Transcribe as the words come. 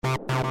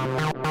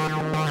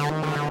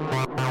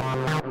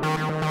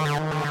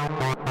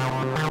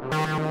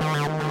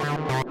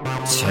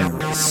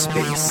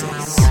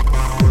TerraSpaces.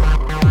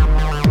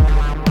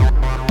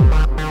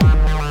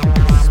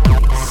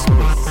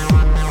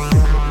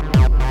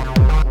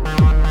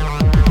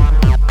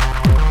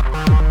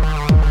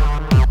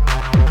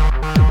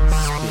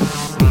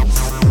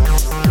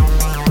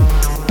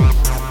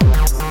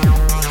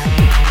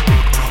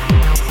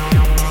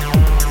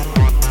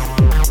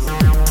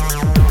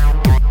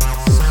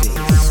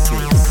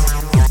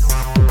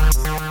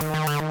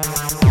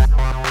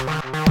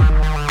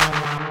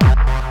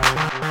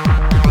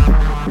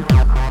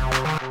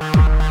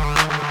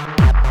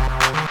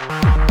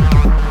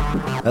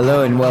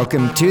 Hello and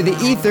welcome to The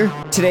Ether.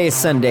 Today is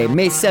Sunday,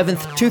 May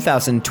 7th,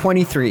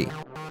 2023.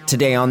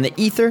 Today on The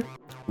Ether,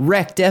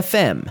 Rekt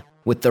FM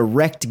with the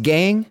Rekt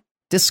gang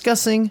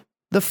discussing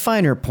the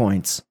finer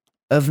points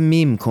of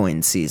meme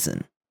coin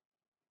season.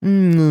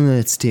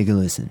 Let's take a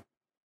listen.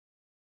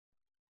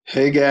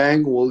 Hey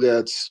gang, we'll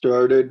get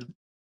started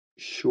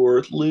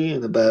shortly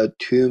in about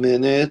 2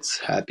 minutes.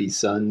 Happy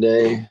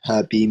Sunday,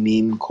 happy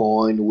meme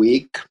coin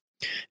week.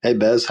 Hey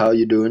Bez, how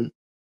you doing?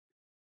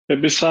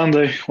 Happy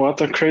Sunday.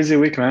 What a crazy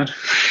week, man.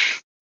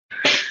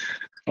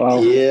 Wow.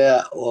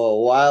 Yeah,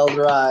 well, wild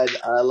ride.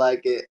 I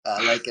like it.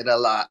 I like it a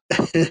lot.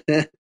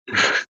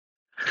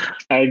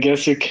 I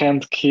guess you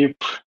can't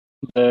keep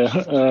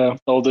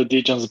all the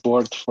degens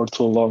bored for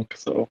too long.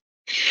 So,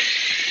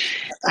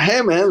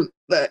 Hey man,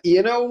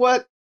 you know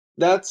what?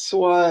 That's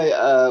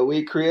why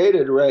we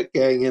created Rekt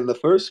Gang in the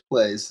first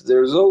place.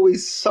 There's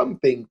always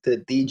something to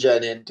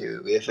degen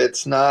into. If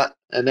it's not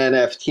an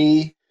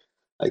NFT,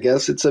 I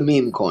guess it's a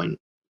meme coin.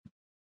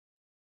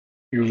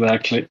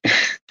 exactly.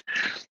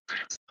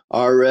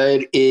 All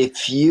right,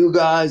 if you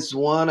guys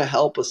want to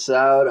help us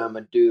out, I'm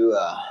going to do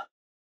a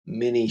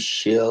mini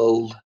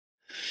shield.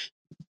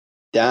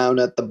 Down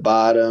at the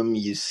bottom,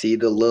 you see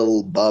the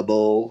little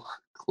bubble.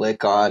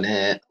 Click on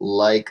it,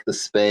 like the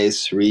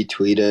space,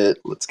 retweet it.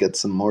 Let's get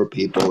some more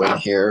people in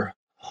here.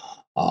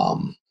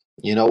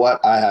 You know what?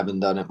 I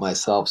haven't done it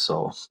myself,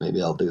 so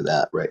maybe I'll do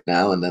that right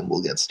now, and then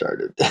we'll get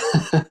started.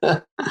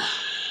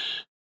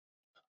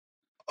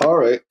 All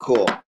right,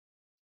 cool.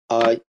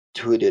 I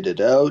tweeted it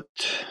out.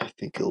 I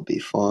think it'll be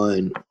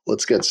fine.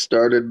 Let's get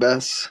started,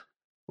 Bess.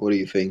 What do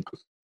you think?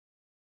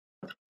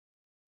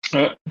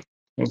 Let's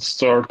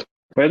start.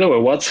 By the way,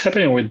 what's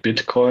happening with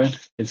Bitcoin?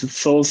 Is it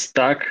so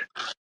stuck?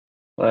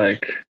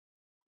 Like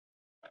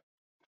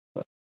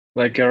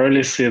I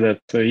really see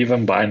that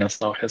even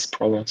Binance now has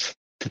problems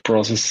to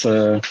process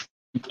all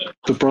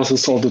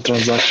the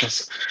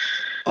transactions.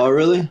 Oh,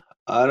 really?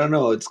 I don't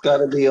know. It's got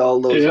to be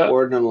all those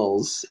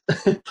ordinals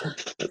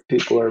that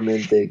people are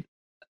minting.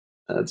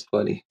 That's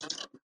funny.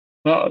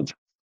 No,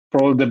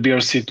 probably the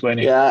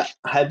BRC20. Yeah.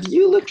 Have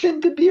you looked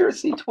into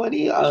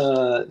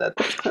BRC20?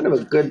 That's kind of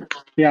a good...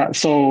 Yeah,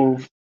 so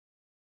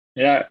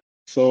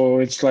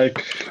it's like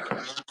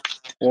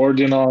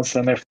ordinals,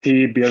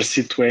 NFT,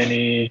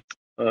 BRC20,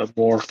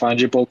 more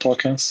fungible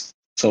tokens.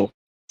 So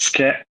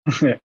fungible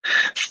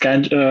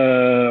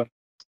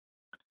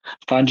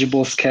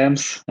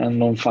scams and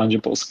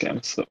non-fungible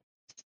scams. So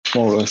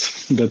more or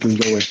less, that is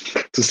the way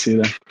to see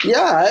them.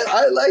 Yeah,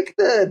 I like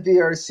the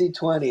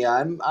BRC20.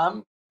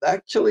 I'm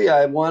actually,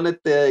 I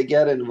wanted to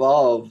get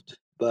involved,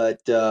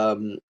 but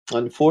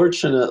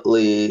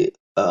unfortunately,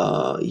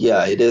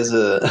 it is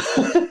a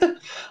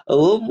a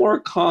little more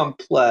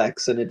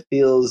complex, and it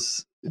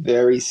feels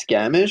very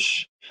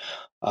scamish.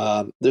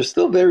 There's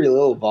still very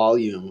little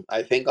volume,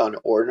 I think, on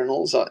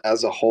ordinals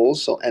as a whole,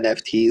 so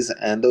NFTs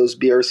and those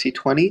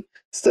BRC20.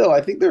 Still,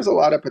 I think there's a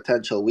lot of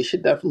potential. We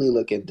should definitely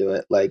look into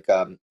it. Like,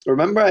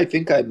 remember, I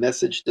think I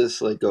messaged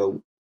this like a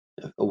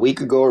week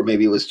ago, or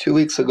maybe it was 2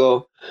 weeks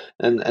ago,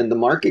 and the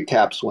market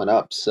caps went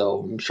up.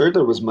 So I'm sure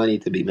there was money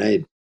to be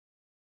made.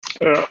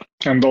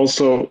 And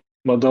also,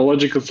 but the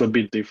logic is a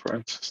bit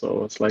different.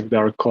 So it's like they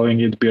are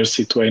calling it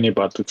BRC20,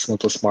 but it's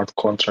not a smart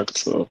contract.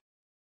 So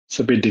it's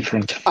a bit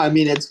different. I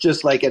mean, it's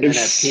just like an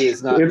NFT.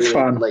 It's not really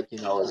fun. Like,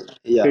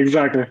 yeah.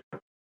 Exactly.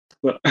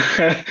 So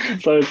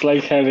it's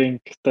like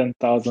having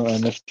 10,000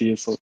 NFTs.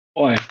 So,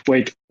 1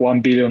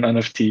 billion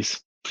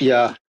NFTs.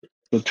 Yeah.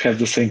 That have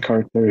the same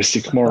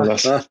characteristic, more or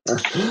less. Yeah, for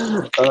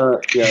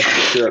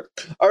sure.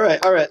 All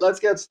right. Let's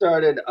get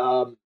started.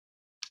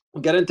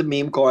 We'll get into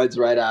meme coins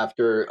right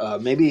after.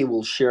 Maybe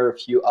we'll share a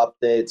few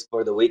updates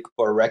for the week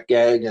for Rekt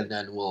Gang, and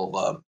then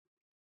we'll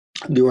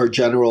do our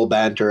general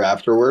banter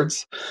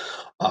afterwards.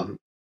 So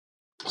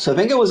I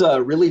think it was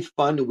a really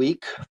fun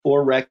week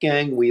for Rekt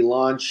Gang. We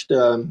launched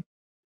 2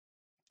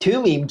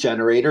 meme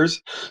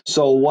generators.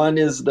 So one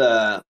is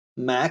the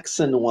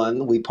Maxon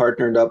one. We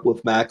partnered up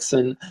with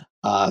Maxon.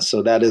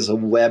 So that is a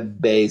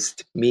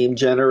web-based meme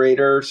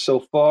generator so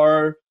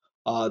far.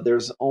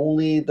 There's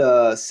only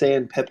the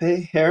San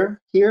Pepe hair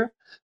here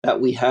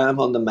that we have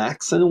on the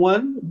Maxon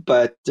one,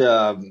 but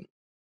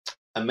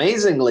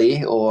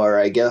amazingly, or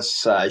I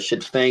guess I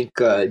should thank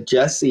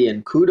Jesse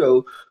and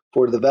Kudo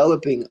for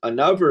developing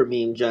another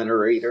meme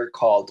generator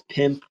called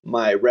Pimp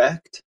My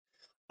Rekt.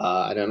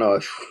 I don't know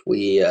if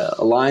we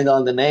aligned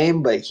on the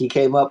name, but he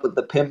came up with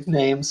the pimp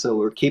name, so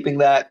we're keeping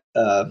that.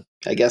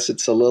 I guess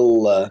it's a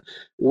little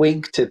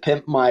wink to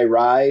Pimp My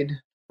Ride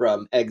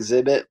from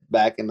Exhibit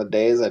back in the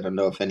days. I don't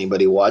know if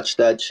anybody watched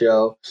that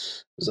show.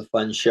 It was a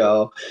fun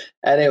show.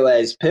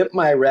 Anyways, Pimp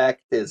My Rekt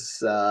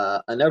is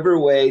another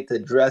way to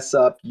dress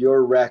up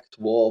your wrecked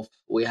wolf.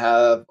 We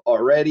have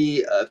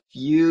already a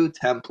few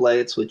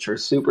templates which are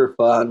super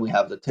fun. We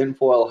have the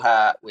tinfoil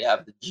hat, we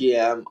have the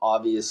GM,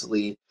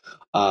 obviously.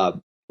 Uh,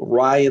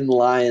 Ryan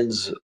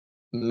Lyon's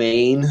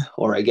mane,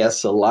 or I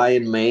guess a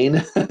lion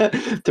mane,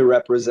 to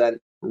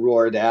represent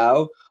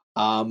Roardao.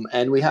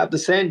 And we have the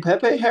San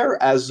Pepe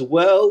hair, as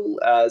well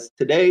as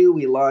today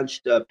we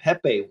launched a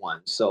Pepe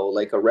one, so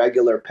like a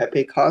regular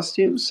Pepe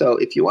costume. So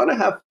if you want to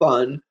have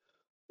fun,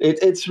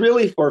 it's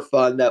really for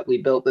fun that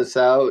we built this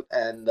out,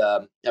 and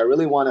I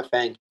really want to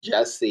thank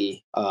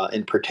Jesse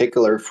in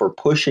particular for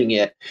pushing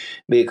it,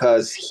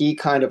 because he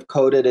kind of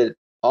coded it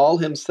all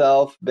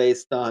himself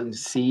based on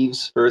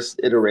Steve's first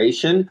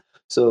iteration.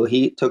 So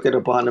he took it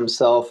upon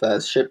himself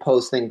as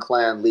shitposting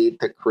clan lead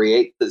to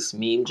create this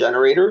meme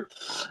generator,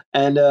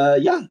 and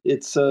yeah,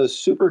 it's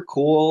super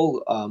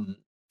cool.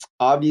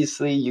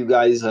 Obviously, you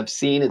guys have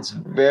seen it's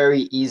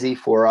very easy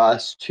for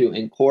us to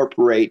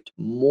incorporate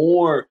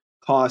more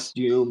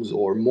costumes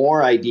or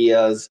more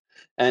ideas,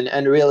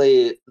 and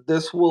really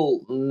this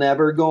will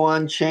never go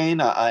on chain,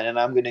 and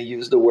I'm going to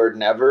use the word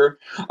never.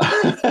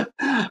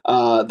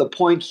 The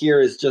point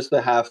here is just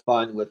to have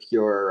fun with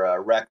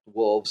your wrecked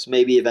wolves.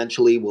 Maybe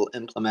eventually we'll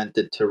implement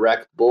it to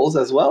wrecked bulls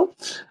as well,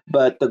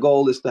 but the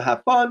goal is to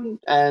have fun,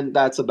 and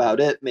that's about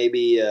it.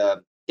 Maybe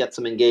get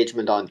some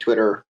engagement on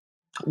Twitter.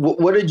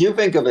 What did you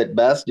think of it,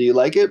 Bess? Do you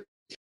like it?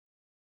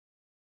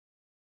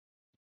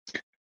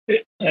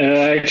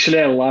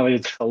 Actually, I love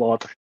it a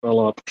lot, a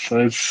lot. So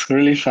it's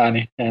really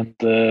funny, and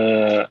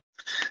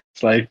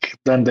it's like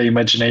then the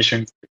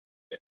imagination,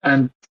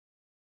 and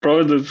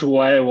probably that's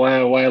why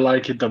I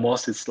like it the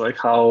most. It's like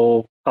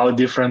how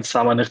different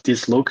some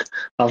NFTs look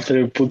after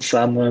you put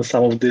some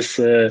of these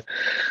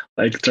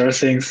like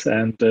dressings,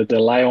 and the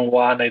lion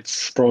one.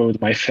 It's probably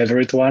my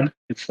favorite one.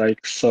 It's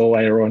like so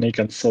ironic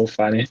and so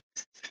funny.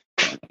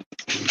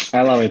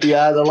 I love it.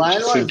 Yeah, the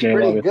Lion one's Simply, I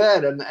pretty love it.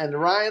 good, and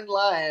Ryan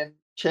Lyon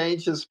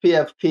changed his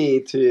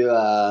PFP to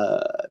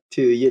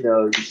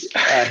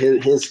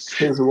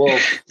his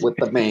wolf with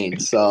the mane.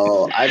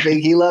 So I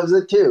think he loves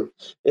it too.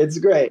 It's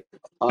great.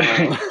 Um,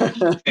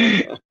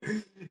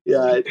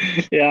 yeah,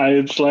 Yeah,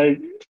 it's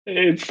like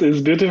it's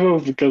beautiful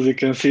because you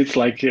can see it's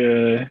like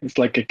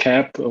a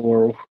cap,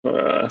 or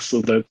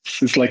so that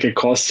it's like a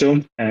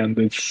costume, and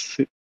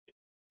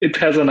it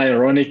has an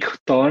ironic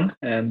tone,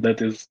 and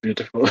that is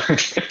beautiful.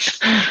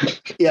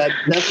 yeah,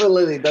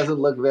 definitely doesn't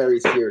look very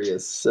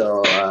serious.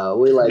 So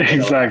we like it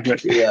a lot.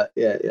 Exactly. Yeah,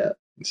 yeah, yeah.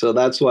 So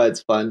that's why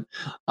it's fun.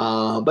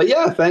 But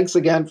yeah, thanks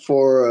again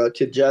for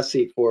to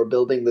Jesse for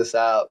building this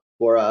out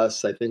for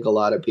us. I think a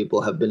lot of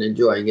people have been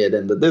enjoying it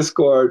in the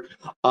Discord.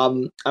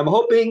 I'm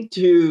hoping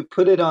to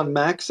put it on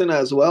Maxon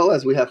as well,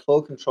 as we have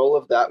full control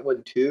of that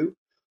one too.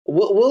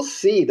 We'll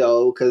see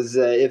though, because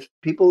if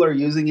people are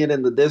using it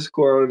in the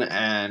Discord,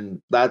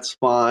 and that's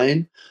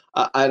fine.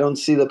 I don't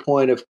see the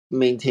point of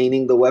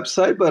maintaining the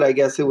website, but I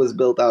guess it was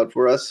built out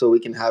for us so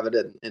we can have it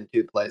in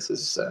two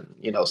places.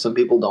 And some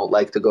people don't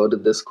like to go to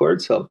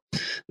Discord, so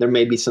there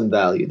may be some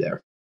value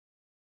there.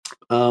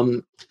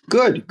 Um,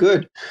 good,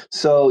 good.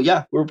 So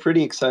yeah, we're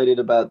pretty excited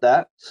about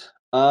that.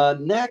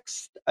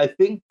 Next, I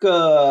think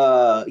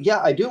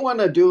yeah, I do want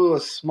to do a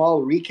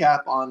small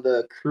recap on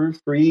the Crew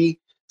Free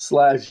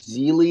slash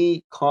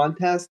Zeely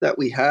contest that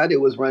we had.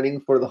 It was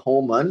running for the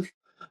whole month.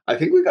 I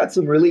think we got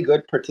some really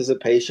good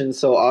participation.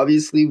 So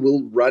obviously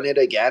we'll run it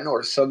again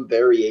or some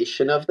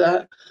variation of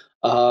that.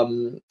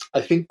 I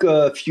think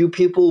a few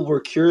people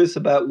were curious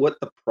about what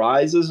the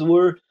prizes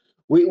were.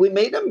 We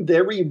made them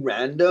very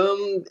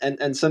random,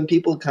 and some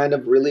people kind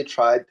of really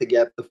tried to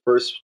get the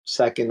first,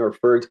 second, or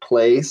third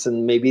place,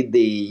 and maybe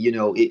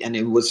and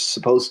it was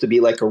supposed to be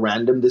like a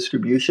random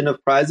distribution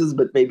of prizes,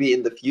 but maybe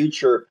in the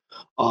future,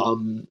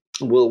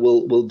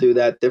 we'll do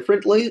that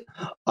differently.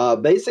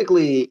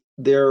 Basically,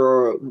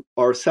 there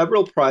are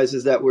several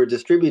prizes that were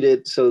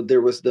distributed. So there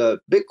was the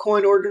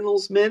Bitcoin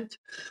Ordinals Mint,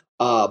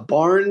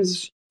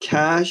 Barnes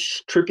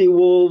Cash, Trippy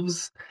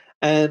Wolves,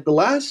 and the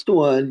last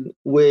one,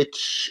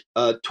 which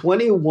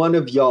 21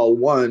 of y'all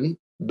won,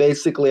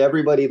 basically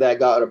everybody that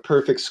got a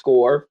perfect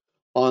score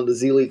on the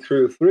Zeely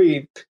Crew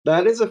 3,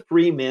 that is a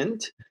free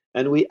mint.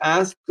 And we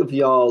asked of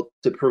y'all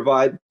to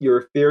provide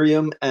your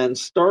Ethereum and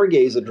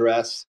Stargaze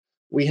address.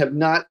 We have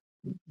not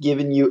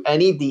given you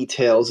any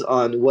details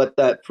on what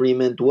that free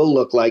mint will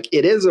look like.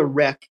 It is a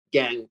Rekt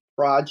Gang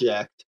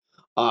project,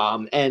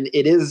 and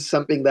it is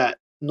something that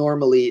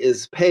normally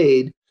is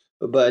paid,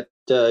 but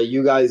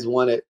you guys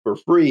want it for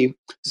free,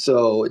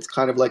 so it's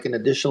kind of like an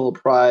additional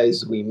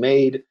prize we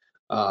made.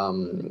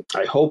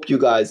 I hope you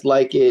guys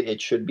like it.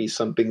 It should be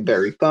something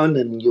very fun,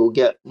 and you'll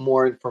get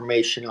more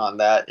information on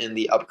that in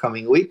the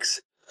upcoming weeks.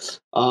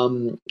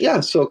 Yeah,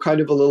 so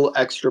kind of a little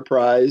extra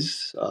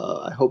prize.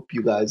 I hope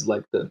you guys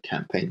like the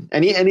campaign.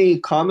 Any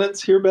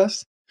comments here,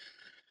 Bess?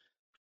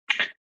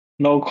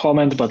 No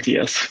comment, but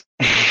yes.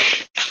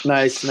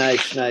 Nice,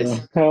 nice,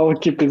 nice. I'll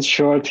keep it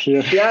short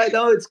here. Yeah,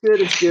 no, it's good.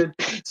 It's good.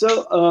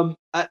 So,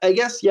 I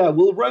guess, yeah,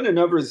 we'll run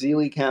another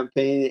Zeely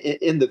campaign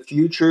in the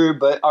future,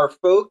 but our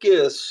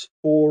focus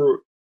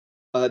for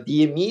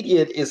the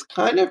immediate is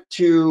kind of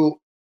to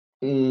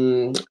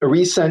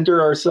recenter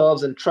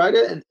ourselves and try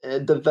to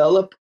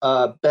develop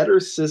a better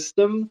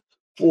system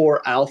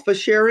for alpha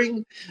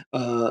sharing.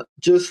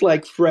 Just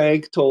like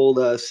Frank told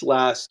us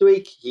last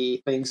week,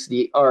 he thinks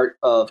the art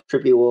of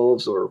Trippy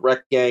Wolves or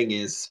Rekt Gang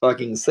is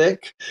fucking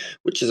sick,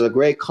 which is a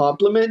great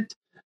compliment.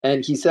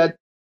 And he said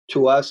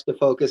to us to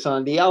focus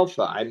on the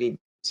alpha. I mean,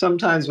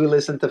 sometimes we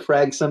listen to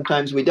Frank,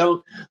 sometimes we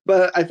don't,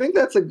 but I think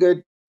that's a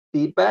good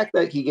feedback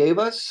that he gave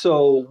us.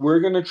 So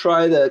we're going to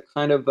try to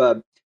kind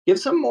of give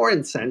some more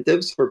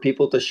incentives for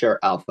people to share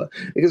alpha,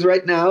 because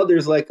right now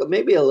there's like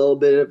maybe a little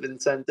bit of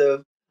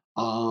incentive,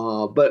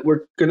 but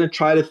we're going to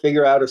try to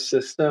figure out a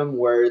system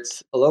where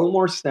it's a little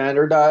more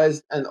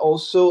standardized and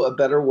also a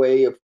better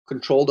way of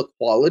control the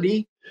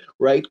quality,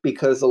 right?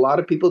 Because a lot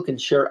of people can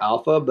share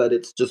alpha, but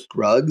it's just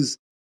drugs,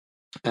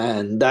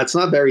 and that's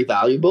not very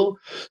valuable.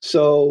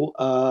 So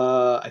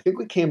I think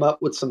we came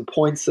up with some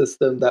point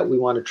system that we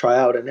want to try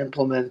out and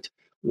implement,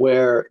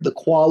 where the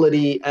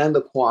quality and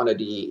the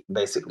quantity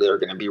basically are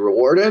going to be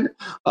rewarded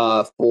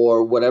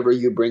for whatever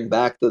you bring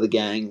back to the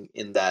gang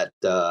in that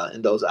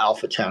in those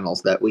alpha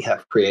channels that we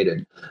have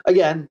created.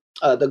 Again,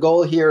 the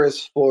goal here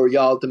is for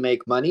y'all to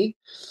make money,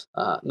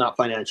 not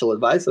financial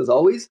advice as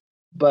always.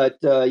 But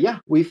yeah,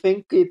 we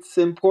think it's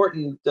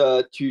important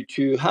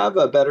to have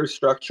a better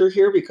structure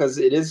here, because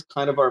it is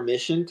kind of our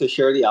mission to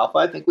share the alpha.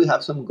 I think we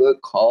have some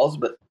good calls,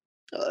 but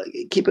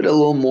keep it a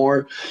little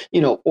more,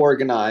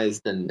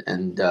 organized and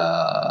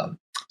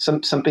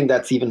something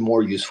that's even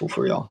more useful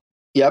for y'all.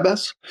 Yeah,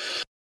 Bess?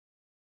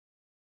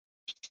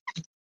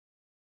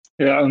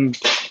 Yeah, and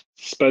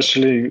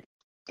especially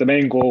the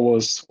main goal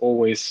was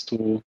always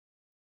to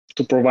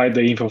provide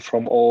the info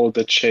from all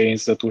the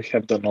chains that we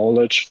have the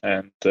knowledge,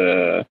 and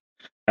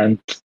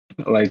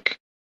like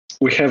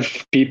we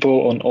have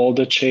people on all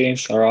the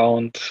chains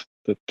around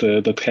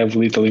that have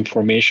little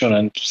information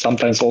and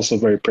sometimes also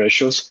very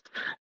precious,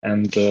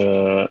 and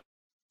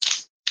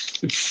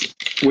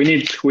we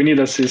need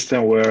a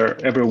system where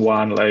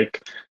everyone,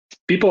 like,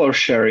 people are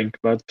sharing,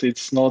 but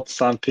it's not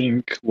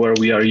something where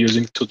we are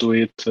using to do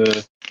it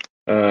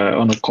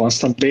on a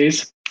constant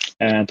base.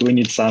 And we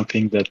need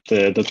something that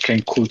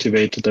can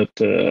cultivate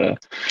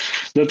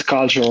that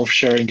culture of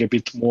sharing a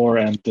bit more,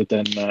 and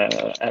then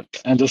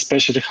and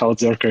especially how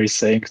Zerker is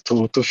saying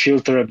to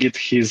filter a bit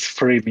his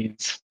free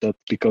means, that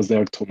because they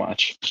are too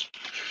much.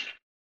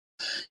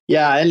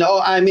 Yeah, and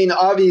I mean,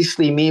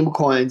 obviously, meme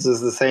coins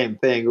is the same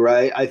thing,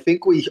 right? I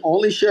think we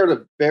only shared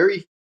a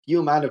very few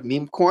amount of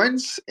meme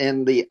coins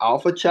in the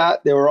alpha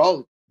chat. They were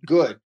all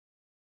good.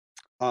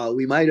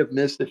 We might have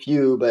missed a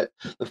few, but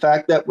the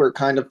fact that we're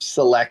kind of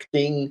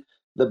selecting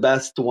the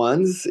best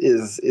ones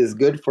is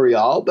good for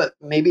y'all. But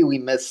maybe we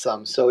missed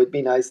some, so it'd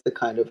be nice to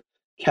kind of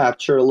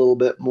capture a little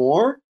bit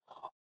more.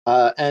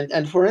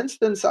 And for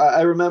instance,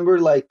 I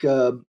remember, like,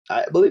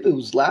 I believe it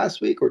was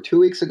last week or 2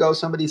 weeks ago,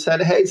 somebody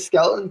said, "Hey,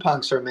 skeleton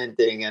punks are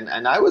minting,"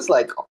 and I was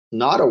like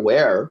not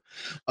aware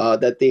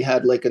that they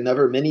had like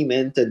another mini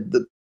mint, and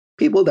the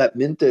people that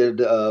minted,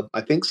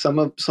 I think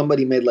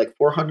somebody made like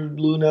 400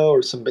 Luna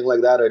or something like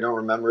that. I don't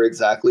remember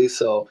exactly.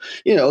 So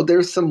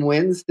there's some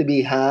wins to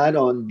be had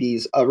on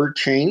these other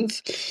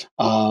chains,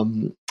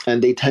 and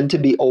they tend to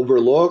be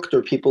overlooked,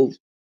 or people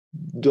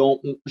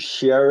don't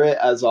share it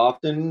as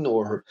often,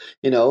 or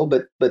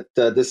but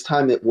this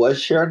time it was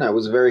shared, and I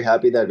was very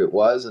happy that it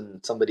was,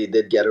 and somebody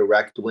did get a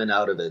Rekt win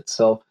out of it.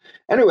 So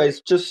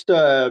anyways, just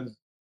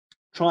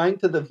trying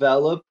to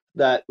develop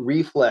that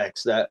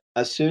reflex that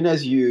as soon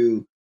as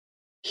you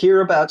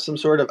hear about some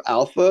sort of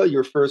alpha,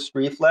 your first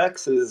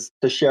reflex is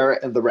to share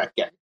it in the Rekt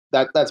gang.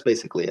 That's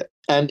basically it,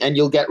 and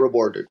you'll get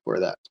rewarded for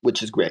that,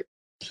 which is great.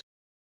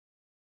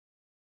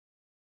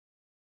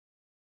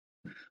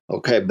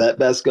 Okay,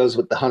 Best goes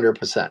with the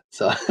 100%.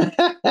 So,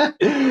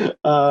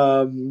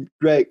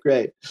 great,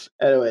 great.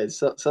 Anyways,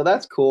 so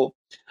that's cool.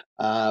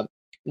 Uh,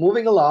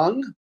 Moving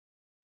along.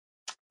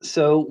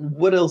 So,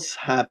 what else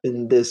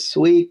happened this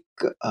week?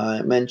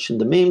 I mentioned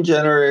the meme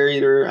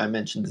generator. I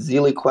mentioned the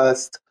Zeely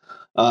Quest.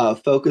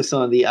 Focus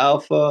on the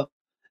alpha,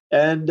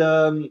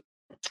 and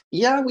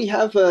yeah, we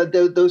have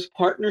those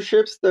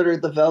partnerships that are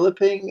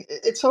developing.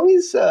 It's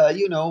always,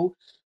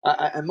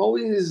 I'm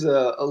always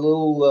a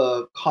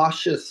little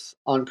cautious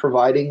on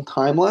providing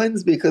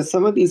timelines, because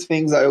some of these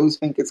things I always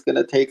think it's going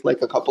to take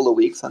like a couple of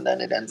weeks, and then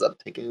it ends up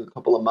taking a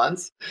couple of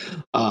months.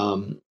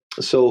 Um,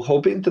 so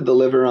hoping to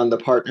deliver on the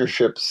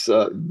partnerships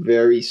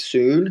very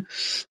soon.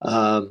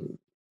 Um,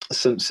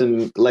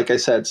 some like I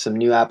said, some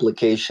new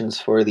applications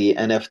for the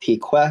NFT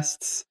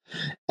quests,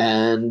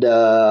 and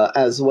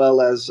as well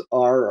as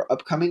our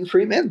upcoming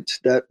free mint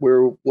that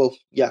we're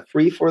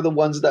free for the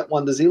ones that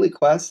won the Zeely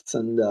quests,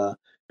 and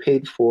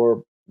paid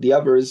for the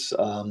others.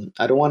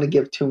 I don't want to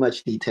give too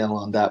much detail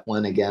on that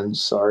one again.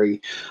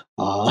 Sorry.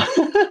 Uh,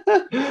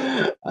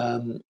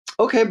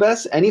 okay,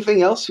 Bess.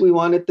 Anything else we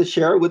wanted to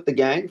share with the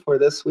gang for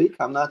this week?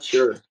 I'm not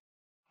sure.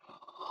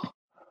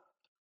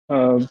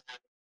 Um,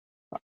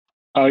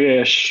 oh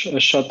yeah, a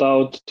shout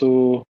out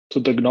to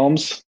the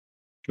gnomes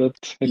that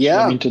actually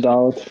Yeah, minted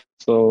out.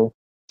 So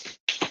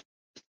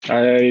I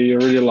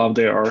really love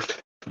their art,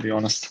 to be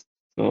honest.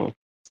 So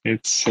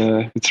it's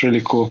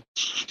really cool.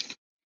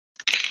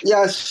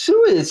 yeah.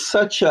 Sue is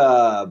such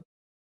a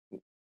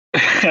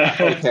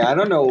okay. I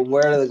don't know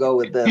where to go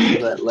with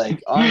this, but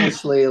like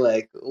honestly,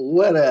 like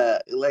what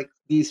a like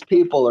these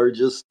people are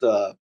just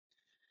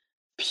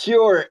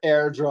pure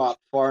airdrop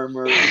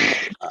farmers.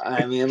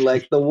 I mean,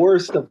 like the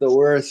worst of the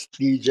worst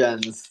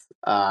degens.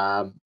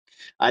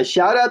 I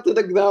shout out to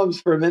the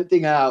gnomes for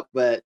minting out,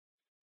 but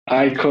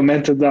I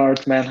commented the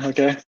art, man.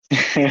 Okay.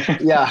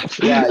 yeah.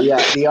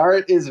 The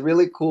art is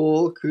really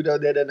cool.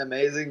 Kudo did an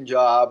amazing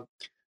job.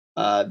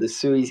 The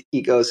Sui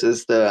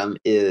ecosystem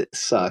it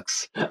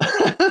sucks.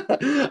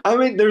 I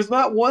mean, there's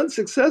not one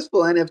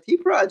successful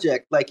NFT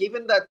project. Like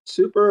even that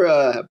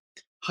super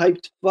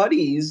hyped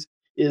Fuddies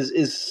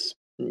is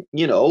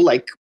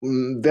like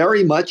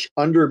very much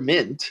under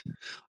mint.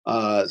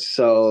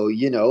 So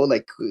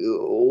like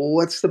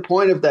what's the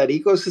point of that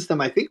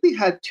ecosystem? I think they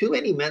had too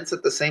many mints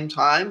at the same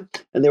time,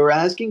 and they were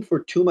asking for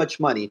too much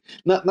money.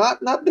 Not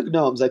the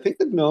gnomes. I think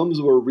the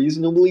gnomes were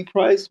reasonably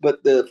priced,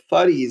 but the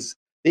Fuddies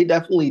they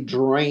definitely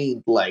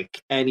drained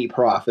like any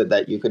profit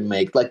that you could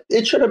make. Like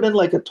it should have been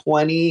like a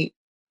 20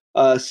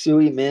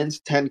 Sui mints,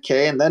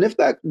 10K, and then if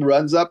that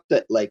runs up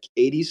to like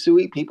 80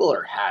 Sui, people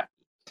are happy.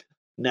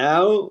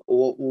 Now,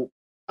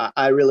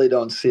 I really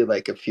don't see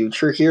like a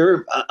future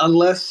here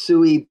unless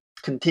Sui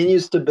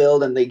continues to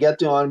build and they get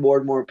to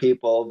onboard more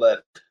people.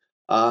 But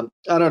I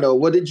don't know.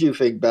 What did you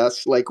think,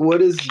 Bess? Like,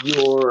 what is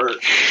your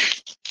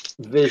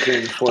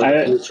vision for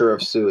the I future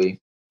of Sui?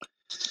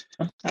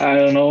 I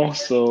don't know.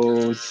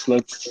 So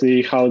let's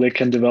see how they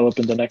can develop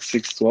in the next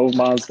 6-12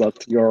 months.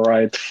 But you're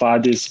right,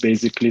 Fadis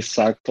basically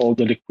sucked all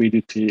the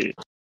liquidity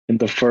in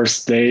the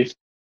first day.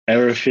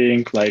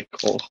 Everything like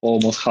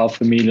almost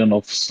 500,000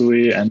 of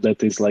Sui, and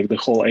that is like the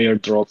whole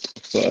airdrop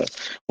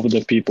of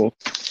the people.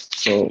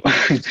 So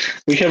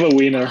we have a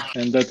winner,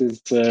 and that is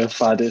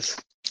Fadis.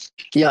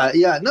 Yeah.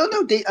 No.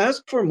 They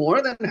asked for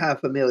more than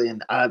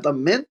 500,000. The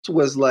mint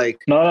was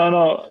like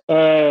No.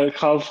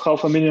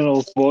 Half a million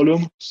of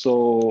volume.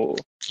 So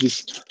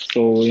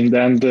in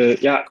the end,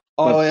 yeah.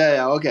 oh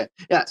yeah. Okay.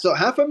 Yeah. So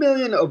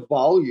 500,000 of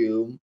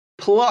volume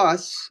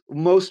plus,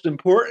 most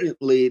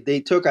importantly, they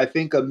took I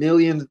think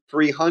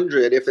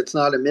 1,300,000, if it's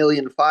not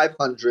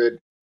 1,500,000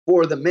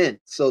 for the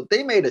mint. So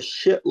they made a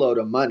shitload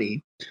of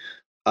money.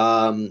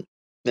 Um,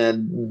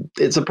 and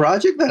it's a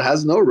project that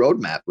has no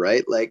roadmap,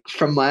 right? Like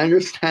from my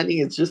understanding,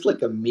 it's just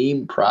like a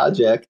meme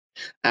project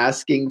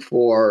asking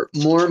for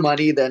more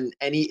money than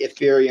any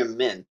Ethereum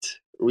mint,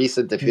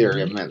 recent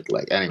Ethereum mint.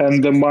 Like, anyways.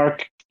 And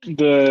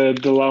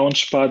the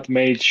launch pad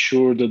made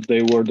sure that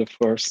they were the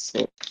first.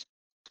 So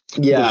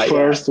the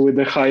first with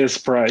the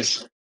highest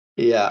price.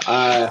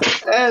 Yeah.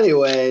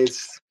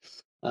 Anyways,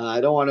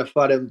 I don't want to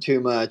FUD them too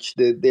much.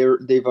 They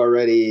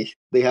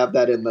have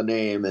that in the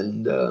name,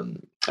 and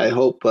I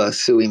hope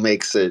Sui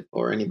makes it,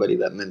 or anybody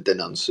that minted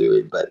on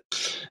Sui. But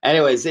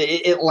anyways,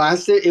 it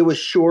lasted. It was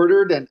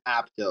shorter than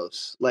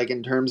Aptos, like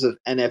in terms of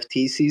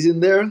NFT season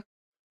there,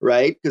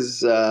 right?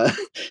 Because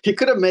he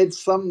could have made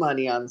some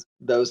money on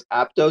those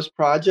Aptos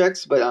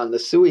projects, but on the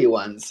Sui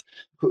ones,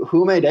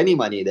 who made any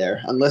money there?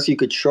 Unless you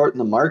could shorten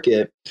the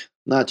market.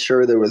 Not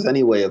sure there was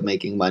any way of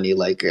making money.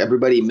 Like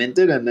everybody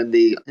minted and then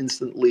they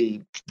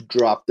instantly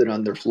dropped it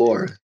on their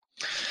floor.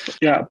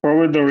 Yeah,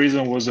 probably the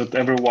reason was that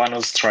everyone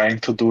was trying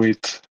to do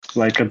it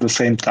like at the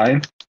same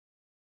time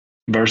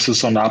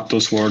versus on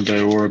Aptos where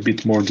they were a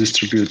bit more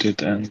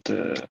distributed and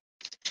that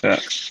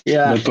was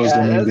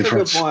the main That's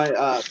difference. a good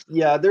point.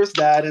 Yeah, there's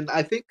that. And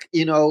I think,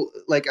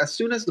 like as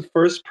soon as the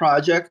first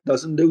project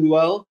doesn't do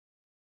well,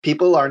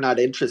 people are not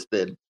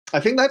interested. I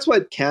think that's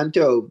why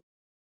Kanto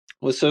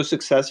was so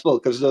successful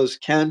because those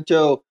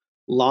Kanto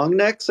long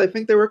necks, I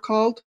think they were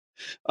called,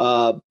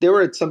 they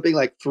were at something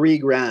like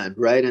 $3,000,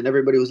 right? And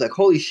everybody was like,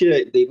 "Holy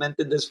shit! They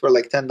minted this for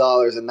like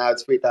 $10, and now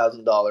it's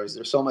 $3,000.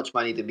 There's so much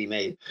money to be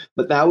made."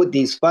 But now with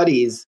these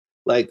fuddies,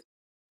 like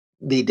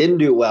they didn't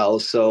do well.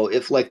 So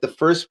if like the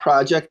first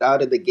project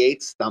out of the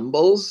gate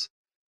stumbles,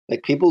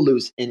 like people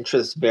lose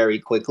interest very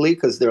quickly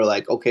because they're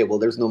like, okay, well,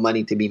 there's no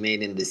money to be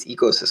made in this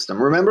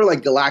ecosystem. Remember,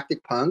 like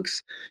Galactic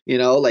Punks,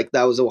 like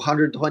that was a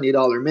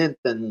 $120 mint,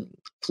 and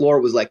floor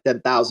was like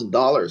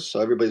 $10,000. So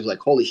everybody was like,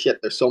 holy shit,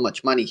 there's so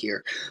much money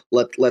here.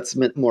 Let's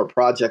mint more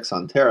projects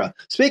on Terra.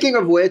 Speaking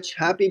of which,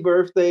 happy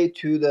birthday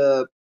to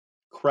the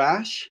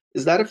Crash.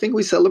 Is that a thing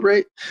we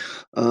celebrate?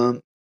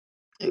 Um,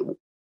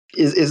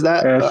 is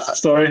that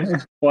sorry,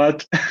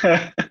 what?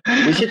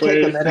 we should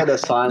take a minute of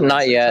silence.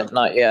 Not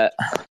yet.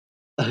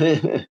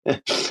 Hey,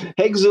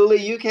 Xuli,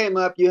 you came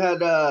up. You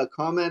had a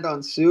comment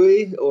on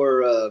Sui,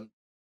 or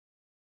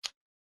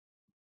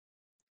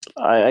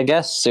I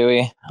guess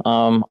Sui.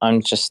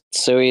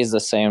 Sui is the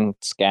same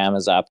scam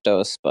as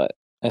Aptos, but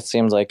it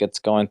seems like it's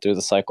going through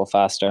the cycle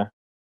faster.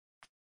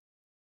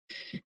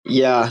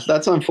 Yeah,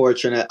 that's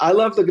unfortunate. I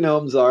love the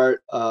gnomes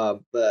art,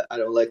 but I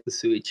don't like the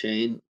Sui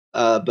chain.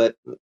 But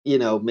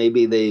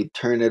maybe they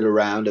turn it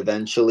around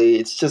eventually.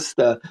 It's just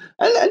and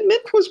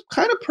Mint was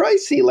kind of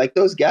pricey. Like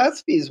those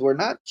gas fees were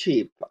not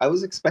cheap. I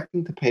was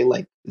expecting to pay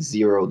like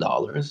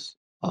 $0.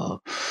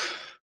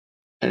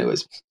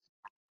 Anyways,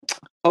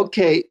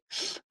 okay,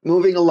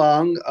 moving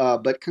along.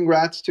 But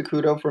congrats to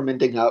Kudo for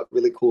minting out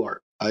really cool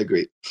art. I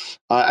agree.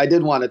 I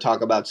did want to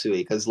talk about Sui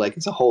because like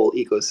it's a whole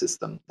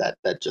ecosystem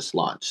that just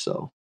launched,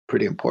 so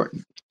pretty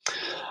important.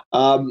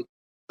 Um,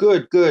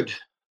 good.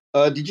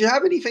 Did you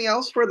have anything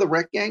else for the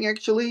Rekt Gang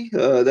actually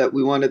that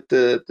we wanted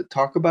to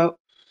talk about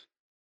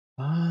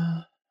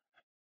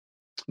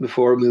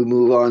before we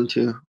move on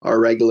to our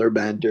regular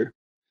banter?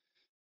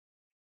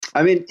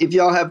 I mean, if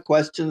y'all have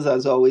questions,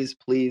 as always,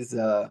 please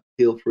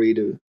feel free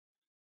to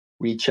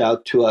reach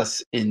out to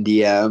us in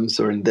DMs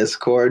or in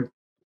Discord.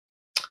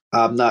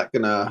 I'm not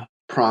gonna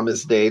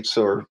promise dates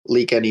or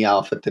leak any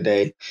alpha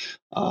today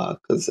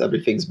because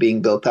everything's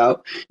being built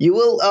out. You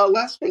will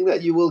last thing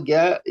that you will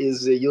get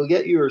is you'll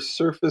get your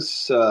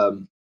Surface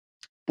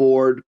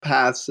board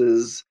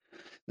passes.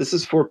 This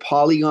is for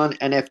Polygon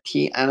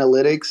NFT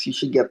analytics. You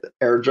should get the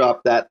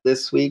airdrop that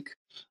this week.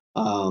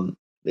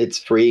 It's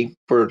free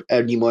for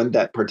anyone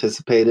that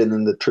participated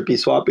in the Trippy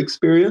Swap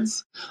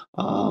experience,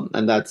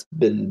 and that's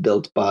been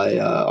built by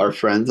our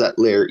friends at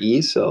Layer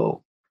E.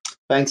 So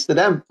thanks to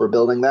them for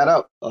building that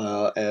up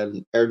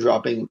and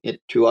airdropping it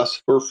to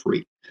us for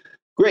free.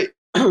 Great.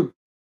 All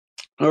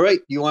right,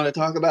 you want to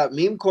talk about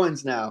meme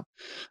coins now?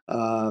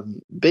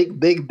 Big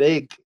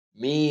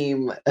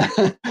meme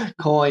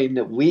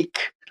coin week.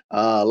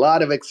 A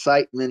lot of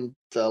excitement,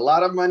 a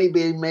lot of money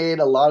being made,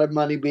 a lot of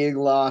money being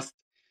lost.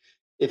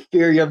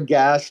 Ethereum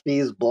gas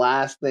fees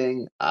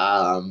blasting.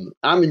 I'm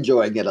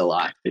enjoying it a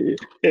lot.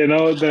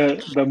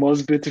 The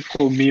most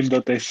beautiful meme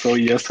that I saw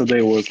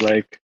yesterday was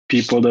like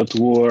people that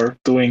were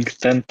doing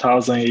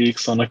 10,000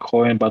 X on a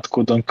coin but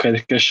couldn't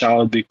cash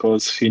out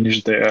because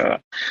finished their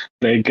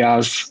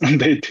gas, the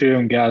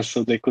Ethereum gas,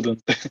 so they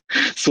couldn't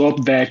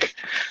swap back.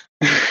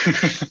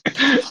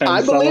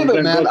 I And some believe of it,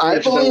 them man. got I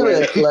rich that believe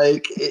way. it.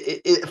 Like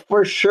it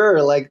for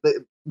sure. Like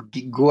the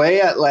Gwei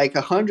at like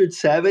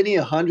 170,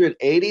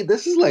 180.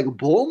 This is like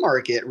bull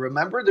market.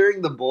 Remember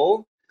during the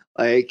bull,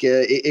 like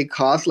it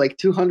cost like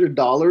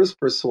 $200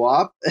 per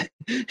swap.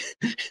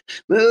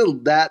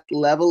 That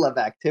level of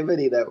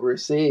activity that we're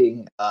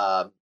seeing.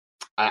 I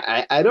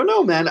don't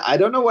know, man. I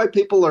don't know why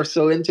people are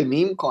so into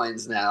meme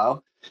coins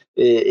now.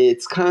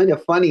 It's kind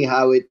of funny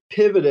how it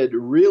pivoted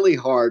really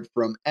hard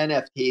from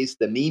NFTs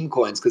to meme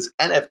coins because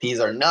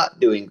NFTs are not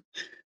doing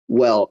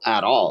well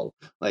at all.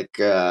 Like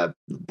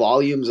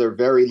volumes are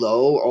very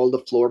low, all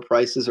the floor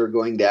prices are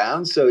going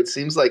down. So it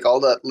seems like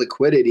all that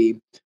liquidity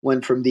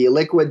went from the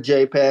liquid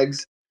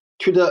JPEGs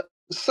to the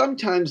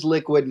sometimes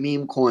liquid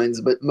meme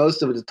coins, but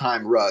most of the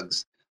time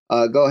rugs.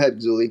 Go ahead,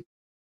 Zuli.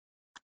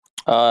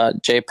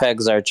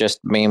 JPEGs are just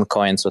meme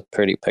coins with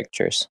pretty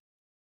pictures.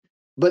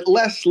 But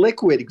less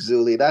liquid,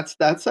 Xuli.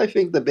 That's I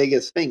think the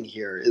biggest thing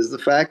here is the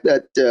fact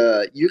that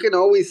you can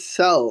always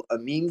sell a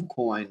meme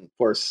coin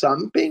for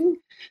something.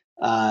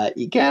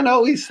 You can't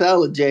always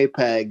sell a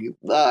JPEG.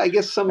 Well, I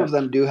guess some of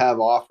them do have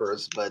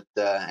offers, but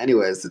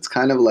anyways, it's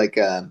kind of like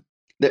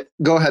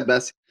go ahead,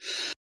 Bess.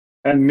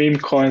 And meme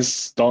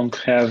coins don't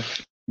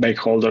have back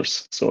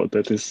holders, so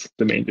that is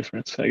the main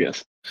difference, I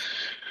guess.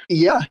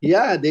 Yeah,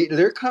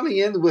 they're coming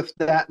in with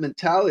that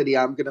mentality.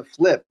 I'm gonna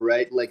flip,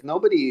 right? Like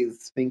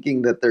nobody's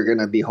thinking that they're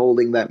gonna be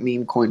holding that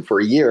meme coin for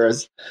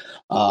years.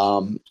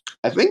 I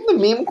think the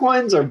meme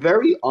coins are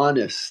very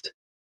honest,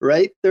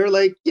 right? They're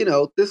like,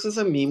 this is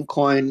a meme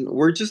coin.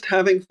 We're just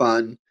having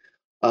fun.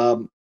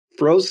 Um,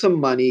 Throw some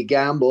money,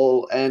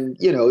 gamble, and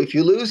if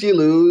you lose, you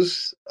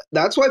lose.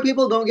 That's why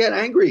people don't get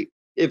angry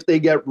if they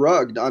get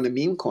rugged on a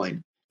meme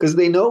coin because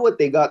they know what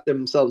they got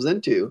themselves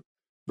into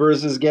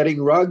versus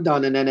getting rugged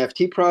on an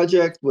NFT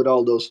project with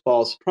all those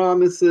false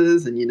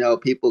promises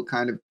and people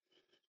kind of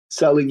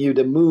selling you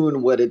the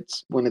moon when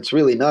it's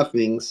really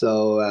nothing.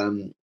 So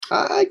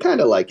I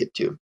kind of like it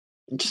too.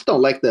 I just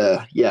don't like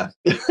the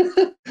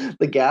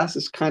gas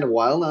is kind of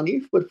wild on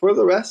ETH, but for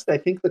the rest, I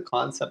think the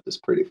concept is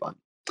pretty fun.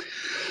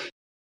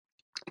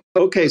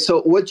 Okay,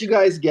 so what you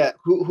guys get?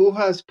 Who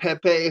has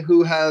Pepe?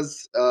 Who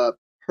has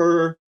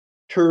Per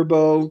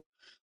Turbo?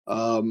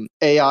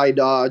 AI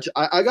Dodge.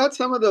 I got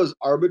some of those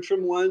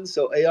Arbitrum ones.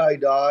 So AI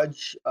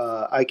Dodge,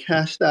 I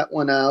cashed that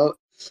one out.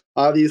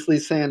 Obviously,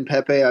 San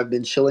Pepe, I've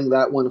been chilling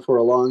that one for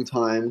a long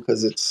time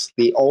because it's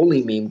the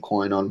only meme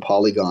coin on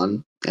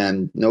Polygon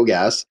and no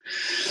gas.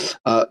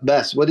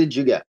 Bess, what did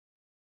you get?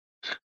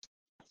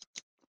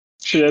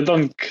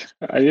 Actually,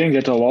 I didn't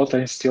get a lot.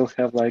 I still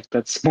have like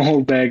that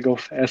small bag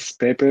of S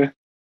paper.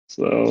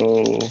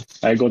 So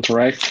I got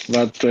Rekt,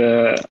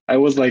 but I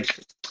was like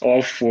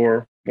off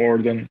for more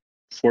than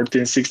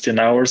 14, 16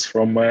 hours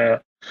from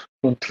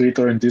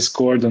Twitter and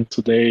Discord. And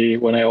today,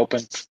 when I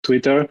opened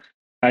Twitter,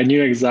 I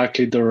knew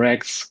exactly the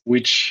Rekts,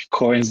 which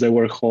coins they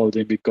were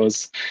holding,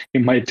 because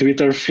in my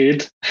Twitter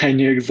feed, I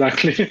knew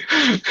exactly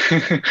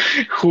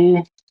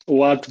who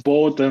what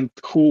bought and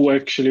who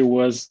actually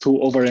was too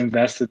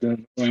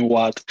overinvested in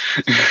what.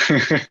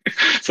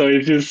 So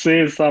if you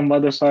see some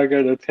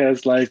motherfucker that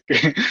has like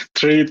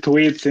 3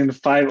 tweets in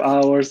 5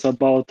 hours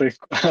about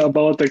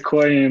a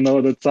coin, you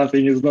know that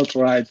something is not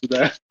right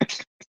there.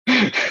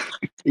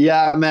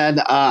 Yeah, man.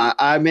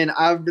 I mean,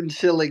 I've been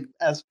shilling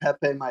as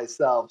Pepe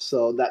myself,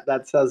 so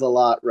that says a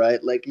lot,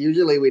 right? Like,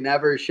 usually we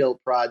never shill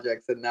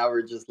projects, and now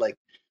we're just like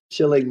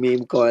shilling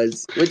meme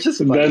coins, which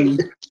is And funny.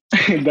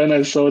 then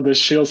I saw the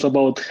shills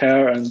about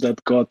hair, and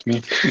that got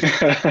me.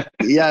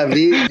 Yeah,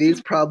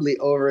 V's probably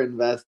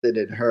overinvested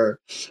in her,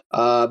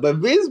 but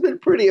V's been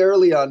pretty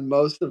early on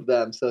most of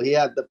them. So he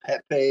had the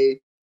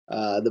Pepe,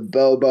 the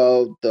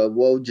Bobo, the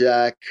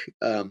Wojak,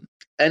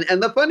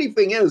 and the funny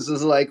thing is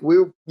like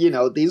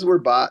these were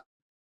bought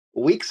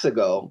weeks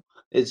ago.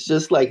 It's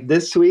just like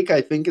this week, I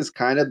think, is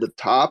kind of the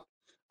top.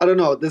 I don't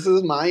know. This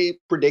is my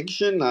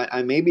prediction.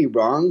 I may be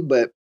wrong,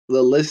 but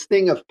the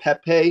listing of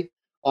Pepe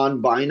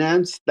on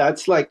Binance,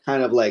 that's like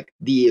kind of like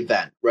the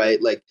event,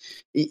 right? Like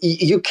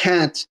you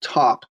can't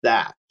top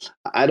that.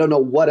 I don't know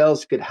what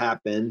else could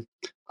happen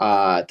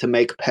to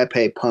make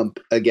Pepe pump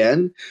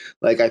again.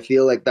 Like I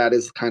feel like that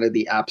is kind of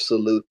the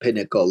absolute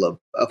pinnacle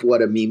of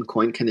what a meme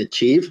coin can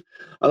achieve,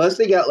 unless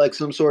they get like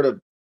some sort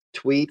of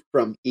tweet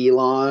from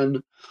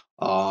Elon,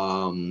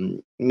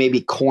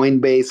 maybe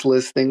Coinbase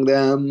listing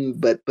them,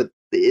 but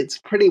it's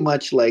pretty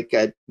much like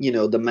at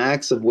the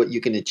max of what you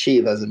can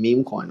achieve as a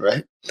meme coin,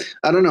 right?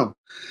 I don't know.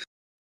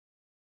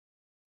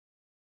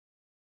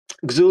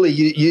 Xuli,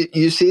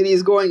 you see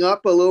these going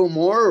up a little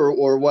more,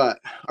 or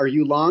what? Are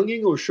you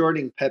longing or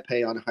shorting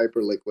Pepe on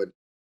Hyperliquid?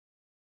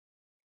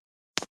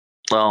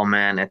 Oh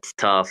man, it's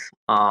tough.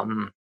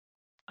 I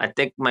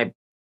think my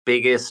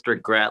biggest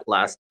regret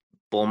last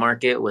bull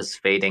market was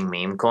fading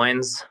meme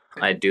coins.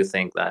 I do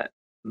think that,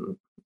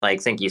 like,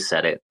 I think you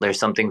said it. There's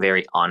something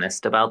very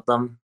honest about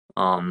them.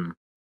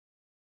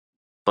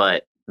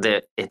 But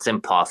it's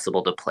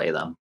impossible to play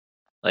them.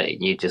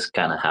 Like, you just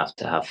kind of have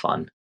to have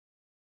fun.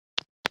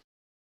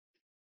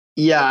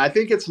 Yeah, I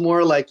think it's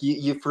more like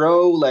you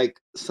throw like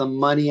some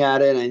money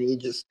at it and you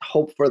just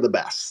hope for the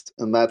best,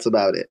 and that's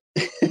about it.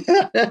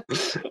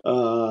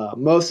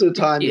 Most of the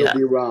time, you'll Yeah.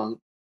 be wrong.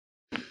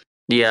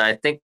 Yeah, I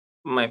think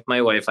my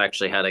wife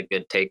actually had a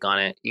good take on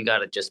it. You got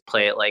to just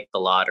play it like the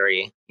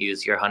lottery.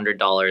 Use your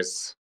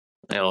 $100,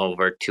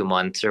 over 2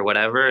 months or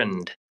whatever,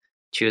 and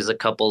choose a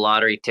couple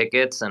lottery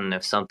tickets. And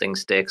if something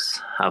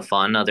sticks, have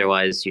fun.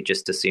 Otherwise, you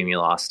just assume you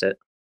lost it.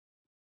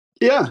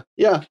 Yeah,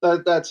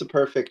 that's a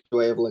perfect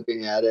way of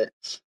looking at it.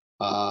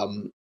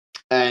 Um,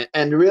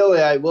 and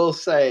really, I will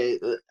say,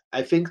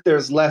 I think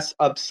there's less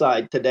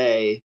upside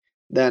today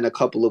than a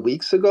couple of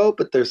weeks ago,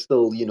 but there's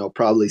still,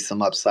 probably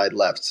some upside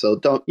left. So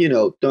don't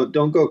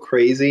go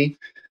crazy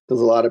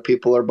because a lot of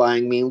people are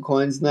buying meme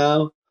coins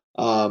now.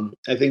 I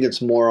think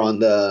it's more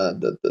on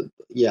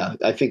yeah.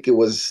 I think it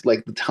was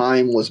like the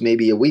time was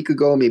maybe a week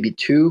ago, maybe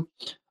two,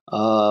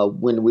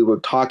 when we were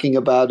talking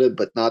about it,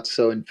 but not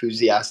so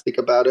enthusiastic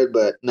about it.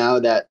 But now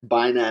that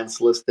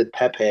Binance listed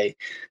Pepe, I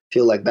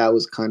feel like that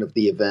was kind of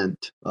the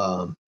event,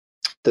 yeah,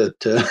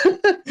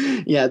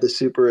 the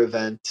super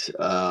event,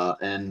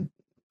 and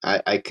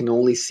I can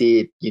only see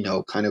it,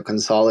 kind of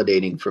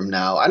consolidating from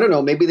now. I don't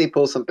know. Maybe they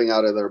pull something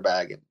out of their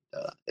bag and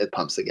it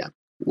pumps again.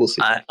 We'll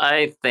see.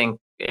 I think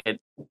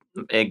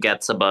it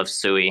gets above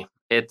Sui.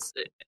 It's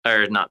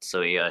or not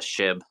Sui,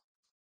 Shib.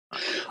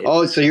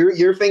 Oh, so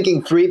you're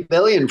thinking 3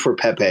 billion for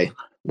Pepe?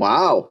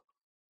 Wow.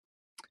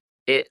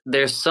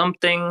 There's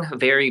something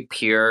very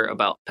pure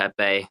about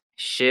Pepe.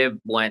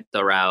 Shib went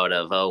the route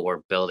of, oh,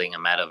 we're building a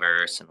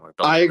metaverse and we're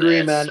building I agree,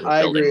 this, man. we're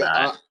I building agree.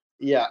 that.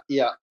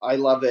 Yeah, I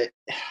love it.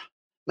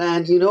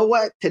 Man, you know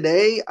what?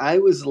 Today I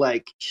was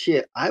like,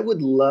 shit, I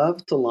would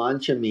love to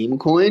launch a meme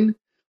coin.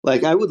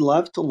 Like, I would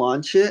love to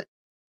launch it.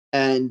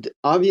 And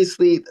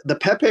obviously, the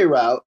Pepe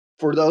route,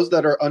 for those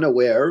that are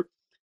unaware,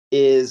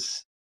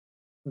 is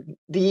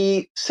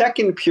the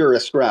second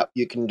purest route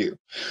you can do.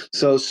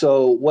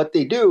 So what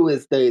they do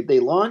is they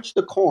launch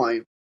the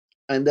coin,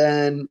 and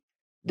then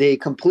they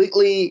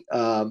completely,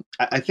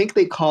 I think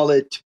they call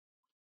it,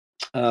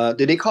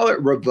 do they call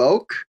it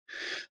revoke?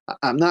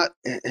 I'm not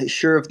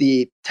sure of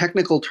the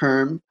technical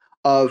term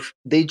of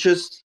they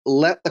just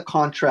let the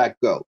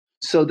contract go.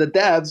 So the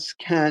devs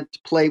can't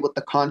play with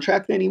the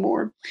contract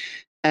anymore.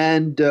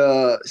 And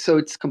so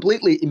it's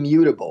completely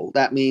immutable.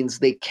 That means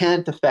they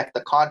can't affect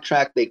the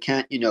contract. They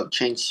can't,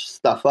 change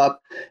stuff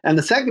up. And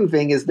the second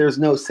thing is there's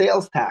no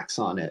sales tax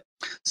on it.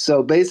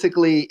 So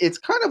basically, it's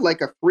kind of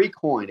like a free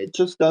coin. It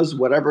just does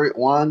whatever it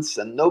wants,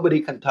 and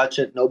nobody can touch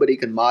it. Nobody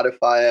can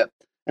modify it.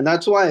 And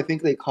that's why I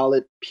think they call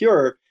it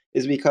pure,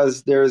 is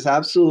because there's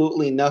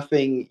absolutely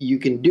nothing you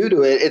can do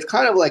to it. It's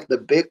kind of like the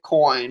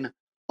Bitcoin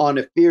on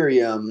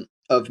Ethereum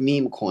of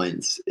meme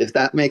coins, if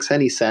that makes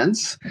any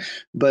sense.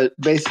 But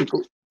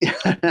basically,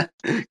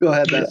 go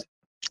ahead, Ben.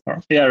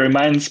 Yeah,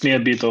 reminds me a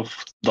bit of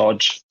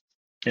Dodge.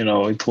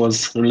 it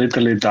was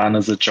literally done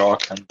as a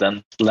joke and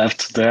then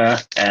left there,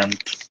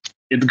 and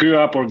it grew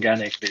up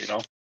organically.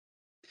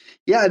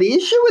 Yeah, the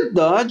issue with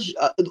Dodge,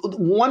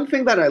 one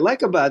thing that I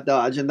like about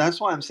Dodge, and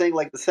that's why I'm saying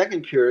like the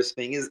second purest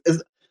thing is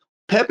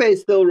Pepe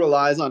still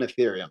relies on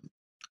Ethereum.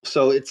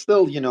 So it's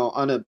still,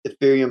 on a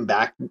Ethereum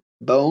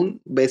backbone.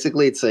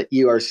 Basically, it's a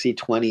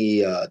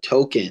ERC20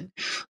 token.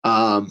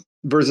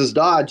 Versus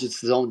Dodge,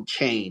 it's its own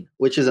chain,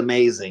 which is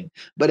amazing.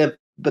 But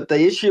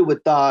the issue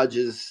with Dodge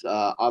is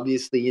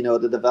obviously,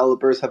 the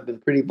developers have been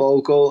pretty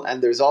vocal,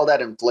 and there's all that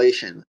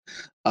inflation.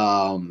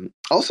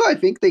 Also, I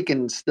think they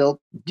can still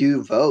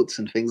do votes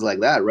and things like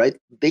that, right?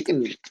 They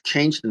can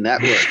change the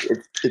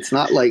network. It's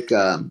not like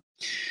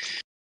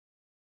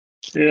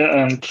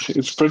Yeah, and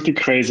it's pretty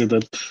crazy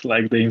that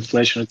like the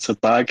inflation, it's a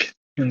bug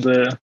in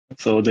the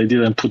so they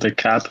didn't put a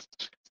cap,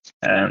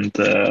 and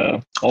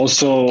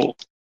also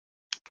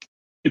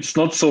it's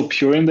not so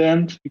pure in the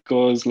end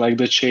because like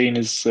the chain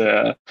is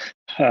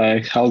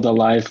held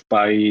alive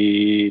by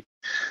the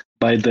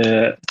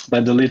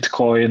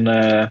Litecoin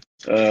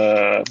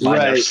miners.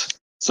 Right.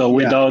 So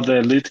without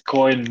the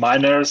Litecoin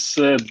miners,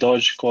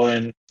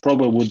 Dogecoin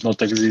probably would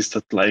not exist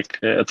at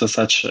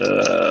such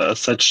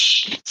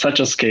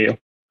a scale.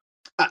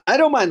 I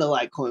don't mind the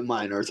Litecoin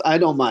miners. I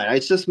don't mind.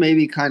 It's just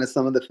maybe kind of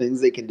some of the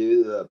things they can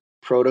do to the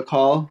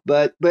protocol.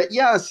 But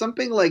yeah,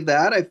 something like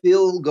that I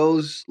feel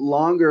goes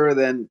longer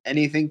than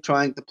anything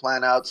trying to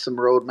plan out some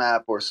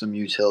roadmap or some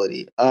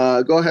utility.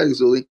 Go ahead,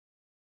 Zuli.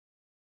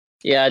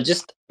 Yeah,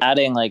 just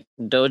adding like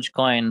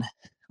Dogecoin,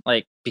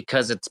 like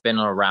because it's been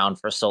around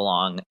for so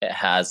long, it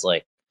has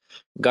like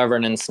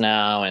governance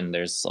now, and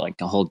there's like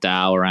a whole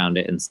DAO around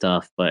it and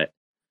stuff. But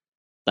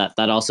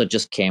that also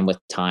just came with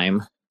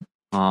time.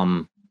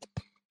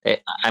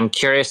 I'm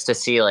curious to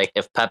see like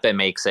if Pepe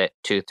makes it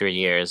 2-3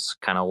 years,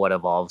 kind of what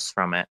evolves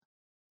from it.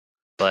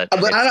 But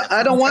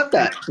I don't want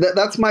that.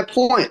 That's my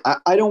point.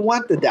 I don't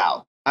want the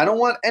DAO. I don't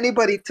want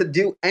anybody to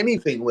do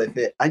anything with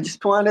it. I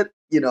just want it,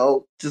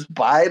 just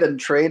buy it and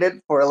trade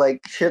it for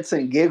like shits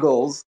and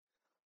giggles.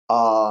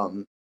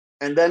 And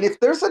then if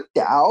there's a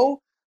DAO,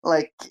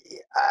 like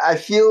I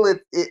feel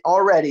it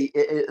already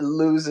it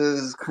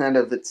loses kind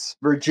of its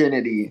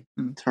virginity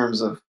in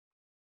terms of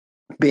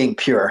being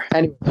pure.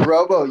 Anyway,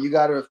 Robo, you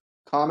got a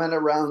comment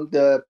around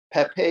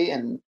Pepe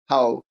and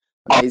how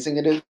amazing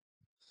it is?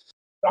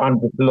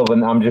 I'm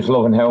just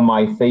loving how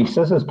my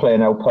thesis is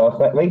playing out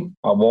perfectly.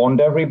 I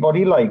warned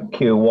everybody like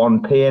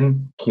Q1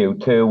 pain,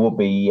 Q2 will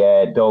be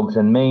dogs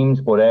and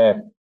memes. But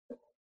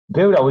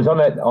dude, I was on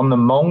the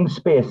Mong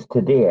space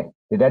today.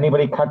 Did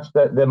anybody catch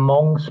the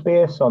Mong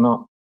space or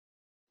not?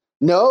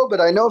 No,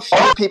 but I know a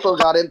few people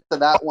got into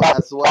that one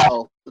as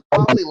well. It's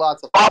probably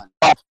lots of fun.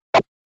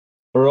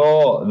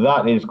 Bro,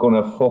 that is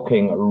gonna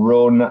fucking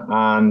run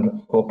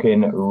and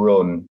fucking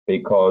run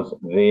because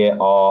they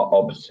are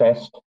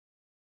obsessed.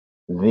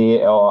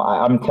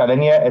 I'm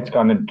telling you, it's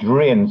going to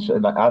drain.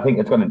 I think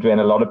it's going to drain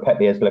a lot of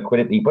Pepe's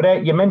liquidity.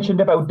 But you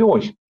mentioned about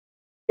Doge.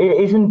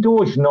 Isn't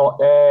Doge not?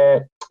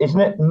 Isn't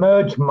it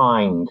merge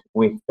mined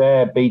with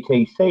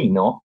BTC?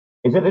 No,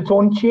 is it its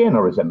own chain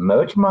or is it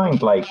merge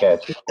mined like?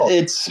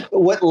 It's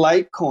what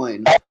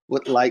Litecoin.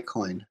 What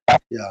Litecoin?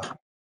 Yeah.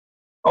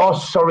 Oh,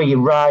 sorry,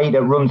 right.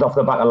 It runs off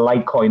the back of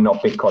Litecoin,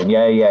 not Bitcoin.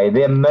 Yeah.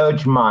 They're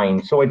merge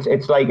mined, so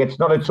it's like it's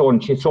not its own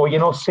chain. So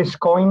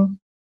Syscoin.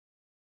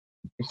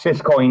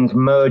 Syscoin's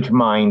merge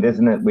mined,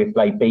 isn't it, with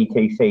like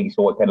BTC,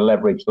 so it can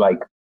leverage like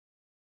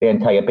the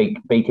entire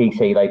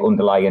BTC like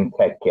underlying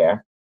tech. Yeah,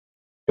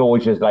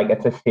 Doge is like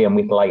it's the same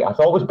with like I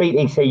thought it was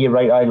BTC. You're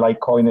right. I like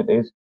coin it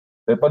is,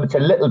 but it's a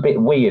little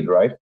bit weird,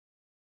 right?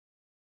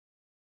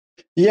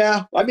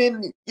 Yeah, I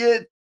mean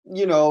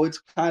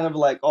it's kind of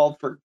like all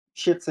for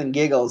shits and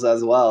giggles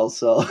as well.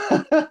 So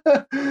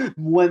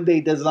when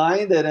they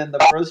designed it in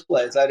the first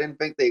place, I didn't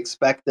think they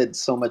expected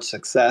so much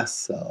success.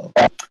 So.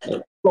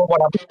 Well,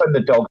 what happens when the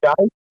dog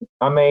dies?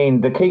 I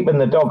mean, they're keeping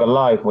the dog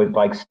alive with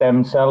like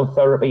stem cell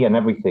therapy and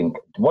everything.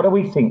 What do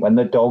we think when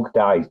the dog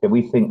dies? Do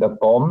we think the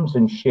bombs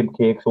and ship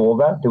takes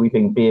over? Do we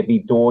think baby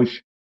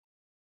Doge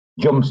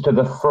jumps to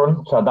the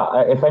front? So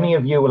that if any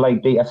of you were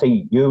like, I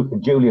see you,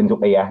 Julian's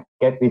up here.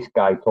 Get this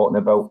guy talking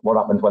about what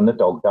happens when the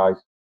dog dies.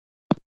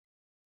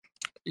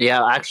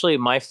 Yeah, actually,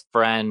 my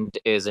friend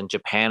is in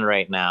Japan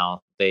right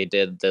now. They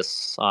did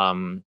this.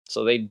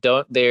 So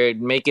they're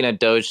making a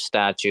Doge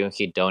statue.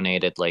 He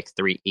donated like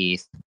 3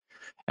 ETH,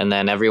 and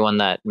then everyone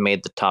that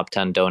made the top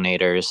 10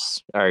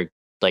 donators are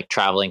like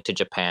traveling to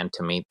Japan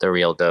to meet the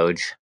real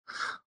Doge,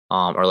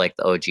 or like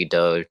the OG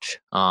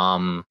Doge.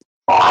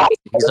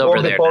 He's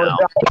over there now.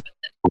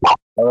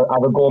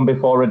 Are they going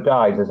before it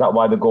dies? Is that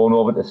why they're going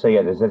over to see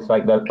it? Is this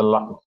like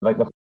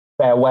the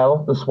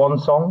farewell, the swan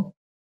song?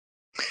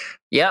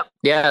 Yeah.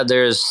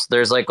 There's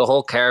like a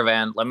whole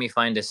caravan. Let me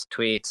find his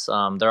tweets.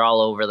 They're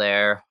all over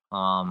there,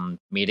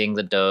 meeting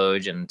the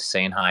Doge and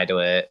saying hi to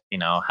it.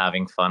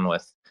 Having fun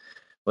with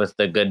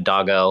the good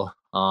doggo.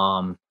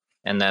 And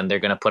then they're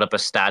gonna put up a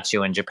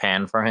statue in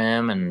Japan for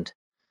him. And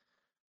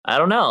I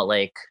don't know,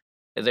 like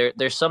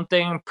there's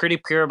something pretty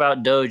pure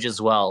about Doge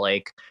as well.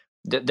 Like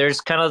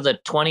there's kind of the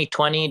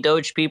 2020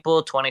 Doge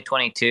people,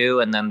 2022,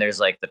 and then there's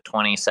like the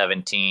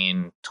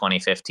 2017,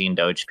 2015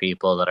 Doge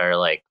people that are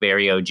like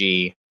very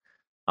OG.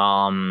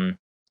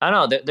 I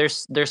don't know.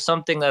 There's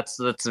something that's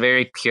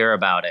very pure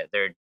about it.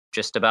 They're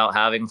just about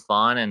having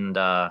fun and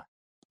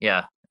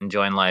yeah,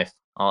 enjoying life.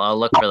 I'll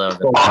look for those.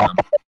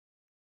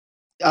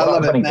 I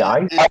love it, man.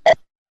 Guys?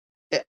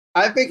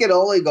 I think it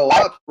only go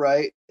up,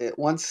 right? If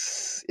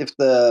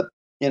the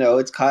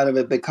it's kind of,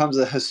 it becomes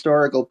a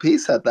historical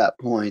piece at that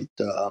point.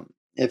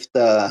 If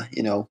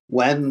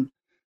when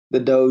the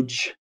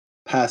Doge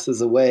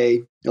passes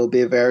away, it'll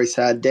be a very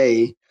sad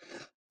day.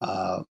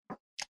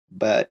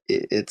 But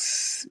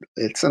it's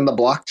in the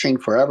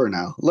blockchain forever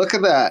now. Look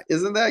at that!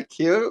 Isn't that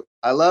cute?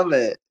 I love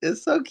it.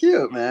 It's so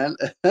cute, man.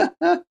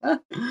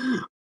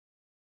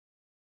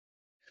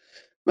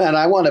 Man,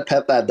 I want to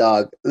pet that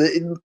dog.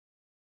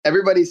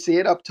 Everybody see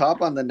it up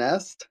top on the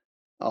nest?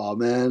 Oh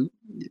man,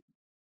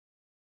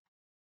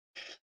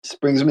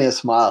 just brings me a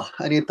smile.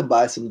 I need to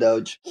buy some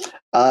Doge.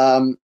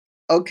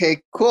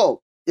 Okay,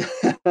 cool.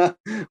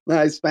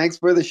 Nice. Thanks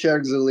for the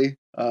share, Zuli.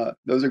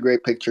 Those are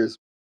great pictures.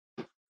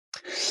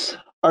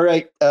 All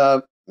right,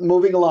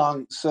 moving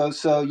along.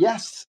 So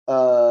yes,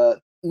 my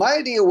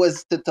idea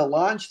was to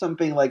launch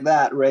something like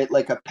that, right?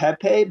 Like a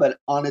Pepe, but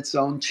on its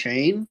own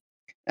chain.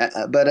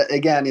 But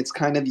again, it's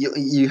kind of,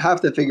 you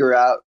have to figure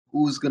out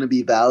who's going to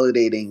be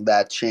validating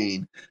that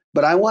chain.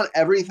 But I want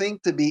everything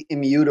to be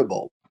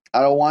immutable.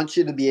 I don't want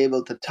you to be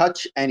able to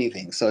touch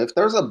anything. So if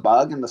there's a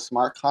bug in the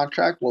smart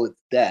contract, well, it's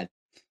dead.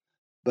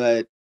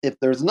 But if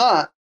there's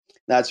not,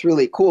 that's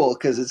really cool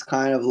because it's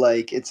kind of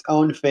like its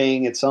own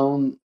thing, its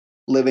own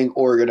living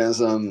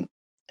organism,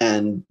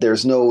 and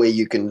there's no way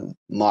you can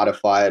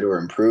modify it or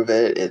improve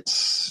it.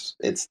 It's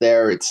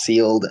there, it's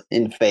sealed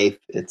in faith.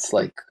 It's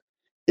like,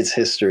 it's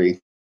history.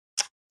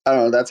 I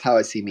don't know. That's how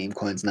I see meme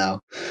coins now.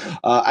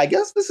 I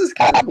guess this is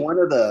kind of one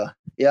of the.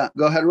 Yeah,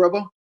 go ahead,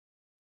 Robo.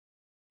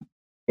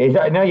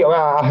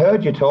 I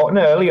heard you talking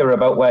earlier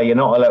about where you're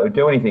not allowed to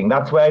do anything.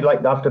 That's where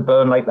they have to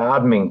burn like the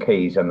admin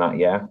keys and that.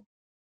 Yeah.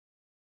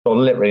 So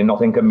literally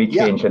nothing can be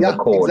changed in the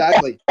code.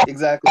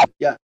 Exactly.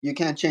 Yeah, you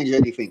can't change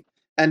anything.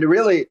 And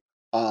really,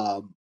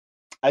 I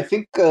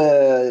think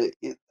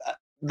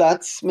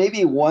that's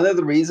maybe one of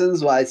the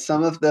reasons why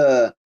some of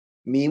the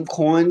meme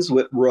coins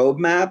with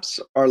roadmaps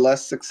are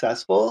less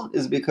successful,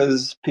 is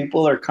because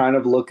people are kind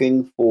of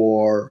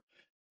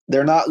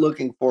they're not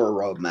looking for a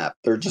roadmap.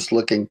 They're just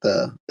looking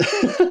to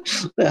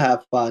to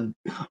have fun.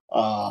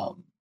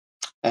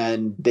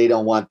 And they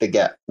don't want to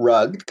get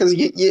rugged, because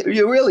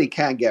you really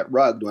can't get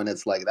rugged when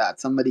it's like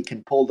that. Somebody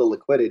can pull the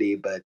liquidity,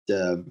 but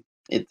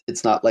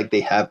it's not like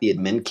they have the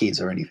admin keys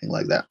or anything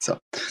like that. So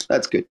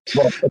that's good.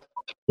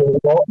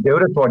 Well,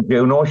 that's what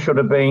Juno should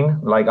have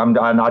been. Like, I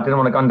didn't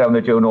want to go down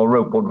the Juno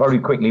route, but very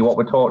quickly, what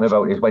we're talking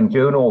about is when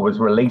Juno was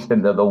released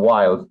into the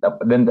wild,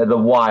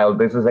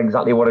 this is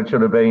exactly what it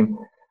should have been.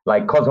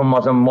 Like, Cosm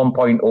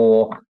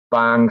 1.0,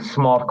 bang,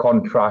 smart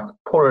contract,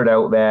 put it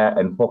out there,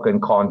 and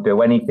fucking can't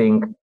do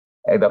anything.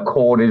 The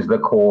code is the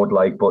code,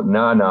 like, but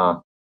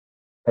nah.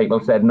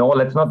 People said, no,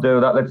 let's not do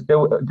that. Let's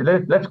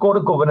go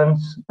to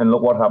governance, and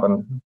look what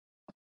happened.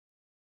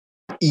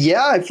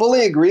 Yeah, I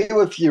fully agree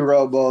with you,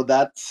 Robo.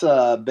 That's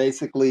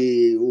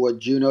basically what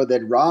Juno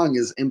did wrong,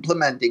 is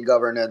implementing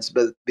governance.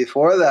 But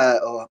before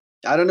that,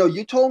 I don't know,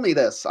 you told me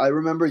this. I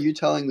remember you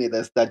telling me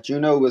this, that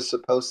Juno was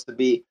supposed to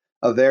be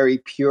a very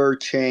pure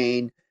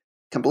chain,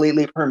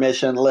 completely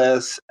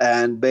permissionless,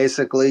 and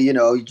basically,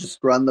 you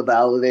just run the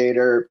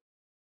validator,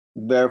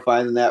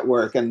 verify the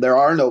network, and there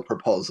are no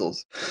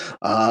proposals.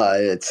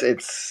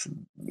 It's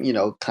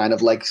kind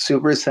of like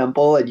super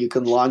simple, and you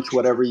can launch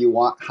whatever you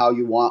want, how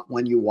you want,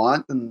 when you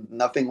want, and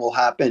nothing will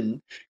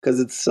happen because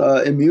it's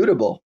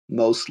immutable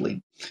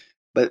mostly.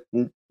 But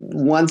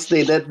once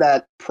they did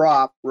that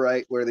prop,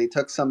 right, where they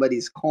took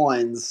somebody's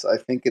coins, I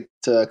think it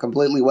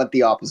completely went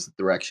the opposite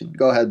direction.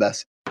 Go ahead,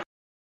 Bess.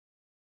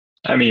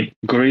 I mean,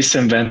 Greece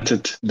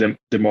invented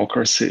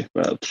democracy,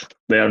 but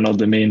they are not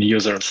the main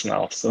users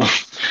now. So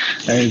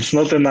and it's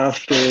not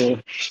enough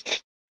to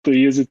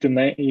use it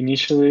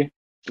initially.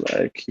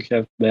 Like, you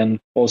have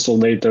then also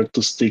later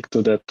to stick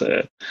to that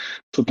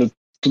to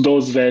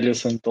those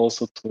values, and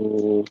also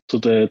to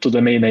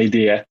the main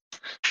idea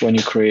when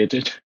you create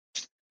it.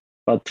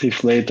 But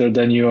if later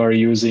then you are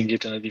using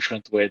it in a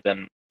different way,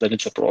 then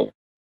it's a problem.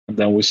 And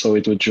then we saw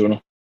it with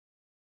Juno.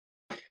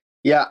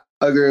 Yeah,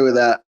 I agree with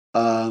that.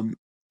 100%.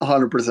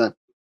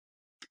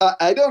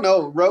 I don't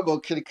know, Robo,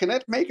 can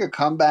it make a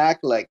comeback?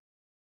 Like,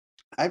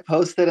 I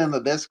posted in the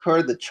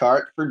Discord the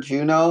chart for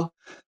Juno.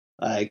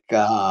 Like,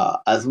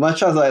 as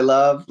much as I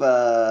love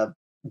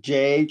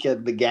Jake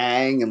and the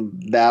gang and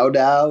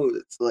Dao,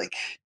 it's like,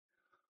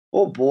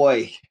 oh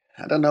boy,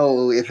 I don't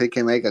know if it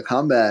can make a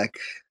comeback.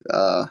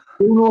 It's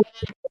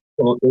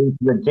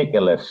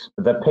ridiculous.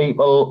 The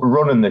people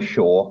running the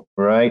show,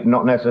 right?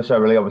 Not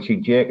necessarily, obviously,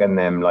 Jake and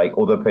them, like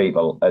other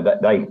people.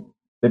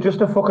 They're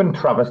just a fucking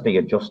travesty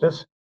of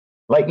justice.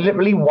 Like,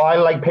 literally,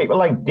 while like people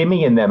like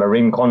Dimmy and them are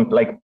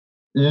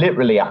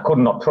literally, I could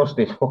not trust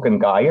this fucking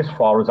guy as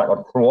far as I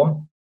could throw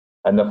him.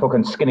 and the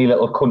fucking skinny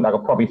little cunt that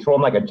could probably throw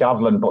him like a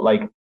javelin, but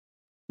like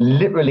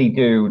literally,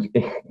 dude,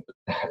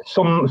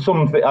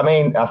 I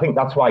mean, I think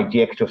that's why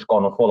Jake's just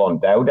gone full on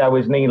Dow,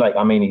 isn't he? Like,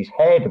 I mean, his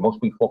head must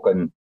be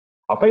fucking.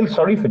 I feel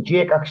sorry for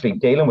Jake actually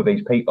dealing with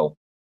these people.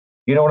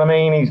 You know what I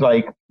mean? He's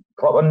like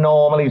proper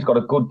normal. He's got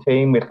a good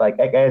team with like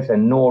Eggers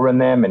and Noah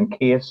and them and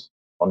Case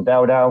on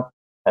Dow,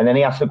 and then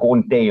he has to go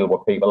and deal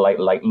with people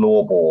like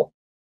Lobo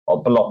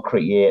or Block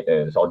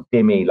Creators or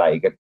Dimmy.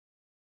 Like,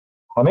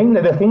 I mean,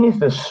 the thing is,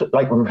 there's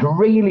like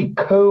really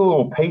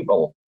cool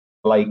people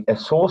like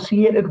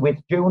associated with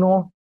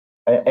Juno,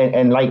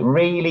 and like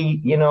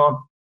really, you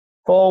know,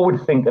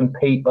 forward-thinking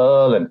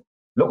people. And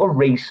look at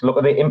Reese, look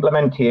at the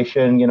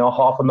implementation. You know,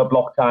 half on the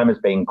block time has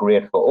been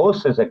great for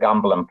us as a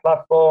gambling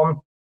platform.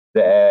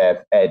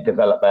 The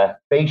developer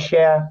fee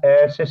share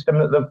system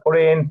that they've put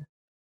in,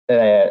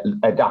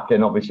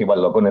 adapting, obviously,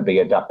 well, they're going to be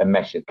adapting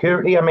mesh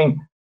security. I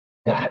mean,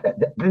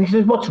 this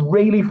is what's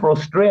really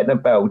frustrating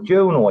about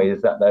Juno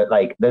is that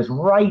like there's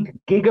right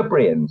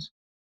gigabrains,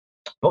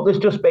 but there's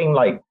just been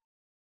like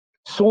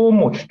so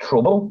much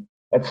trouble.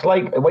 It's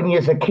like when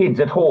you're a kids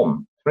at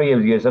home, three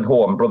of you at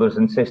home, brothers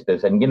and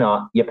sisters, and you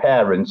know your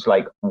parents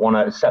like want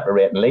to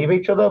separate and leave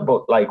each other,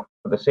 but like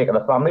for the sake of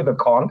the family they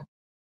can't,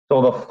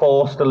 so they're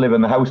forced to live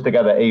in the house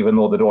together even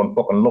though they don't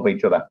fucking love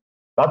each other.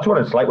 That's what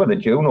it's like with the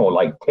Juno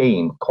like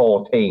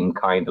core team,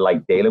 kind of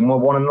like dealing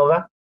with one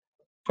another.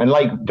 And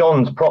like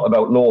Don's prop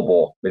about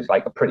Lobo is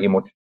like pretty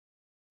much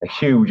a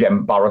huge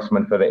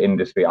embarrassment for the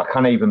industry. I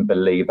can't even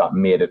believe that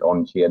made it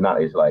on chain.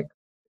 That is like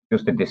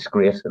just a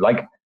disgrace.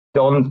 Like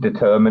Don's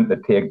determined to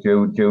take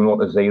Juno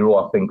to zero,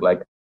 I think,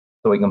 like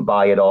so he can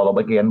buy it all up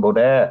again. But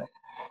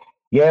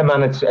yeah,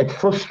 man, it's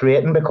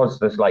frustrating because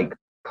there's like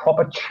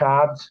proper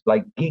chads,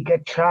 like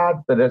giga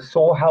chads that are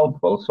so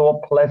helpful,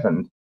 so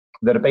pleasant,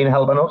 that have been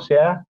helping us,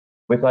 yeah,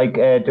 with like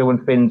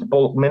doing Finn's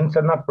bulk mints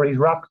and that for his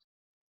wraps.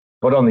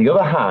 But on the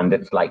other hand,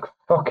 it's like,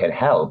 fucking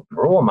hell,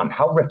 bro, man,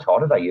 how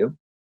retarded are you?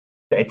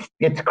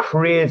 It's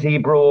crazy,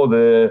 bro,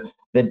 the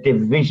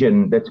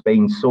division that's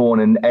been sown.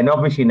 And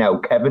obviously now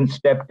Kevin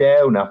stepped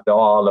down after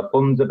all the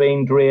funds have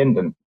been drained,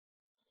 and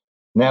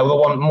now they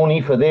want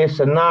money for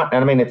this and that.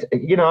 And I mean, it's,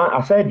 you know,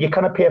 I said you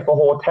kind pay for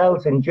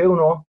hotels in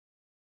Juno.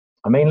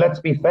 I mean, let's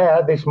be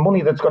fair, this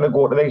money that's going to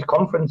go to these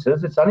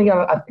conferences, it's only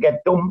going to have to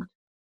get dumped.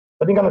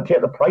 I think I'm going to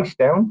take the price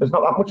down. There's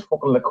not that much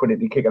fucking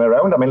liquidity kicking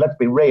around. I mean, let's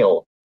be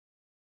real.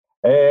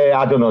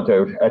 I don't know,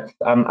 dude.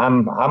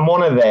 I'm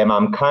one of them.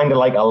 I'm kind of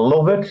like I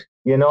love it,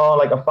 you know,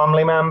 like a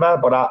family member,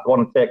 but I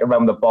want to take it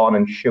around the barn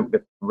and shoot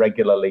it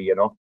regularly, you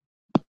know.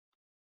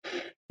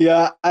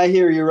 Yeah, I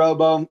hear you,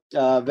 Robo.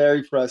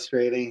 Very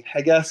frustrating.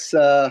 I guess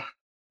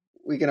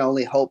we can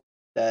only hope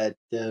that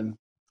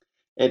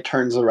it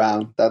turns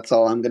around. That's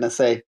all I'm gonna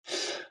say.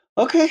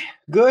 Okay,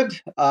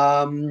 good.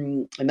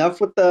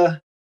 Enough with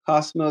the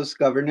Cosmos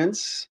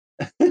governance.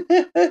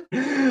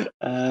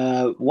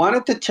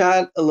 Wanted to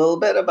chat a little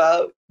bit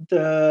about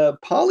the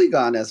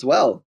Polygon as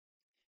well,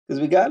 because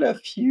we got a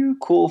few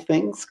cool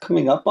things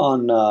coming up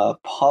on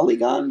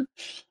Polygon.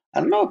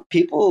 I don't know if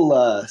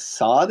people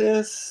saw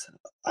this.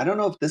 I don't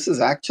know if this is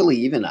actually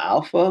even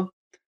alpha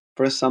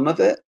for some of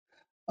it.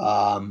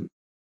 But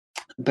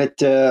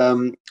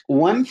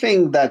one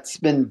thing that's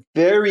been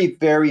very,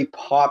 very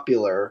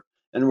popular,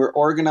 and we're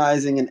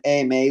organizing an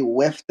AMA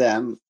with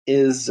them,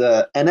 is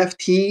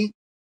NFT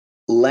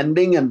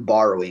lending and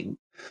borrowing.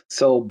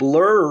 So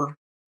Blur,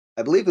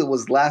 I believe it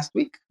was last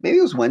week, maybe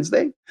it was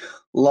Wednesday,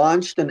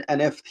 launched an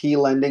NFT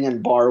lending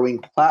and borrowing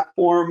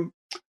platform.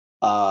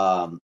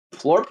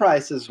 Floor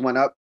prices went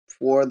up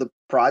for the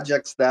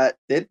projects that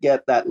did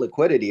get that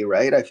liquidity,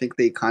 right? I think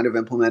they kind of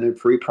implemented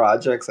free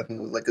projects. I think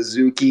it was like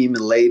Azuki,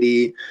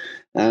 Milady,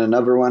 and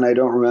another one I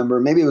don't remember.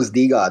 Maybe it was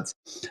DGods.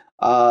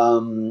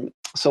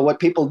 So what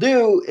people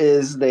do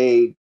is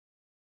they,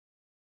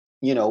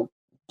 you know,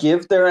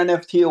 give their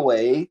NFT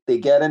away. They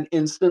get an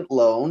instant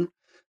loan,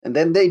 and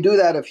then they do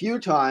that a few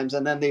times,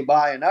 and then they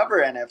buy another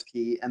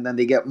NFT, and then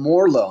they get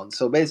more loans.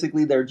 So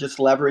basically, they're just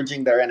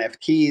leveraging their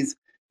NFTs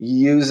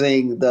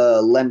using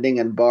the lending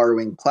and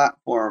borrowing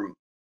platform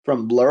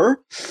from Blur.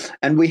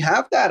 And we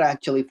have that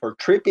actually for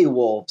Trippy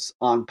Wolves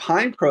on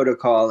Pine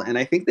Protocol, and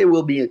I think they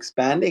will be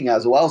expanding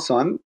as well. So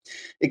I'm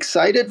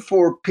excited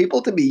for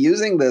people to be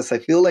using this. I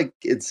feel like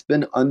it's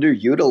been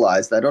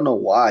underutilized. I don't know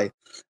why.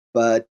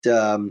 But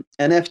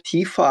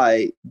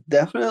NFTFi,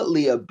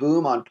 definitely a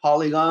boom on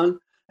Polygon.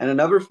 And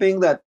another thing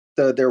that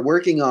they're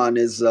working on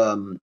is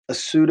a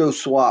pseudo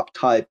swap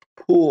type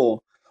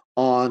pool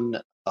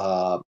on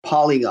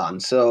Polygon.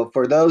 So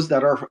for those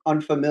that are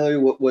unfamiliar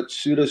with what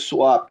pseudo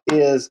swap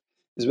is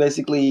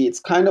basically it's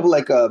kind of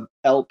like a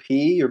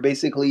LP. You're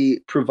basically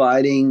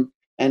providing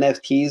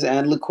NFTs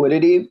and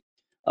liquidity.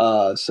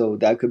 So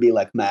that could be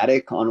like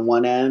Matic on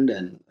one end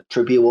and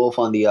Trippy Wolf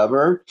on the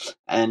other.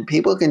 And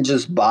people can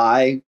just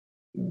buy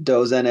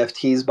those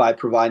NFTs by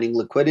providing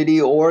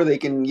liquidity, or they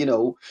can,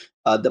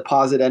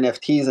 deposit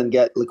NFTs and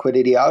get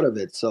liquidity out of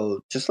it.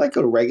 So just like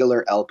a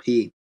regular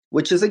LP,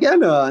 which is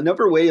again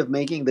another way of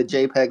making the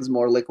JPEGs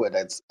more liquid,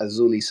 as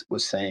Zuli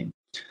was saying.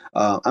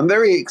 I'm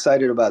very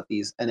excited about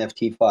these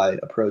NFT-fi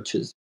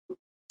approaches.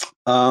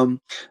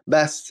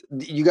 Best,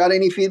 you got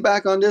any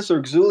feedback on this,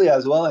 or Xuli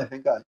as well? I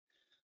think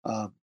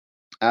I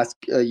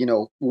asked,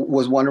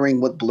 was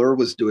wondering what Blur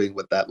was doing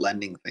with that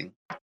lending thing.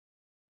 I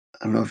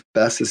don't know if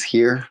Bess is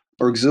here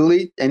or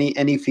Xuli.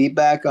 Any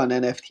feedback on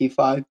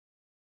NFT-fi?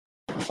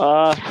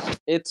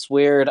 It's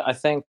weird. I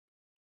think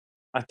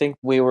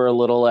we were a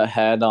little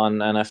ahead on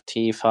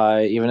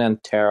NFT-fi, even in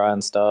Terra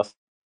and stuff.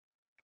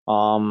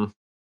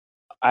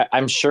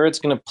 I'm sure it's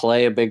gonna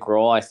play a big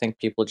role. I think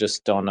people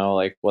just don't know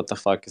like what the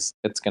fuck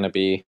it's gonna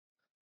be.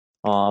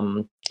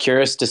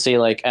 Curious to see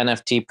like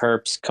NFT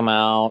perps come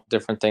out,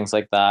 different things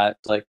like that.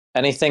 Like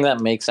anything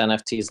that makes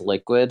NFTs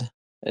liquid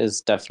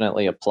is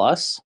definitely a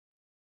plus.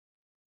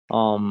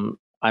 I'm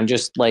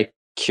just like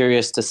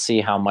curious to see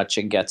how much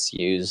it gets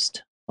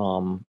used.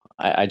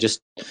 I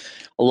just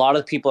a lot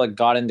of people that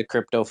got into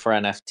crypto for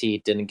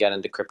NFT didn't get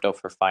into crypto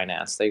for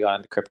finance. They got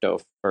into crypto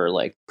for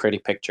like pretty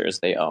pictures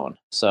they own.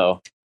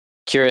 So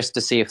curious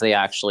to see if they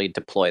actually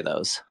deploy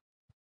those.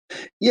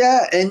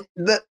 Yeah, and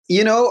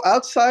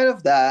outside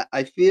of that,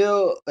 I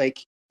feel like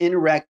in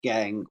Rekt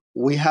Gang,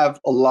 we have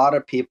a lot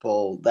of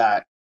people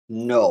that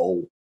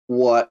know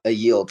what a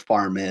yield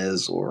farm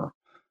is, or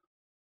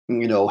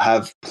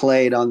have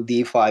played on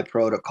DeFi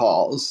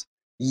protocols.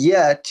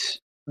 Yet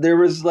there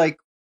was like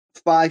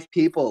 5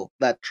 people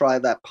that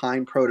tried that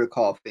Pine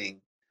protocol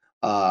thing.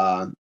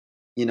 Uh,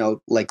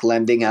 like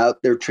lending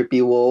out their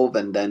Trippy Wolf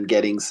and then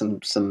getting some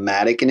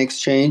Matic in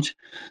exchange.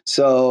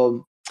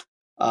 So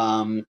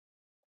I'm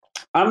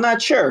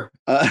not sure.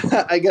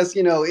 I guess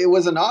it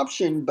was an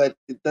option, but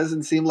it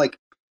doesn't seem like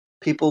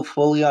people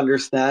fully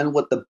understand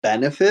what the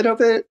benefit of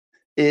it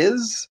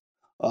is,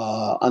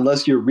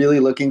 unless you're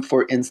really looking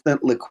for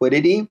instant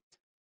liquidity.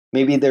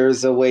 Maybe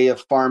there's a way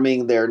of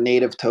farming their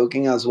native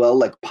token as well,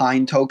 like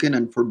Pine token,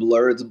 and for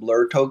Blur, it's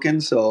Blur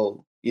token.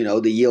 So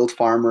the yield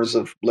farmers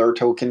of Blur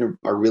token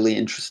are really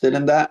interested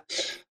in that.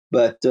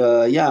 But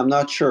yeah, I'm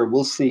not sure.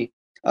 We'll see.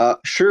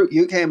 Sure,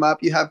 you came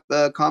up. You have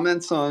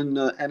comments on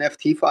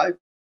NFT-fi?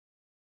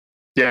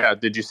 Yeah,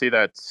 did you see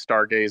that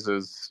Stargaze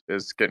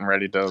is getting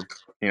ready to,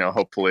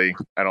 hopefully,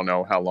 I don't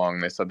know how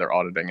long they said they're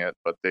auditing it,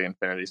 but the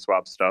infinity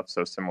swap stuff,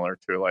 so similar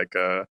to like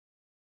a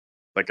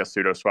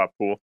pseudo swap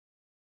pool.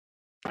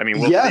 I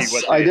mean, we'll see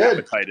what the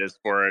appetite is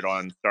for it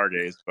on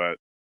Stargaze, but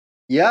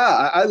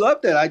yeah, I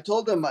loved it. I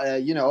told them,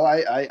 I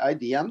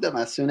DM'd them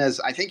as soon as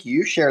I think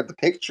you shared the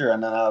picture,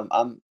 and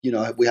then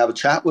we have a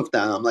chat with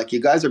them. I'm like,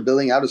 you guys are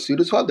building out a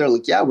pseudo swap? They're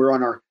like, yeah, we're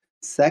on our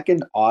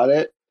second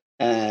audit,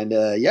 and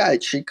yeah,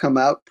 it should come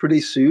out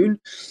pretty soon.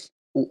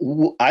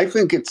 I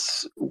think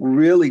it's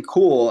really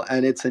cool,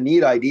 and it's a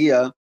neat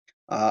idea.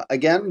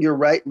 Again, you're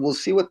right. We'll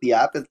see what the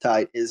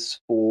appetite is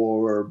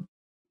for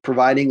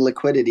providing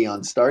liquidity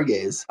on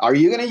Stargaze. Are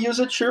you going to use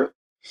it, sure?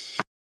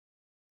 I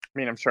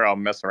mean, I'm sure I'll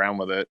mess around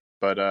with it,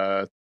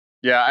 but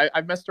yeah,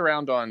 I've messed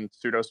around on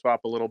SudoSwap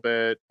a little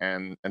bit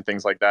and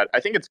things like that. I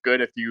think it's good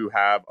if you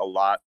have a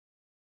lot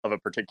of a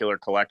particular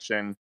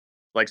collection.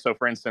 Like, so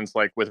for instance,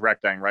 like with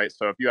Rekt Gang, right?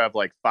 So if you have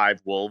like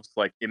 5 wolves,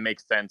 like it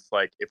makes sense.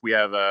 Like if we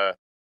have a,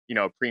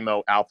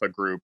 primo alpha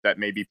group that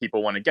maybe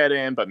people want to get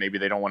in, but maybe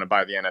they don't want to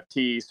buy the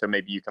NFT. So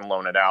maybe you can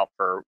loan it out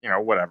for,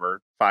 whatever,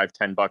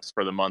 $5-10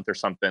 for the month or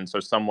something. So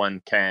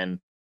someone can,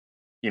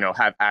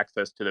 have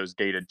access to those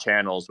gated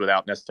channels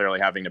without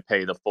necessarily having to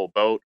pay the full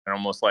boat, and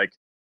almost like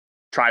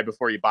try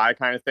before you buy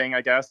kind of thing,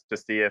 I guess, to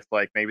see if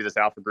like maybe this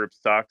alpha group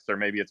sucks or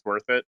maybe it's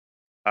worth it.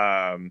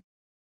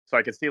 So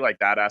I could see like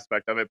that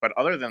aspect of it. But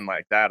other than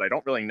like that, I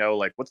don't really know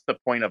like what's the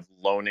point of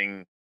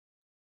loaning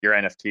your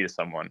NFT to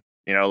someone?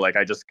 Like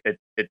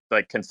it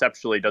like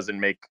conceptually doesn't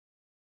make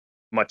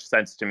much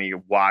sense to me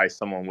why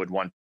someone would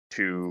want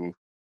to,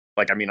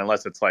 like, I mean,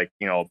 unless it's like,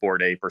 a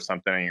Bored Ape or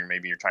something, or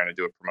maybe you're trying to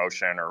do a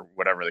promotion or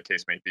whatever the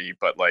case may be.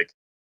 But like,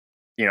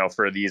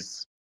 for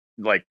these,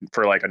 like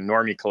for like a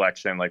normie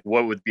collection, like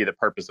what would be the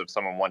purpose of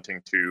someone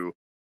wanting to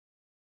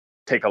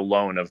take a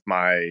loan of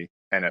my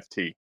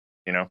NFT?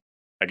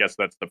 I guess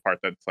that's the part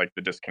that's like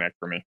the disconnect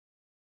for me.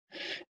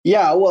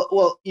 Yeah,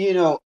 well,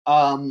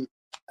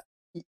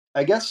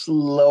 I guess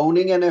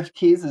loaning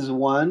NFTs is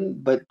one,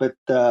 but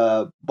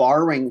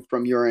borrowing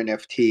from your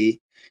NFT,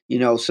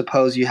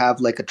 suppose you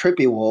have like a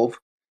Trippy Wolf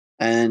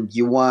and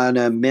you want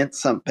to mint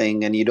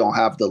something and you don't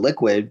have the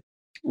liquid,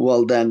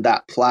 well, then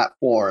that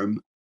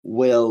platform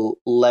will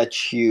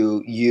let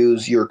you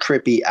use your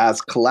Trippy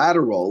as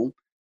collateral,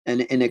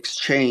 and in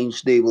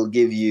exchange, they will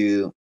give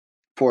you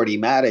 40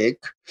 Matic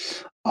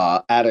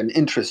at an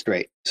interest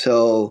rate.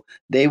 So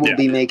they will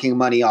be making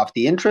money off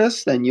the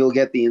interest, and you'll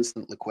get the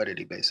instant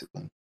liquidity,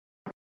 basically.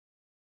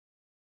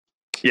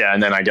 Yeah,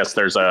 and then I guess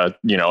there's a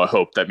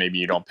hope that maybe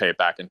you don't pay it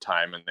back in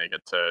time, and they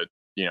get to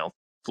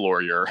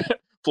floor your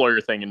floor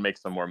your thing and make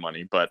some more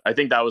money. But I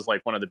think that was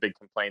like one of the big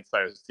complaints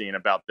I was seeing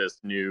about this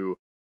new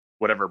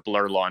whatever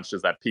Blur launched,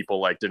 is that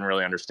people like didn't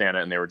really understand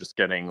it, and they were just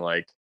getting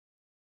like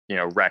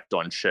wrecked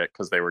on shit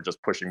because they were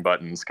just pushing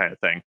buttons kind of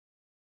thing.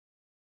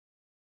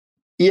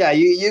 Yeah,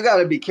 you got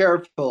to be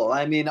careful.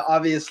 I mean,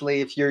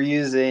 obviously, if you're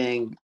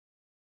using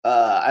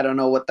I don't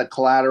know what the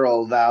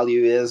collateral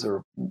value is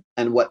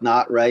and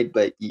whatnot, right?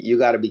 But you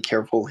got to be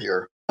careful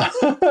here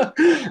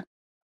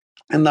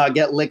and not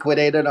get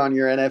liquidated on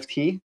your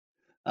NFT,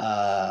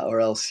 or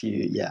else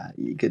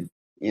you could,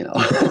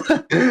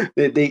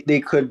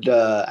 they could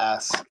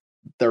ask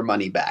their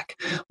money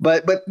back.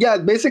 But yeah,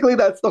 basically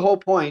that's the whole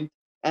point.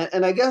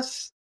 And I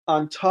guess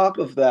on top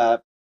of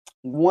that,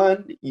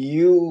 one,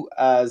 you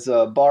as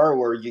a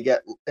borrower, you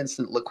get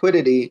instant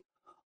liquidity.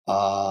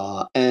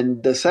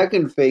 And the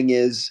second thing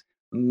is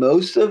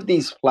most of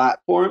these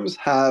platforms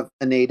have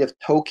a native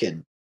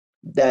token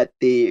that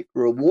they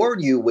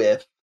reward you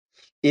with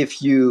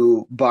if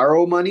you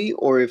borrow money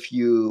or if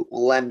you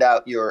lend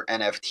out your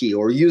NFT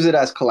or use it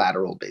as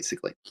collateral,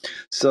 basically.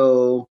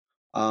 So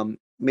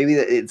maybe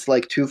it's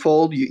like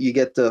twofold. You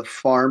get to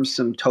farm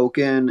some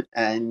token,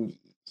 and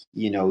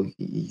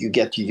you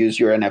get to use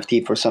your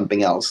NFT for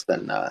something else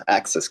than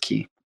access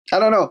key. I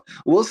don't know.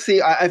 We'll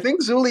see. I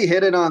think Zuli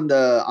hit it on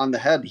the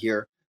head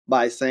here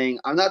by saying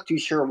I'm not too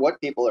sure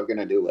what people are going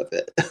to do with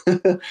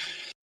it.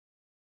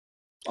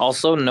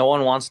 Also, no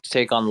one wants to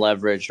take on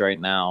leverage right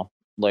now.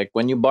 Like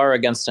when you borrow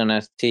against an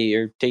NFT,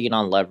 you're taking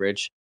on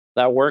leverage.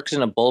 That works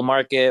in a bull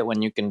market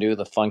when you can do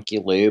the funky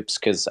loops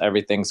because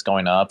everything's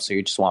going up, so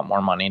you just want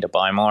more money to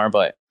buy more.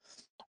 But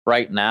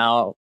right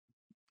now,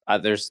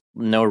 there's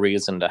no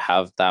reason to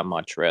have that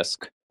much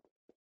risk.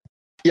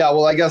 Yeah,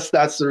 well, I guess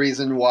that's the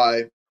reason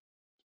why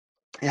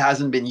it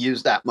hasn't been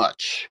used that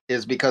much,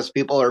 is because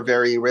people are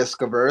very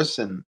risk averse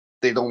and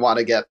they don't want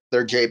to get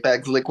their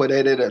JPEGs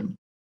liquidated, and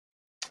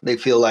they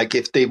feel like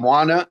if they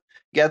want to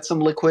get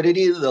some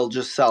liquidity, they'll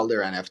just sell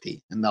their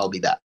NFT and that'll be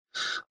that.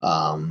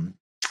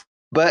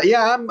 But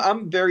yeah,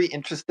 I'm very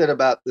interested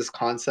about this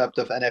concept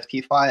of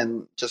NFTFi,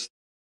 and just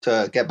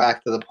to get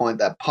back to the point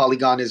that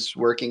Polygon is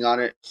working on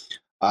it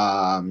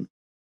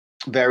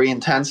very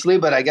intensely.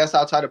 But I guess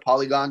outside of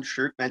Polygon,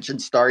 Shirt mentioned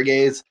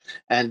Stargaze,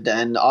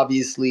 and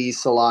obviously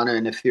Solana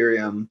and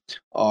Ethereum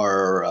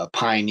are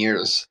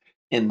pioneers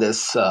in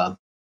this.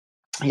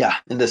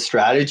 In this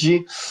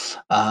strategy,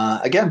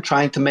 again,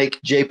 trying to make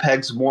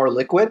JPEGs more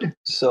liquid,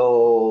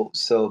 so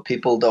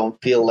people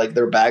don't feel like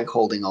they're bag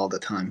holding all the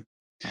time.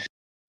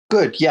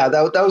 Good, yeah,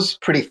 that was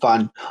pretty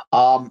fun.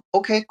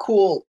 Okay,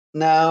 cool.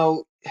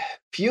 Now,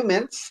 few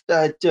mints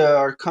that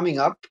are coming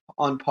up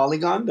on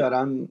Polygon that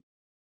I'm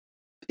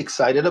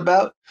excited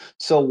about.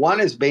 So one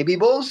is Baby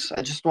Bulls.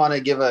 I just want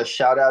to give a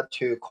shout out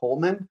to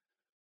Coleman.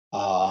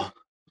 I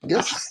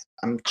guess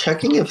I'm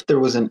checking if there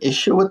was an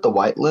issue with the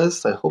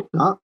whitelist. I hope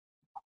not.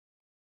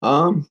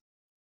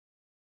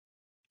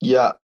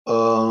 Yeah.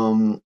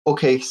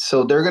 Okay,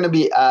 so they're going to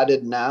be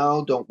added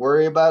now. Don't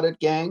worry about it,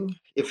 gang.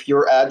 If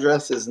your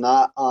address is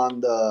not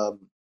on the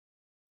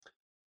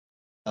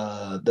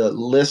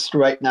list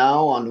right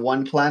now on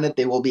One Planet,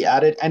 they will be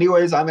added.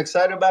 Anyways, I'm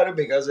excited about it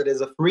because it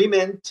is a free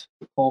mint.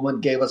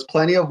 Coleman gave us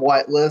plenty of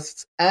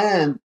whitelists,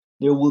 and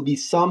there will be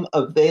some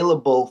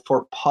available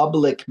for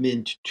public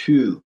mint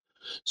too.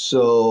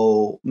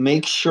 So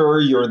make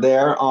sure you're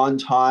there on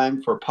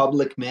time for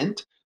public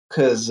mint,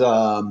 because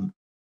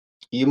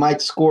you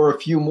might score a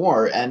few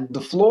more. And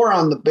the floor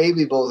on the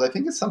Baby Bulls, I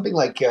think it's something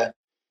like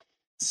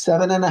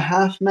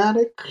 7.5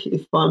 Matic,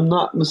 if I'm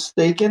not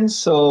mistaken.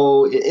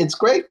 So it's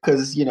great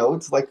because,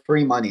 it's like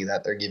free money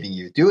that they're giving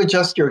you. Do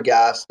adjust your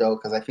gas, though,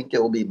 because I think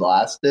it will be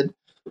blasted.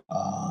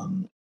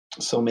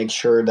 So make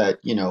sure that,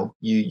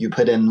 you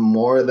put in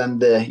more than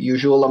the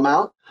usual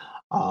amount.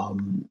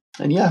 And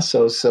yeah,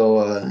 so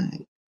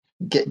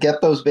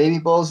get those Baby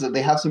Bulls.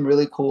 They have some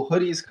really cool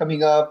hoodies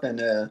coming up,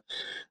 and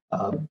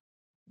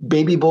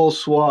Baby Bull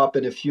swap,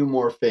 and a few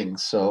more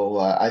things. So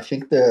I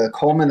think the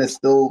Coleman is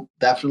still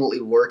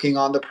definitely working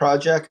on the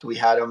project. We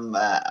had him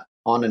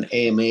on an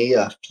AMA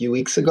a few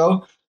weeks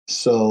ago.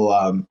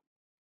 So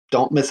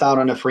don't miss out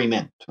on a free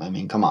mint. I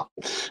mean, come on.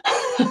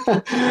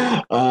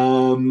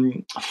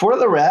 For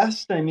the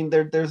rest, I mean,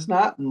 there's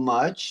not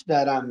much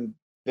that I'm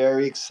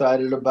very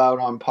excited about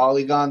on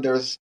Polygon.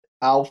 There's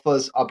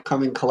Alpha's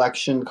upcoming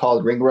collection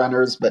called Ring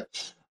Runners,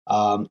 but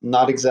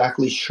not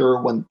exactly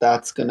sure when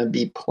that's going to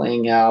be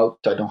playing out.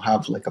 I don't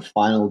have like a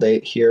final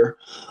date here.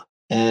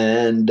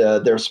 And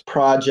there's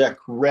Project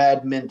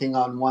Red minting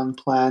on One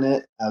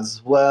Planet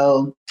as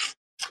well.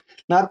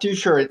 Not too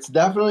sure. It's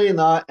definitely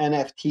not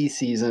NFT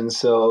season,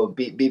 so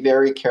be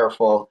very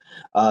careful.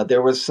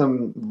 There was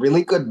some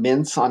really good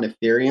mints on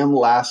Ethereum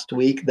last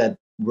week that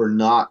were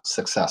not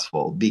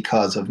successful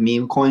because of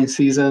meme coin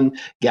season,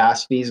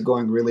 gas fees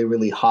going really,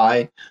 really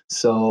high.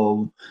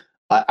 So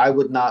I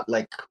would not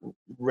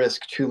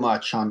risk too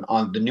much on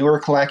the newer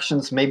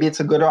collections. Maybe it's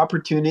a good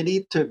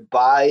opportunity to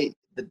buy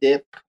the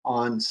dip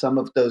on some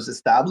of those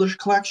established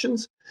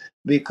collections,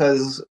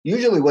 because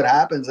usually what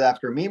happens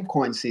after meme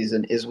coin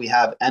season is we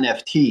have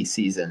NFT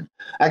season.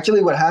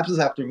 Actually, what happens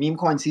after meme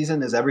coin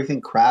season is everything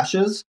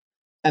crashes,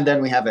 and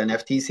then we have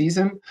NFT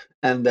season,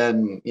 and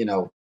then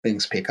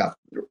things pick up.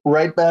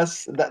 Right,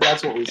 Bess?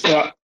 That's what we saw.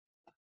 Yeah,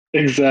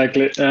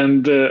 exactly.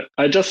 And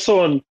I just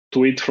saw a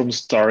tweet from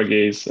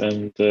Stargaze,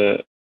 and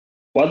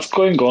What's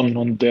going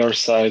on their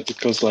side?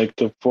 Because like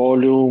the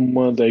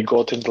volume they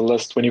got in the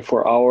last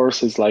 24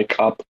 hours is like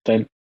up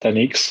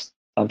 10x,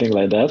 something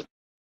like that.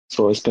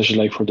 So especially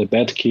like for the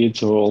bad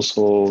kids or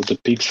also the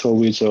pixel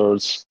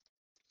wizards,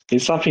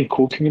 is something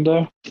cooking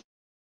there?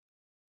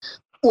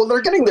 Well,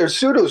 they're getting their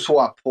pseudo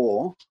swap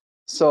pool,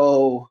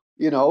 so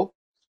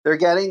they're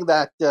getting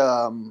that.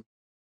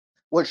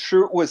 What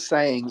Shroot was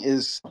saying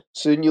is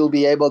soon you'll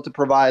be able to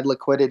provide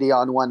liquidity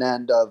on one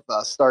end of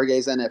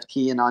Stargaze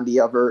NFT and on the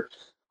other,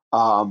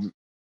 um,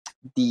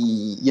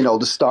 the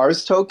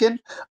Stars token.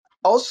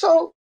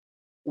 Also,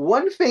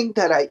 one thing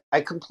that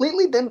I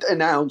completely didn't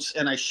announce,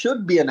 and I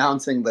should be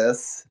announcing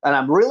this, and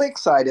I'm really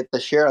excited to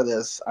share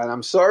this, and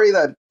I'm sorry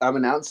that I'm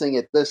announcing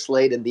it this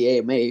late in the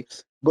AMA,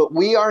 but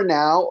we are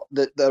now,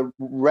 the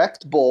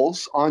Rekt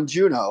Bulls on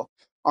Juno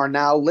are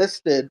now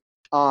listed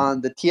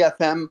on the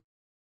TFM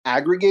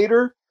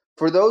aggregator.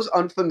 For those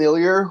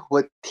unfamiliar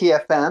with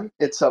TFM,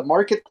 it's a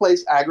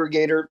marketplace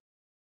aggregator.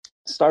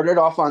 Started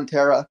off on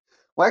Terra.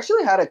 We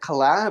actually had a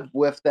collab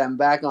with them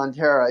back on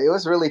Terra. It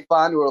was really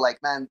fun. We were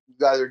like, man, you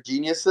guys are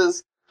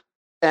geniuses.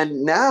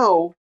 And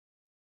now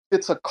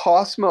it's a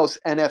Cosmos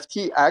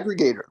NFT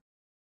aggregator.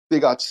 They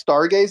got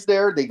Stargaze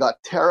there, they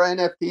got Terra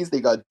NFTs,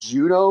 they got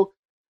Juno,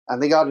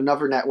 and they got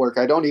another network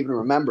I don't even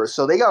remember.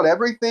 So they got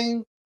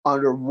everything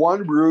under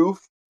one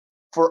roof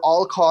for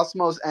all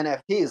Cosmos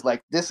NFTs.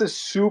 Like, this is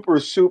super,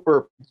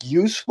 super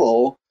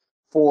useful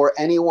for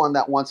anyone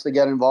that wants to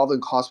get involved in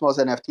Cosmos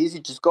NFTs.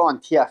 You just go on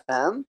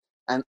TFM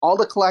and all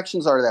the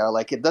collections are there.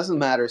 Like, it doesn't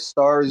matter,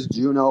 Stars,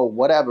 Juno,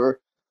 whatever.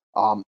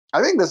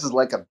 I think this is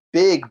like a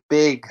big,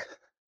 big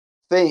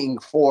thing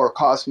for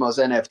Cosmos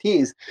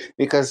NFTs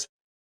because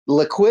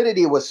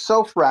liquidity was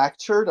so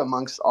fractured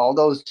amongst all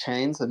those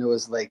chains, and it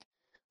was like,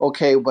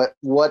 okay, but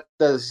what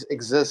does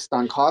exist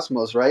on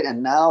Cosmos, right?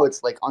 And now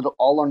it's like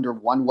all under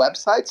one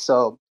website.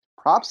 So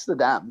props to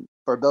them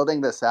for building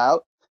this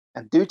out,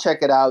 and do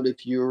check it out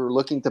if you're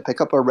looking to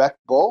pick up a Rekt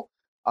Bull.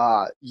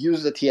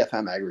 Use the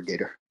TFM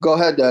aggregator. Go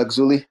ahead,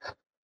 Xuli.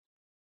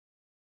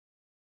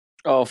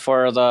 Oh,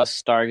 for the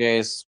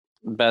Stargaze,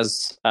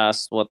 Bez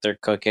asked what they're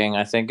cooking.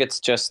 I think it's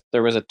just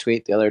there was a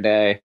tweet the other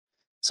day.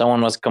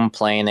 Someone was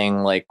complaining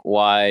like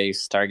why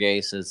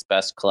Stargaze's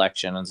best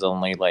collection is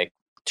only like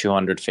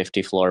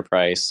 250 floor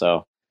price.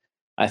 So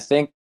I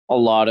think a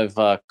lot of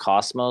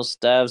Cosmos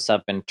devs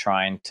have been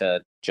trying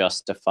to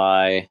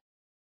justify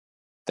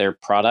their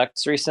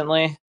products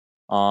recently.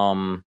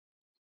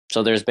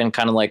 So there's been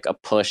kind of like a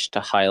push to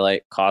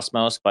highlight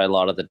Cosmos by a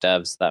lot of the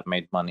devs that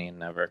made money and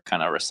never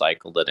kind of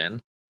recycled it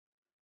in.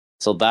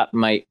 So that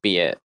might be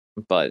it,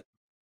 but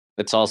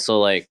it's also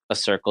like a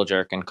circle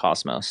jerk in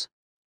Cosmos.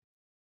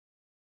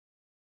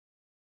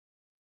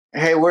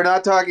 Hey, we're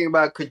not talking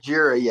about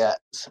Kujira yet,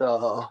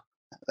 so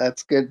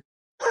that's good.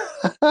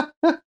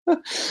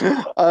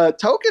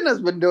 Token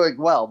has been doing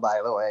well,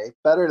 by the way,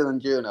 better than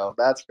Juno,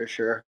 that's for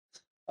sure.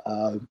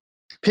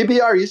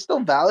 PBR, are you still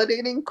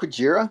validating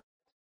Kujira?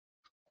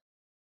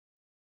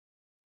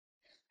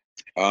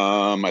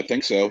 I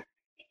think so.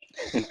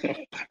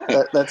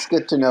 That's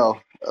good to know.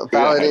 Yeah, I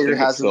Validator think it's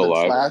hasn't still been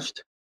live.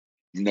 slashed.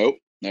 Nope.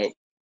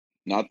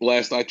 Not the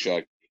last I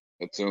checked.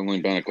 It's only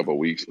been a couple of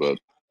weeks, but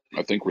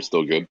I think we're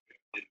still good.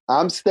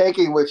 I'm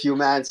staking with you,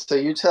 man. So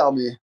you tell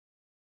me.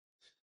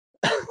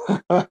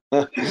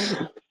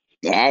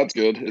 It's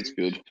good. It's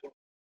good.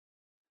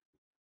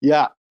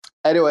 Yeah.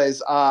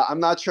 Anyways, I'm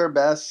not sure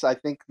best. I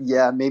think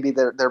maybe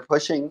they're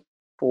pushing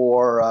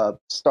for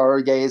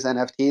Stargaze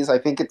NFTs. I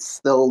think it's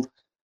still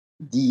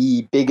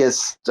the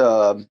biggest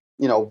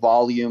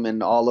volume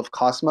in all of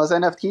Cosmos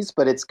NFTs,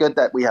 but it's good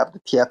that we have the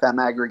TFM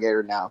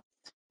aggregator now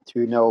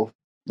to know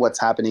what's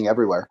happening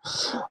everywhere.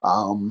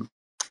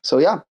 So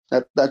yeah,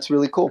 that's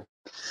really cool.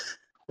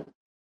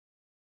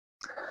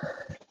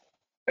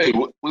 Hey,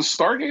 was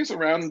Stargaze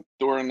around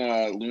during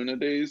Luna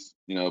days?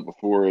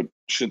 Before it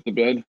shit the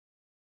bed.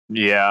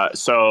 Yeah,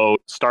 so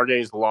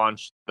Stargaze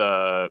launched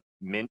the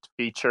mint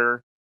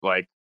feature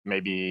like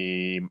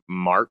maybe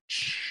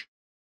March,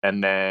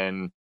 and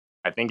then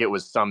I think it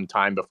was some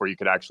time before you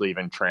could actually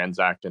even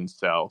transact and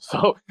sell.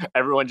 So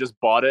everyone just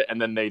bought it,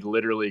 and then they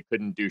literally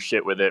couldn't do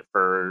shit with it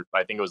for,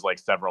 I think it was like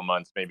several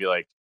months, maybe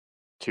like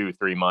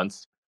 2-3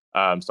 months.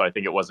 So I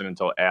think it wasn't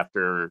until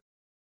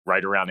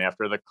right around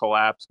after the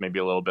collapse, maybe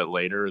a little bit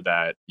later,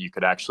 that you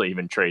could actually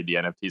even trade the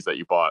NFTs that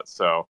you bought.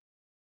 So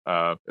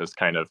it was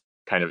kind of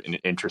an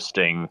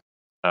interesting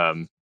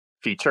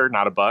feature,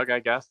 not a bug, I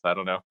guess. I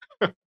don't know.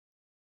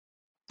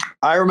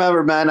 I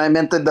remember, man, I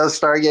minted those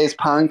Stargaze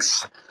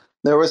punks.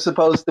 There was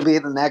supposed to be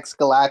the next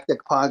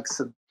Galactic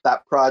punks.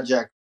 That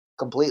project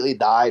completely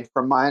died,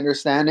 from my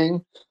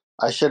understanding.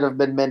 I should have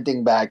been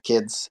minting Bad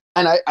Kids.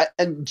 And I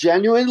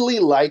genuinely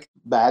liked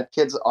Bad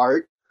Kids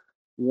art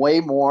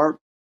way more,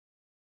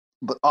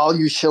 but all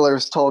you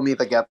shillers told me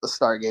to get the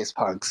Stargaze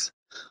punks.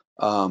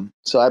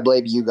 So I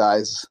blame you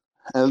guys.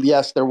 And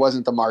yes, there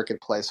wasn't a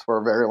marketplace for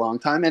a very long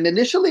time. And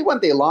initially, when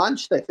they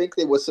launched, I think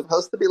it was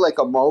supposed to be like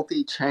a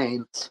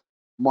multi-chain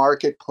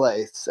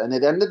marketplace, and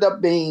it ended up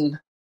being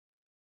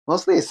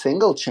mostly a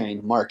single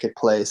chain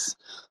marketplace.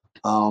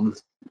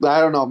 I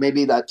don't know.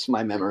 Maybe that's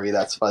my memory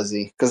that's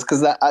fuzzy.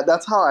 Because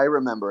that's how I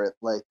remember it.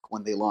 Like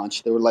when they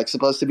launched, they were like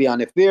supposed to be on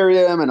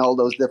Ethereum and all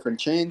those different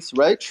chains,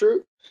 right?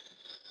 True.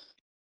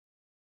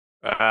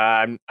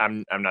 I'm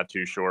not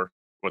too sure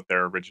what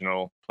their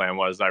original plan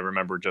was. I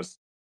remember just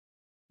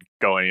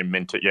going and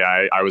minted.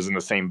 Yeah, I was in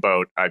the same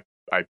boat. I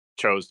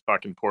chose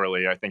fucking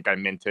poorly. I think I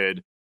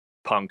minted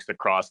punks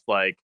across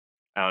like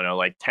I don't know,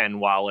 like 10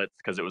 wallets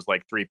because it was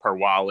like 3 per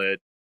wallet,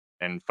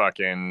 and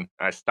fucking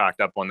I stocked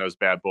up on those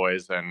bad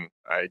boys, and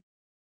I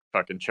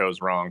fucking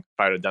chose wrong. If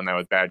I'd have done that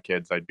with bad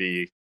kids, I'd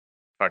be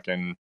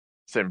fucking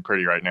sitting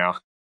pretty right now.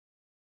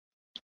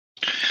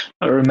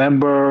 I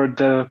remember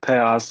they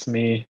asked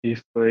me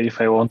if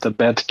I want a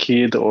bad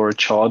kid or a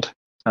chod,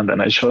 and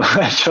then I chose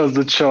I chose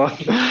the chod.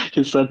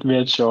 He sent me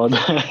a chod.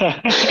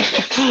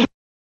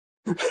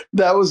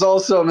 That was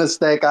also a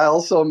mistake. I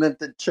also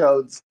minted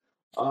chodes,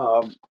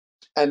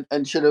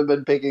 and should have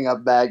been picking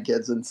up bad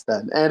kids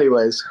instead.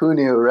 Anyways, who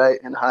knew, right?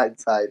 In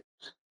hindsight,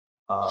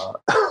 uh,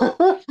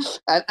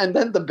 and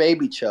then the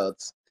baby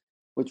chodes,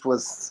 which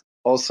was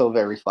also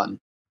very fun.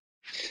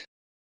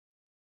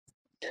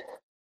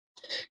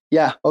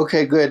 Yeah.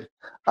 Okay. Good.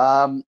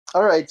 All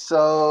right.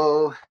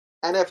 So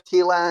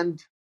NFT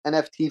land,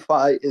 NFT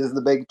fi is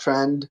the big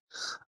trend.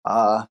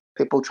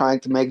 People trying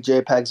to make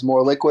JPEGs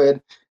more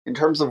liquid. In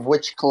terms of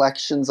which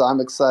collections I'm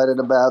excited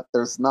about,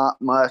 there's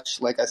not much.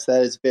 Like I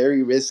said, it's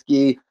very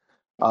risky.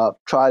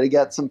 Try to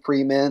get some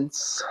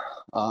pre-mints.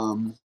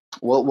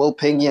 We'll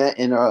ping you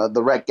in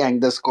the Rekt Gang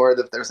Discord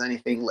if there's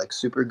anything like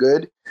super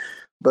good.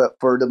 But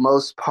for the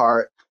most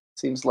part,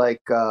 seems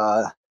like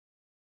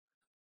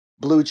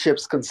blue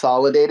chips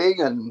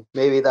consolidating, and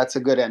maybe that's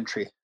a good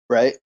entry,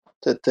 right?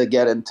 To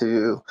get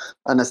into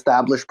an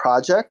established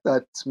project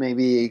that's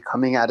maybe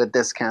coming at a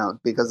discount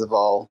because of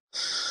all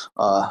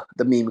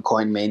the meme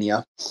coin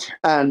mania.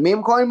 And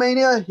meme coin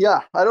mania, yeah,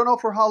 I don't know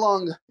for how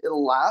long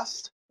it'll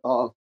last.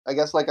 I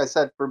guess, like I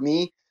said, for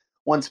me,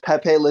 once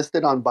Pepe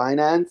listed on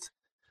Binance,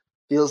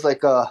 feels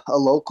like a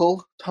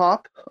local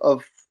top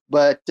of,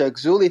 but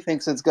Xuli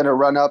thinks it's going to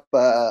run up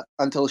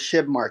until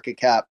SHIB market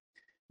cap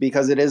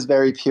because it is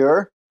very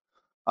pure.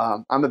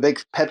 I'm a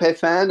big Pepe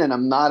fan, and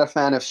I'm not a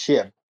fan of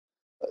SHIB.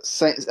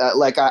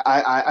 Like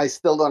I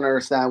still don't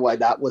understand why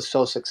that was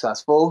so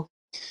successful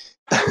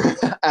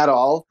at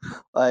all.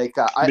 Like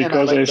because I like I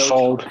Dogecoin.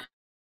 sold.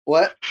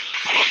 What?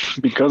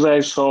 Because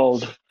I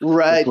sold.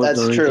 Right, That was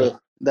that's the true. reason.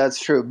 That's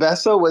true.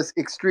 Besso was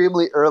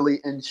extremely early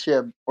in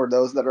SHIB. For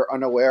those that are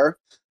unaware,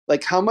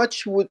 like how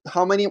much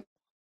money would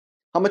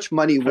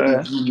you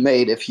Uh,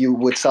 made if you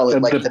would sell it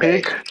at like the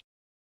today?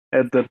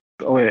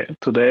 peak,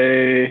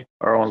 today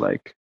around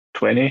like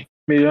 20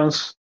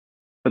 millions.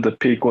 But the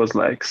peak was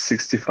like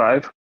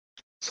 65,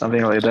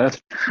 something like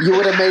that. You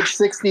would have made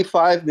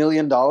 $65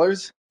 million.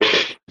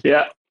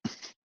 Yeah.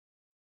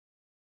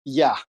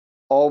 Yeah.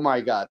 Oh my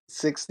God,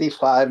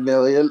 65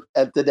 million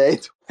at today.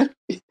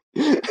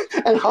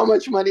 And how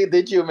much money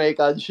did you make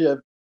on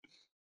SHIB?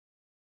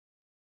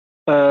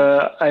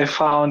 I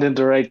found in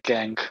the Rekt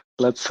Gang.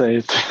 Let's say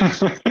it.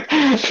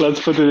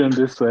 Let's put it in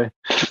this way.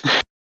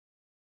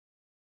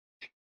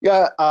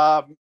 Yeah.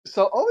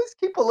 So always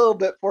keep a little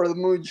bit for the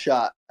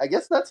moonshot. I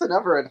guess that's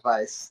another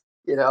advice.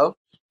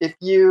 If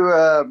you,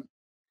 I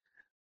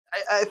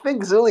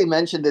think Zuli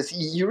mentioned this.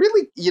 You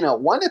really,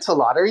 one, it's a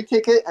lottery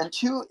ticket, and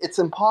two, it's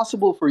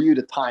impossible for you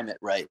to time it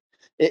right.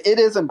 It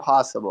is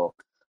impossible.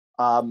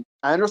 I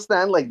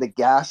understand like the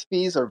gas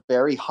fees are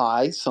very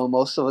high, so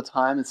most of the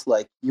time it's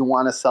like you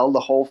want to sell the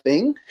whole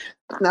thing.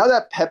 But now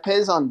that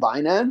Pepe's on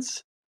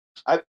Binance,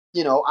 I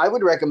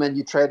would recommend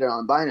you trade it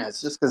on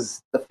Binance just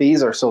because the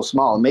fees are so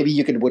small. Maybe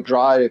you could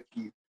withdraw it if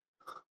you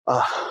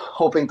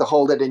hoping to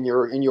hold it in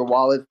your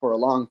wallet for a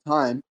long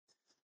time.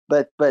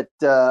 But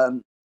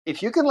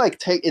if you can like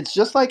take, it's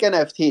just like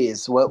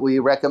NFTs. What we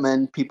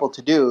recommend people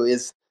to do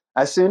is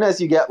as soon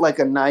as you get like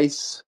a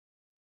nice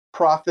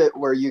profit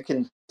where you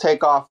can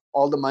take off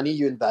all the money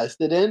you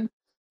invested in,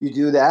 you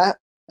do that,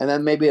 and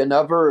then maybe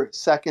another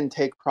second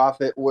take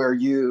profit where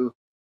you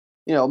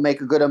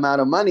make a good amount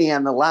of money,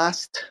 and the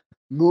last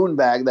moon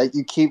bag that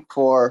you keep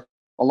for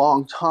a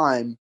long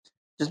time,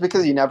 just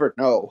because you never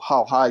know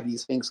how high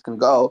these things can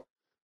go.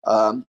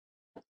 Um,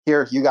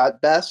 Here you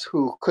got Bess,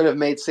 who could have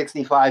made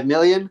 65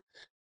 million,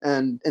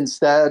 and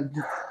instead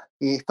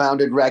he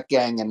founded Rekt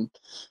Gang and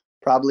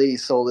probably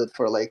sold it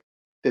for like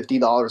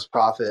 $50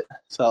 profit.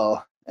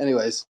 So,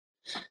 anyways,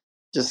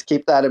 just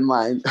keep that in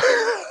mind.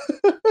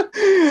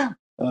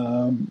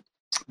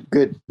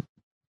 Good.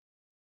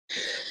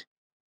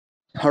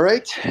 All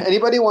right.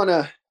 Anybody want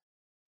to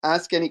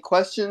ask any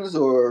questions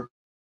or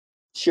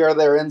share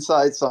their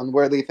insights on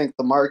where they think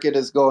the market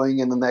is going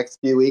in the next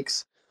few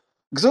weeks?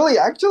 Xuli,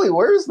 actually,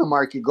 where is the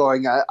market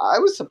going? I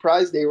was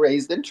surprised they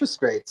raised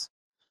interest rates.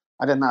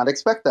 I did not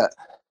expect that.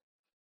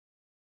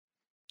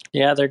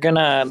 Yeah, they're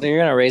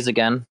gonna raise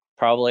again,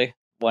 probably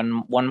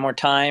one more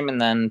time,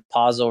 and then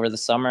pause over the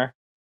summer,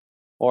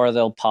 or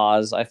they'll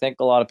pause. I think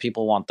a lot of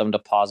people want them to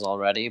pause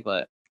already,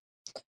 but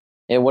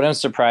it wouldn't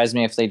surprise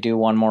me if they do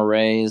one more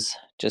raise,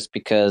 just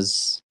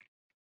because,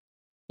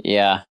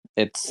 yeah,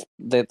 it's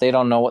they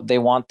don't know what they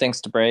want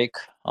things to break.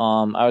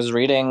 I was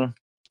reading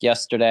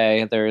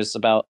yesterday. There's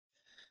about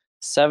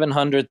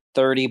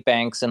 730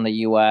 banks in the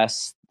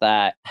U.S.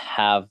 that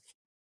have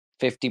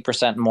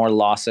 50% more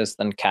losses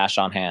than cash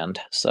on hand.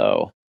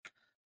 So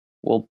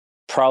we'll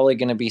probably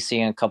going to be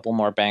seeing a couple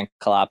more bank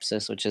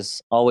collapses, which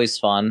is always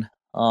fun.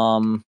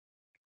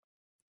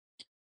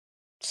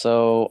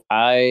 So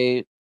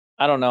I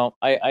don't know.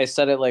 I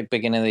said it like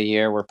beginning of the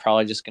year. We're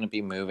probably just going to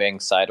be moving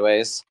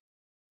sideways.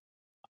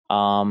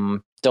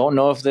 Don't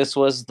know if this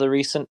was the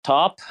recent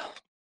top,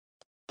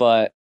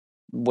 but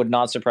would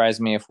not surprise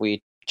me if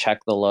we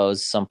check the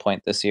lows some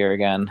point this year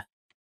again.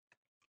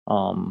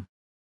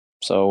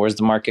 So where's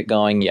the market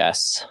going?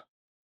 Yes.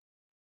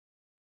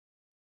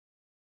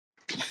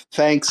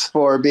 Thanks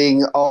for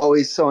being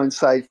always so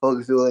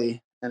insightful,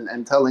 Julie,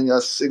 and telling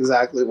us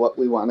exactly what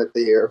we wanted to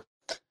hear,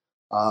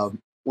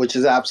 which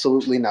is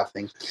absolutely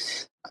nothing.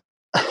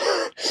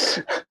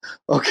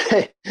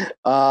 Okay.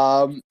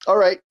 All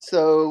right.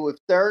 So if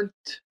there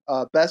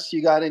aren't, Bess,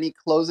 you got any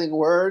closing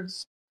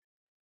words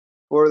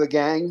for the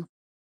gang?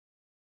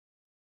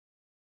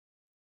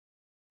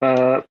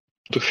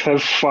 To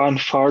have fun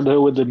further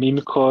with the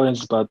meme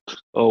coins, but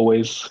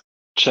always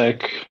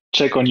check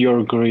on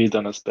your greed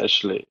and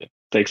especially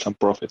take some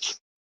profits.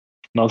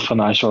 Not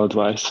financial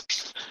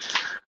advice.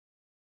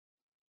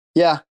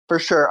 Yeah, for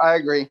sure. I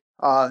agree.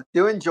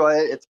 Do enjoy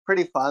it. It's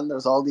pretty fun.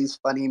 There's all these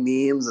funny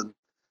memes and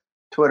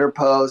Twitter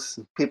posts,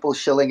 people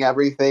shilling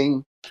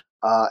everything.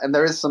 And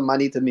there is some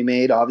money to be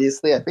made,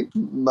 obviously. I think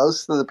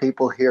most of the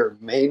people here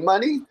made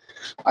money.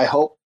 I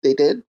hope they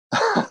did.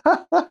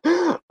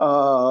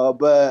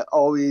 But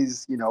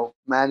always,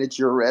 manage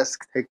your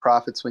risk, take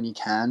profits when you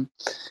can.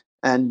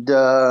 And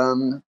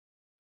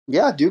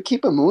yeah, do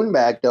keep a moon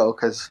bag though,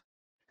 because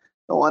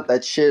don't want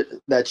that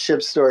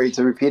ship story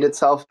to repeat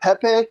itself.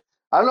 Pepe, I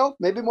don't know,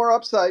 maybe more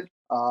upside.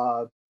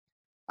 PBR,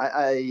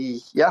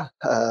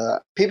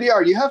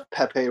 you have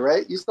Pepe,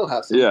 right? You still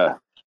have some. Yeah.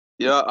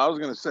 I was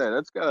gonna say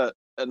that's got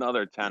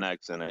another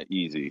 10x in it,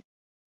 easy.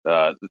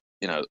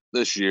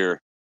 This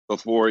year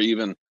before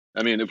even.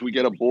 I mean, if we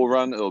get a bull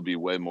run, it'll be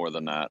way more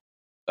than that.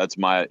 That's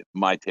my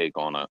take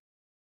on it.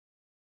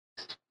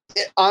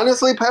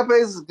 Honestly, Pepe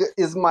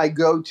is my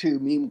go-to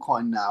meme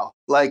coin now.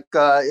 Like,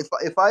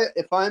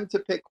 if I'm to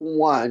pick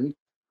one,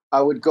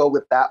 I would go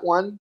with that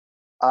one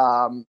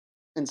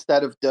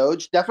instead of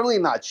Doge. Definitely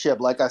not SHIB.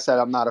 Like I said,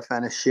 I'm not a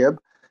fan of SHIB.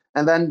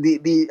 And then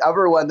the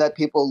other one that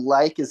people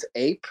like is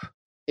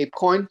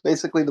ApeCoin,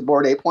 basically the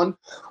Bored Ape one.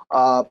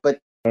 But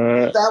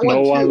that one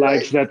no one too,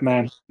 likes right? that,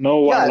 man. No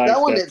one likes that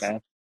one that,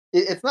 man.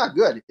 It's not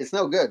good. It's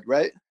no good,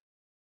 right?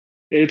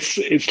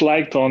 It's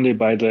liked only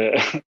by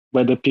the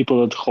by the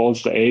people that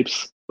holds the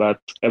apes, but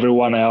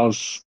everyone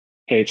else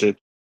hates it.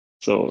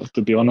 So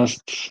to be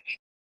honest,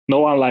 no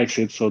one likes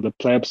it. So the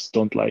plebs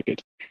don't like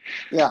it.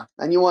 Yeah,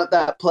 and you want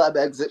that pleb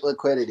exit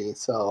liquidity.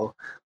 So,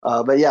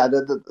 but yeah,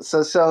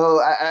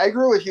 so I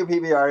agree with you,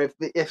 PBR.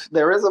 If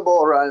there is a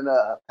bull run,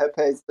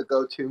 Pepe's the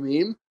go-to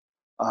meme.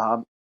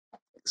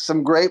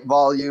 Some great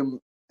volume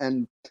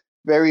and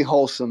very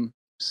wholesome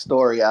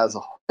story as a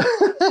whole.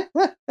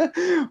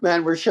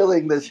 Man, we're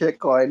shilling the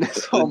shitcoin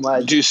so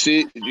much. Did you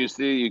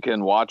see you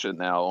can watch it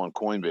now on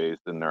Coinbase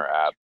in their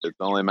app? It's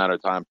only a matter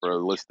of time for a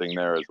listing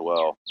there as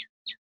well.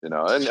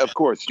 And of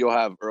course you'll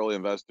have early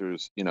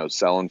investors,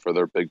 selling for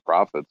their big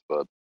profits,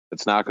 but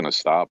it's not going to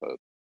stop it.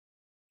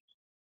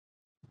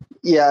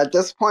 Yeah, at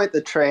this point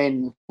the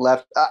train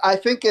left. I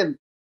think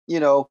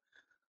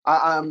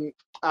I'm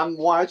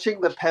watching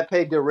the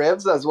Pepe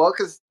derivs as well,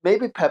 because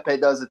maybe Pepe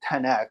does a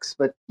 10x,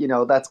 but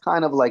that's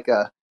kind of like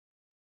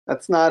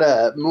that's not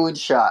a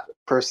moonshot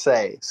per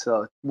se,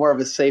 so more of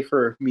a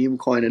safer meme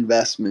coin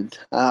investment.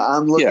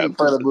 I'm looking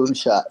for the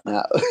moonshot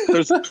now.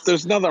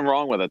 there's nothing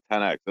wrong with a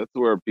 10x. That's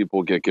where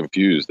people get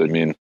confused. I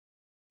mean,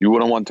 you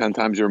wouldn't want 10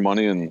 times your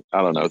money in,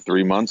 I don't know,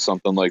 3 months,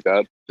 something like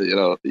that.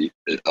 You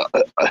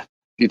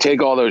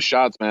take all those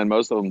shots, man.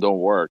 Most of them don't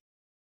work.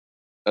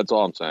 That's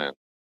all I'm saying.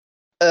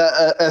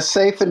 A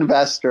safe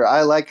investor.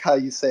 I like how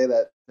you say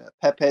that.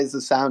 Pepe is a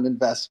sound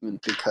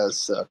investment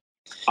because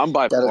I'm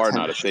by far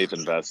not a safe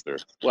investor.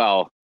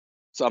 Well,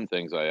 some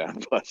things I am,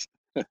 but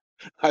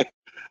I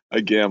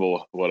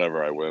gamble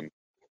whatever I win.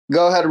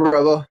 Go ahead,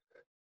 Robo.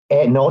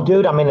 No,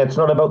 dude. I mean, it's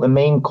not about the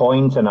main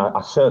coins, and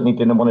I certainly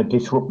didn't want to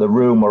disrupt the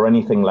room or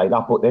anything like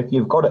that. But if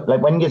you've got it,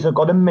 like when you've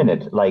got a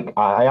minute, like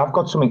I have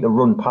got something to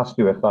run past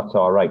you, if that's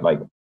all right. Like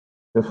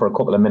just for a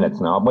couple of minutes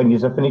now. When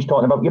you've finished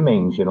talking about your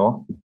memes,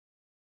 Well,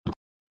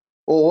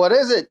 what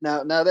is it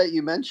now? Now that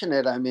you mention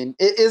it, I mean,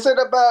 is it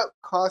about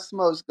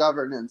Cosmos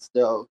governance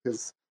though?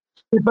 Because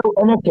it's about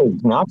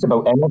NFTs. Now it's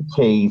about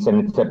NFTs,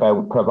 and it's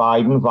about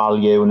providing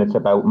value, and it's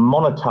about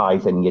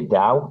monetizing your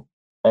DAO.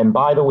 And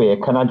by the way,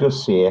 can I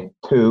just say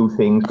 2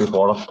 things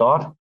before I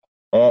start?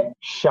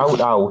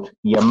 Shout out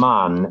your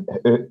man.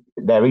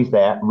 There he's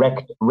there.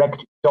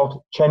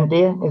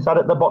 Rekt.Chente. Is that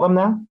at the bottom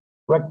there?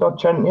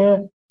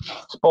 Rekt.Chente.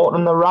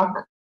 Sporting the rack.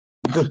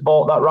 Just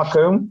bought that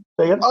raccoon.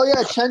 See it? Oh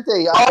yeah,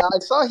 Chente. I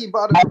saw he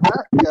bought it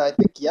back. I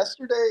think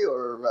yesterday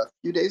or a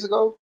few days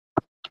ago.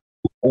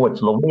 Oh,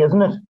 it's lovely,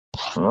 isn't it?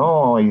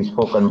 Oh, he's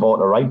fucking bought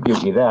the right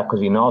beauty there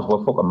because he knows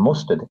we're fucking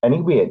mustard.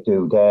 Anyway,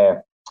 dude,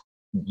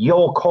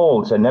 your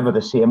calls are never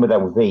the same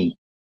without thee.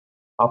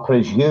 I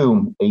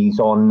presume he's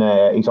on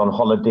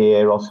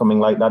holiday or something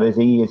like that. Is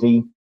he? Is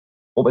he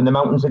up in the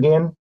mountains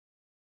again?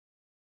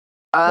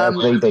 Where's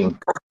he been?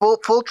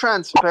 Full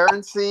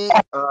transparency.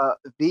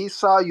 V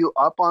saw you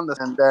up on the,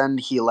 and then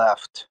he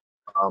left.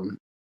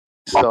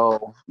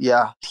 So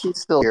yeah, he's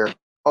still here.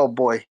 Oh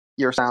boy,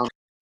 your sound.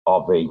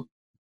 Oh, V.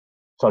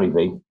 Sorry,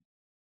 V.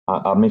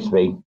 I miss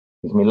V.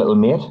 He's my little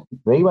mate.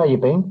 V, where you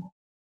been?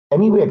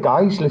 Anyway,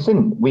 guys,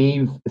 listen.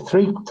 We've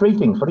three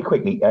things very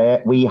quickly.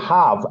 We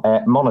have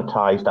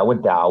monetized our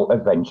DAO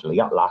eventually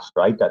at last,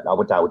 right?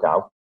 Our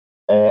DAO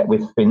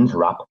with Finn's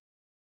Wrap.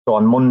 So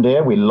on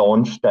Monday, we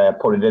launched,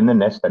 put it in the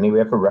nest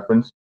anyway for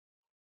reference.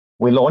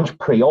 We launched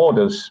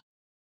pre-orders.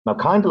 Now,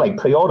 kind of like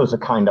pre-orders are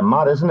kind of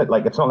mad, isn't it?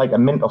 Like, it's not like a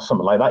mint or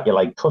something like that. You're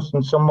like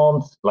trusting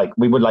someone. Like,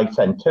 we would like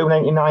send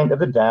 $2.99 to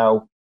the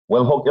DAO.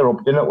 We'll hook you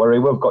up. Don't worry,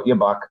 we've got your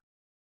back.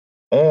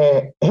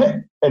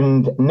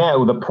 And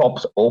now the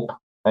prop's up.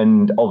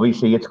 And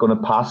obviously, it's going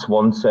to pass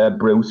once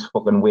Bruce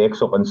fucking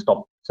wakes up and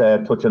stops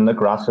touching the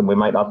grass. And we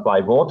might have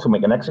 5 votes and we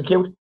can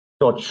execute.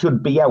 So it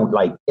should be out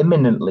like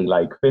imminently,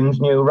 like Finn's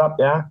new rap,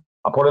 yeah?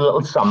 I put a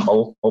little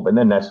sample up in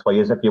the nest for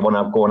you if you want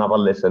to go and have a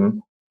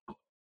listen.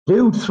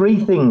 Dude,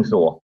 3 things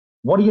though.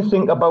 What do you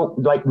think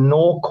about like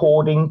no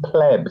coding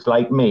plebs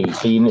like me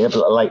being able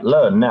to like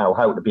learn now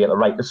how to be able to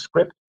write the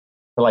script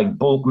to like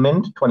bulk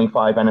mint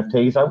 25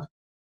 NFTs out?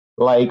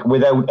 Like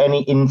without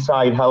any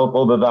inside help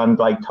other than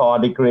like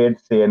tardigrade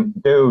saying,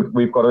 dude,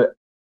 we've got a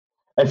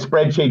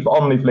spreadsheet for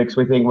Omniflix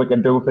we think we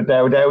can do for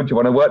DAO. Do you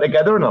want to work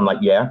together? And I'm like,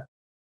 yeah.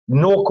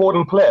 No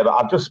coding play, but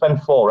I've just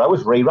spent 4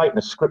 hours rewriting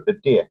a script a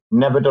day.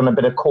 Never done a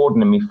bit of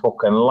coding in my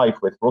fucking life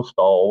with Rust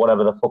or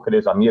whatever the fuck it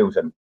is I'm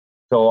using.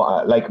 So,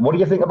 like, what do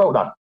you think about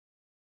that?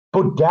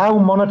 But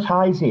DAO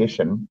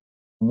monetization,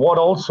 what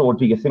also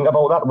do you think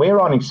about that? We're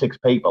only 6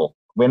 people.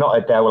 We're not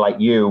a DAO like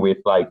you with,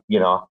 like, you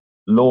know,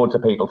 loads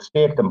of people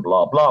staked and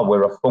blah, blah.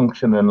 We're a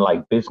functioning,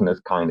 like, business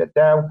kind of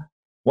DAO.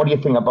 What do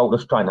you think about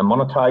us trying to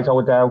monetize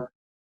our DAO?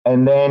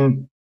 And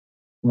then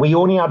we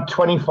only had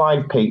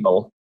 25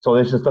 people. So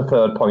this is the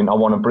third point I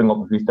want to bring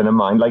up if you've in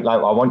mind. Like I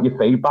want your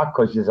feedback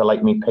because you're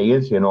like me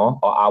peers, you know,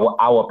 or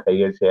our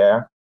peers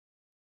here.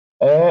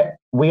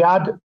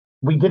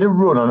 We did a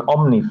run on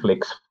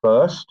Omniflix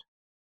first,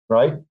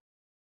 right?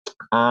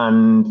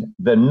 And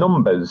the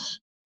numbers,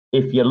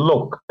 if you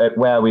look at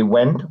where we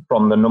went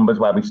from the numbers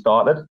where we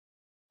started,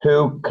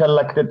 who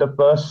collected the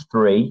first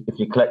 3? If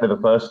you collected the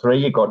first 3,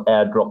 you got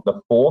airdropped the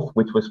 4th,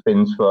 which was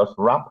Finn's first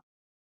rap,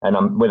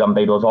 and with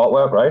Ambedo's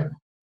artwork, right?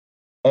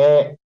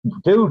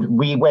 Dude,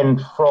 we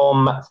went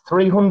from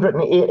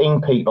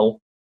 318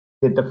 people,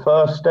 did the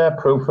first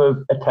proof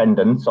of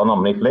attendance on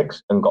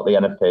Omniflix and got the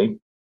NFT.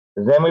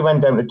 Then we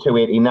went down to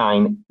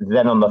 289.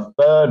 Then on the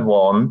third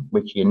one,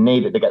 which you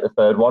needed to get the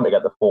third one to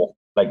get the 4th,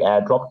 like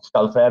airdrop,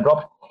 stealth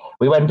airdrop,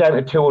 we went down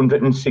to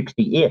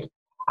 268.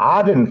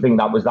 I didn't think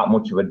that was that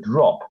much of a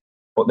drop,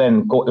 but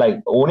then got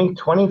like only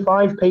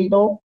 25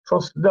 people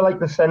trusted to like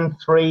to send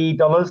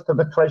 $3 to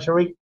the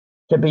treasury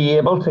to be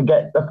able to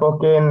get the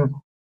fucking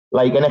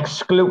like an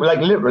exclusive, like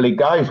literally,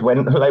 guys.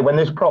 When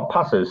this prop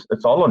passes,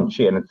 it's all on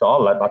chain. It's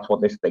all like that's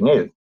what this thing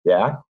is.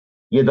 Yeah,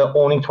 you're the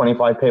only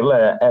 25 people that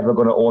are ever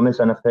going to own this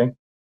NFT.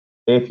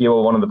 If you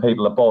were one of the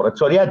people that bought it,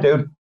 so yeah,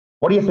 dude.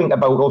 What do you think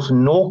about us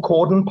no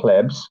coding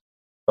plebs?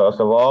 First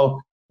of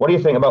all, what do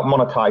you think about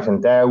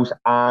monetizing DAOs?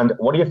 And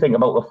what do you think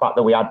about the fact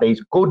that we had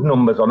these good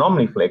numbers on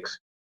Omniflix,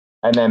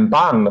 and then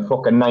bang, the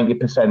fucking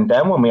 90%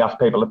 down when we asked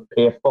people to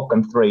pay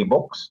fucking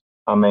 $3?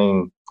 I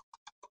mean.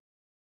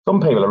 Some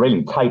people are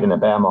really tight in the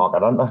bear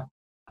market, aren't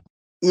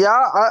they?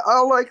 Yeah, I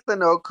like the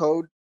no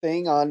code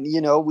thing on, you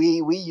know,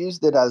 we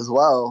used it as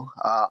well.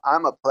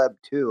 I'm a pleb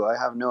too. I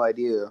have no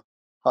idea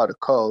how to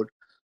code.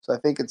 So I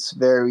think it's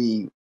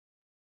very,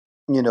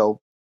 you know,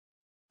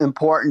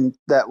 important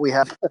that we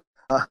have.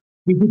 Did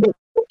you get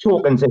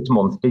tokens this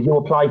month? Did you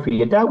apply for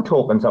your DAO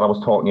tokens that I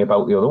was talking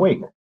about the other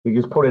week? You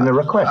just put in a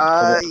request.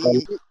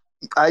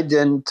 I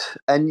didn't.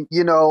 And,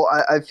 you know,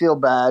 I feel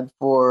bad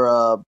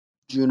for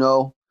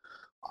Juno.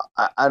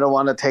 I don't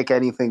want to take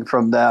anything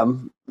from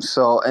them.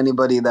 So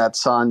anybody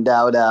that's on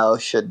DAO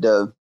should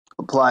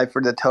apply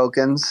for the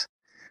tokens.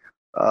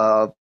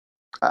 I'd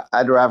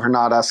rather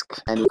not ask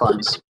any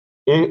funds.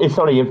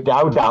 Sorry, if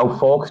DAO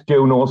folks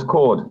do knows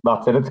code,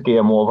 that's it. It's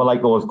game over.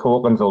 Like those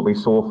tokens will be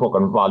so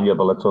fucking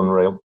valuable. It's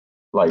unreal.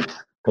 Like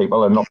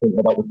people are not thinking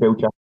about the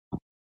future.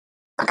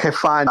 Okay,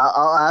 fine.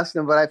 I'll ask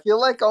them, but I feel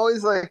like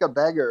always like a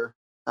beggar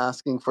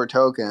asking for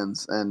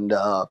tokens, and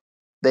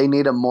they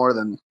need them more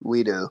than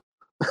we do.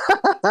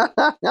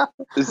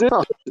 Is it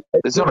not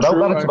true?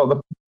 about that. It's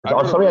about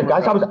the. Sorry,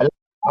 guys.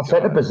 I said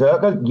to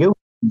Berserker, you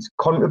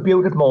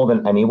contributed more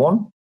than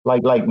anyone.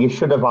 Like you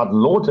should have had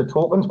loads of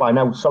tokens by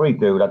now. Sorry,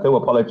 dude. I do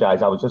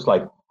apologize. I was just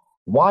like,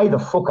 why the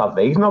fuck have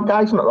these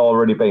guys not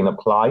already been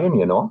applying?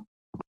 You know.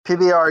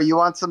 PBR, you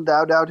want some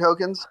DAO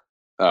tokens?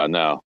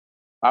 No.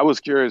 I was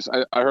curious.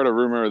 I heard a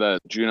rumor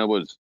that Juno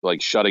was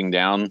like shutting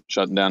down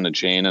the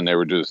chain, and they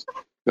were just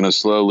going to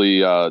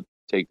slowly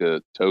take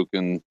the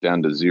token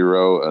down to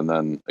 0, and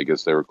then I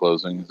guess they were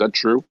closing. Is that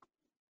true?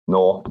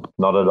 No,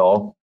 not at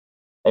all.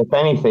 If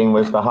anything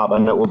was to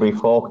happen, it would be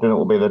forked and it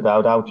would be the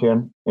DAO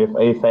chain.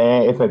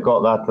 If it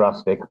got that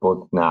drastic, but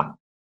nah.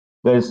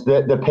 There's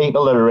the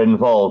people that are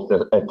involved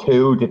are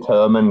too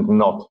determined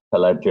not to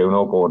let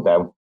Juno go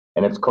down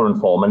in its current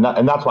form, and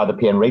that's why they're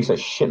paying Reese a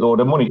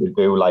shitload of money to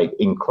do like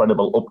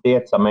incredible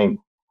updates. I mean,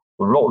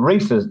 what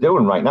Reese is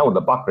doing right now in the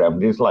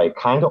background is like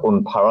kind of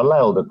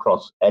unparalleled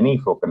across any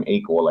fucking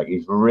eco. Like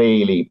he's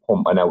really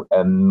pumping out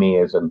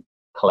amazing,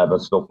 clever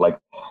stuff. Like,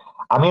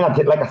 I mean, I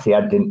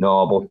didn't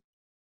know, but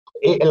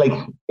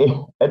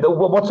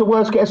what's the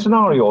worst case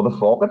scenario? The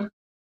fork it,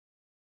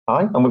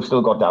 aye, and we've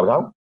still got DAO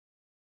out.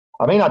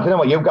 I mean, I don't know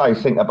what you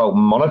guys think about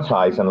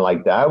monetizing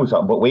like DAOs,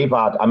 but we've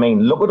had, I mean,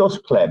 look at us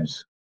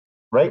plebs,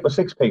 right? We're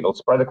 6 people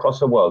spread across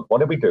the world.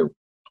 What do?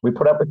 We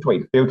put up a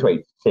few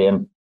tweets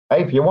saying,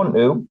 hey, if you want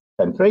to,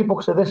 send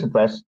 $3 to this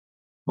address.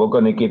 We're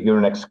going to give you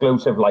an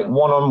exclusive, like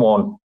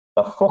one-on-one.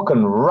 The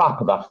fucking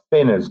rap that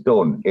Finn has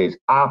done is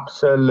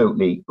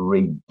absolutely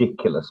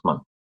ridiculous, man.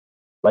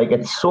 Like,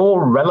 it's so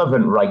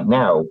relevant right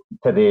now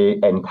to the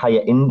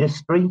entire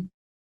industry.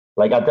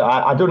 Like,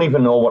 I don't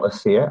even know what to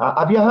say.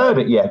 Have you heard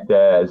it yet,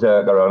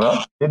 Zerka, or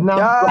not? Didn't I?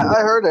 Yeah,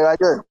 I heard it. I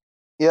did.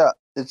 Yeah,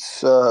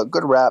 it's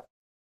good rap.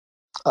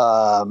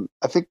 I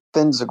think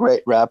Finn's a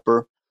great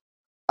rapper.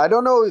 I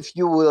don't know if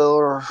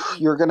you're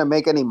going to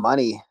make any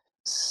money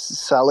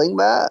selling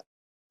that.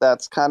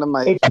 That's kind of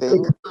my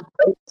thing.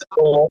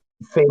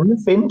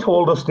 Finn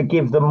told us to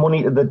give the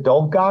money to the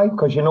dog guy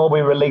because, you know,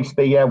 we released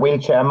the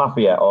Wheelchair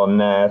Mafia on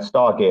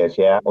Stargaze,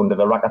 yeah, under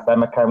the Rekt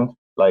FM account.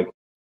 Like,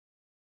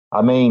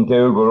 I mean,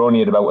 dude, we're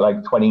only at about like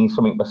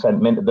 20-something%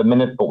 mint at the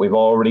minute, but we've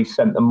already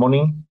sent the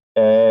money.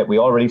 We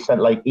already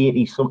sent like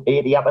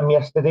 80 at them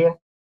yesterday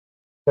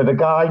to the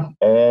guy.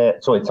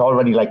 So it's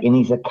already like in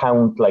his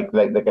account, like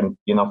they can,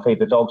 you know, feed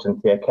the dogs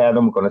and take care of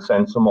them. We're going to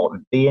send some more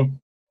today.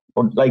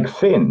 But like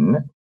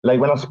Finn, like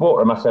when I spoke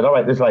to him, I said, all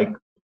right, there's like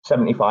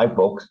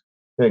 $75.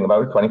 Think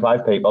about it,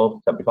 25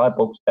 people,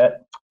 $75,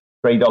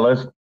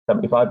 $3,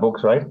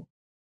 $75, right?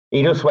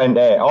 He just went,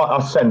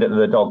 I'll send it to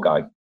the dog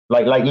guy.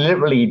 Like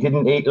literally, he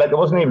didn't eat, like, it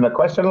wasn't even a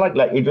question.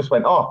 Like he just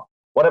went, oh,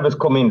 whatever's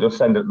come in, just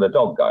send it to the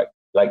dog guy.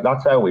 Like,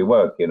 that's how we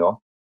work, you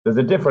know? There's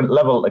a different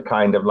level to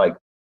kind of like,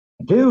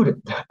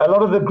 dude, a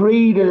lot of the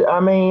greed, I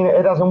mean,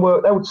 it hasn't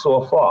worked out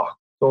so far.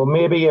 So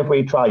maybe if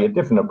we try a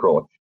different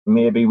approach,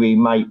 maybe we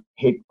might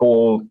hit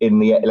gold in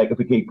the, like, if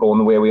we keep going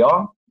the way we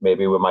are,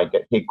 maybe we might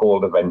hit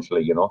gold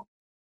eventually, you know?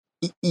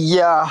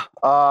 Yeah.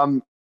 I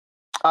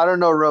don't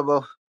know,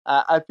 Robo.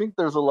 I think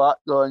there's a lot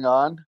going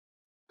on.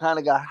 Kind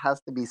of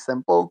has to be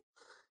simple.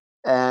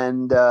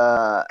 And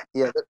yeah,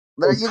 you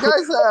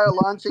guys are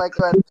launching like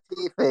an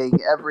NFT thing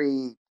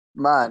every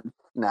month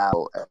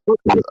now.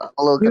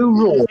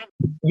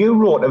 You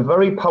wrote a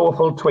very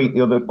powerful tweet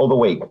the other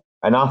week,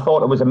 and I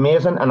thought it was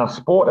amazing. And I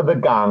spoke to the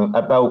gang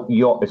about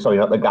your, sorry,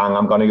 not the gang,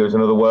 I'm going to use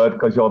another word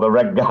because you're the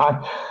Rekt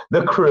guy,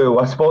 the crew.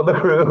 I spoke to the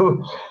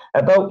crew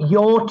about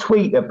your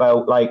tweet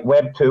about like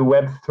Web 2,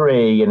 Web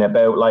 3, and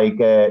about like,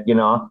 you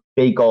know,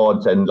 big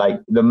odds and like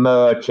the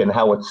merch and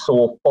how it's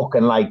so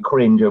fucking like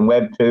cringe and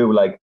Web 2.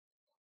 Like,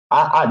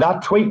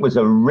 that tweet was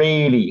a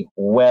really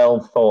well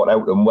thought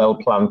out and well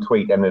planned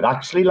tweet, and it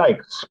actually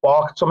like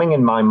sparked something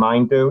in my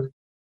mind, dude.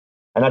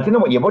 And I don't know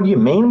what do you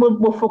mean?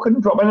 We're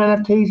fucking dropping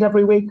NFTs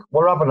every week.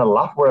 We're having a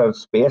laugh. We're out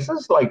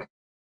spaces. Like,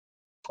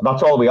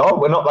 that's all we are.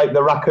 We're not like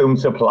the Raccoon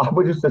Supply.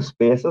 We're just a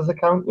spaces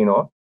account, you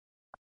know?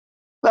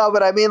 No,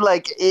 but I mean,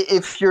 like,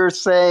 if you're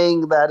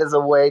saying that is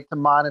a way to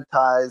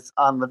monetize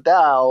on the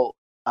DAO,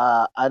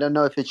 I don't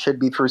know if it should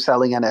be through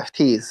selling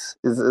NFTs,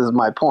 is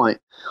my point.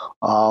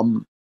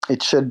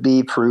 It should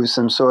be through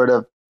some sort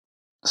of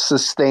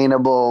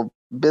sustainable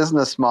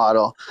business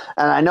model.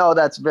 And I know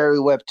that's very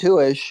Web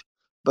 2-ish,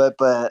 but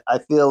I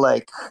feel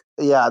like,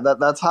 yeah,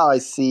 that's how I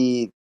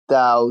see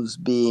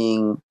DAOs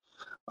being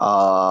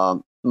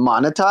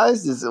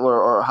monetized,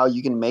 or how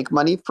you can make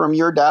money from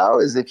your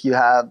DAO is if you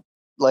have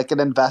like an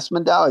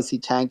investment DAO. I see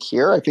Tank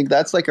here. I think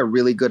that's like a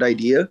really good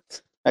idea.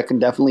 That can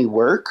definitely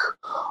work.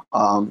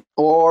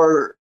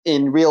 Or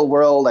in real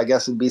world, I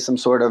guess it'd be some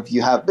sort of,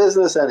 you have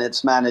business and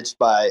it's managed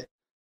by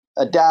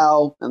a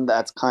DAO, and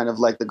that's kind of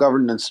like the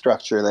governance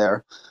structure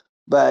there.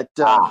 But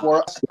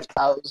for us,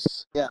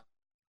 DAOs, yeah.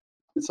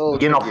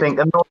 You're not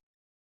thinking,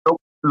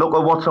 look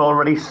at what's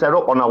already set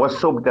up on our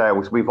sub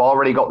DAOs. We've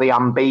already got the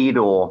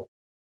Ambedo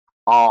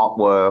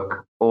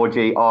artwork,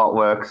 OG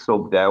artwork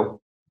sub DAO,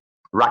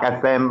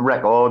 Rekt FM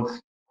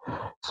Records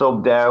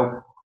sub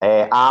DAO.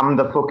 I'm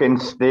the fucking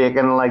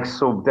staking like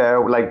sub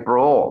DAO, like,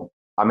 bro.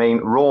 I mean,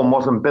 Rome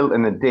wasn't built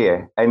in a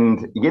day.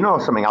 And you know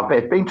something, I've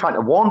been trying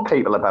to warn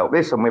people about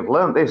this, and we've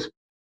learned this.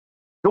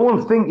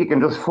 Don't think you can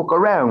just fuck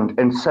around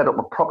and set up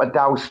a proper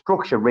DAO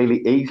structure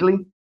really easily.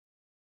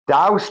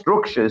 DAO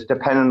structures,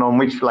 depending on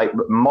which like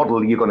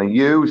model you're going to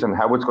use and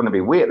how it's going to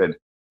be weighted,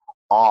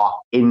 are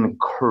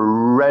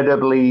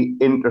incredibly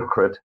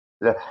intricate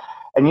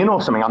And you know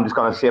something, I'm just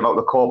going to say about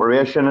the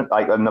corporation,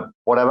 like, and the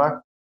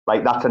whatever,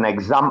 like, that's an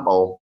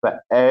example for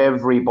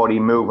everybody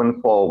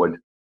moving forward.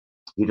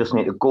 You just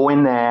need to go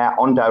in there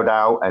on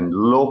DAO and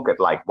look at,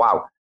 like,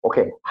 wow,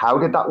 okay, how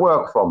did that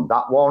work from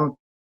that one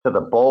to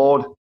the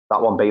board,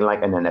 that one being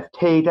like an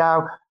NFT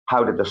DAO?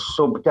 How did the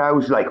sub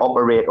DAOs like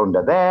operate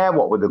under there?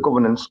 What were the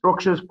governance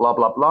structures? Blah,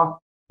 blah, blah.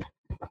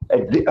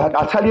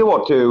 I tell you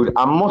what, dude,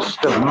 I must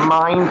have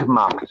mind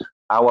mapped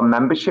our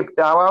membership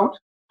DAO out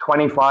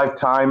 25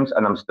 times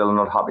and I'm still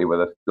not happy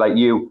with it. Like,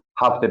 you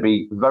have to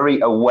be very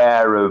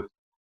aware of,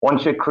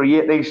 once you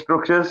create these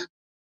structures,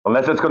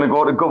 unless it's going to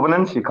go to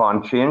governance, you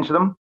can't change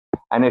them.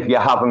 And if you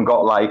haven't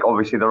got, like,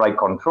 obviously the right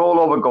control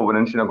over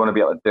governance, you're not going to be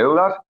able to do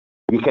that.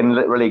 You can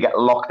literally get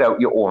locked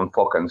out your own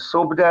fucking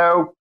sub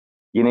DAO.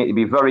 You need to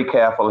be very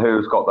careful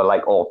who's got the,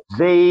 like, Alt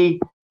Z.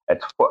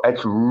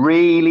 It's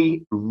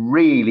really,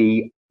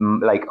 really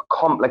like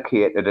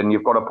complicated, and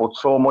you've got to put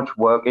so much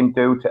work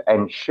into to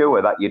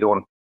ensure that you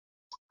don't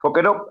fuck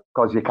it up,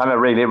 because you kind of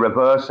really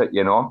reverse it,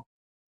 you know.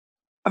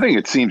 I think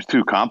it seems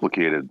too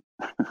complicated.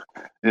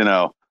 You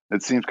know,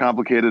 it seems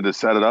complicated to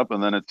set it up,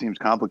 and then it seems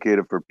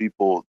complicated for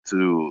people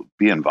to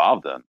be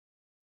involved in.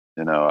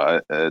 You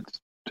know,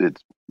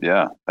 it's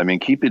yeah. I mean,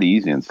 keep it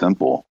easy and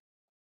simple.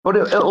 But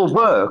it'll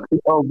work.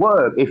 It'll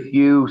work if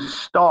you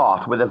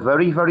start with a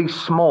very, very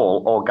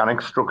small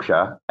organic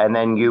structure and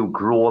then you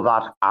grow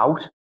that out.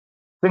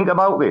 Think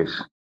about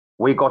this.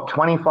 We got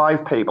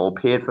 25 people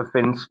paid for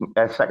Finn's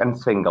second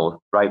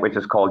single, right, which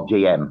is called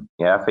GM,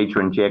 yeah,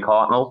 featuring Jake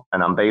Hartnell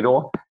and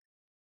Ambedo.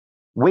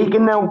 We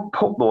can now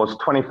put those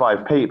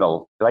 25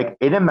 people, like,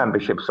 in a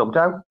membership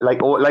sub-DAO,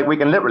 like we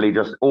can literally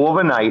just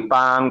overnight,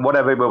 bang,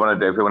 whatever we want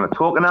to do. If we want to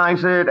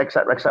tokenize it,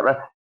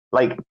 etc.,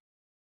 like,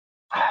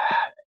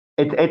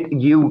 if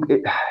you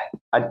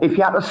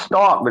had to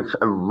start with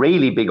a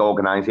really big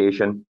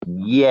organization,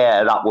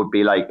 yeah, that would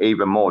be, like,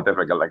 even more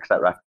difficult,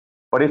 etc.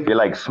 But if you're,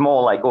 like,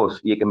 small like us,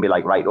 you can be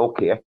like, right,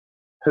 okay,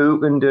 who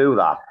can do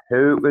that?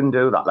 Who can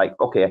do that? Like,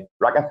 okay,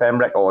 Rekt FM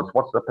Records,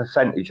 what's the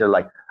percentage? You're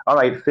like, all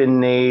right, Finn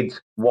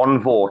needs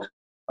 1 vote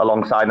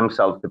alongside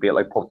himself to be able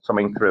to, like, put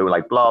something through,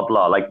 like, blah,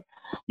 blah. Like,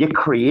 you're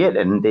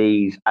creating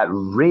these at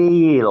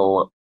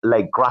real,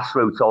 like,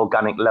 grassroots,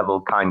 organic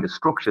level kind of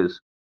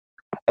structures.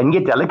 And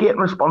you're delegating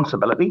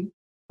responsibility.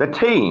 The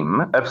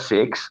team of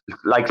 6,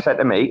 like, said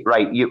to me,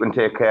 right, you can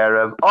take care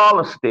of all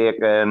the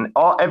staking,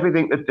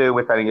 everything to do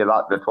with any of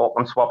that, the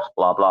token swaps,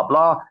 blah, blah,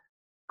 blah.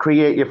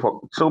 Create your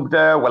sub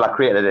DAO. Well, I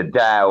created a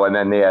DAO and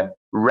then they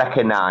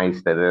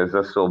recognized it as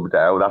a sub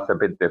DAO. That's a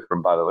bit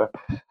different, by the way.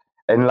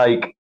 And,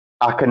 like,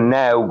 I can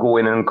now go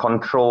in and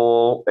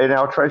control in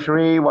our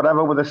treasury,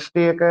 whatever, with a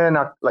staking.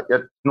 Like,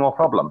 it's no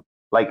problem.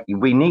 Like,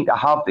 we need to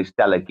have this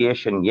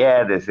delegation.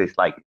 Yeah, there's this,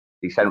 like,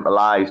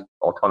 decentralized,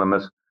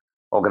 autonomous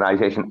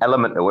organization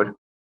element to it.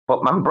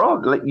 But, man, bro,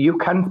 like, you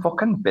can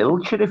fucking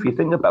build shit if you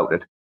think about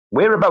it.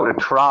 We're about to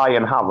try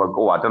and have a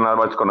go. I don't know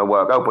how it's going to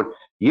work out, but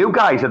you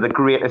guys are the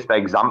greatest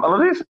example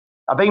of this.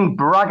 I've been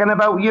bragging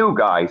about you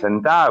guys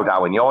and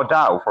DAO and your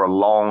DAO for a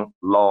long,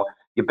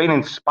 you've been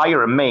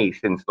inspiring me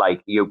since,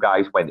 like, you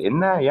guys went in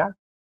there, yeah?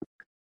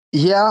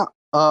 Yeah,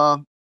 I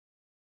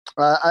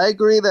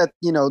agree that,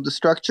 you know, the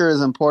structure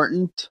is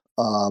important.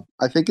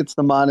 I think it's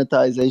the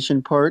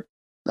monetization part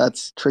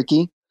that's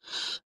tricky.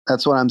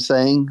 That's what I'm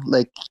saying.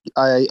 Like,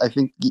 I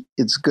think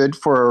it's good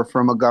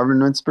from a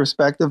governance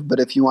perspective, but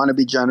if you want to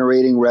be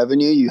generating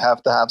revenue, you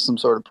have to have some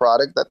sort of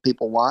product that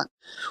people want,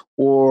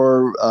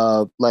 or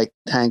like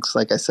Tanks,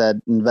 like I said,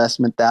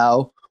 investment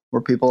DAO,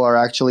 where people are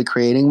actually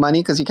creating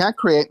money, because you can't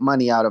create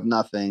money out of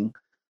nothing.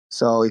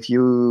 So if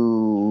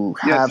you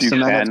have some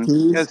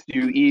NFTs, yes,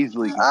 you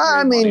easily can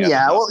I mean,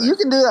 yeah, well, nothing. you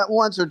can do that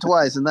once or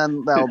twice, and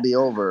then that'll be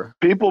over.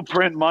 People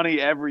print money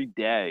every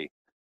day.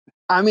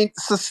 I mean,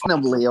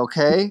 sustainably,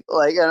 okay?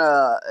 Like, in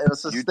a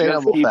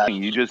sustainable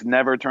fashion. You just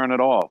never turn it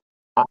off.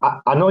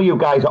 I know you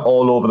guys are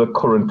all over the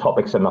current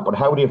topics and that, but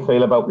how do you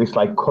feel about this,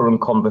 like,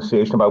 current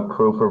conversation about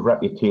proof of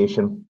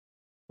reputation?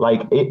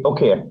 Like,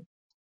 okay,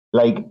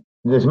 like,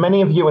 there's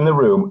many of you in the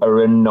room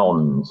are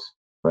anons,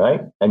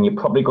 right? And you're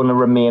probably going to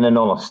remain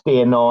anon or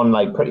stay anon,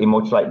 like, pretty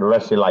much like the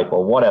rest of your life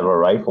or whatever,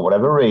 right? For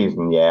whatever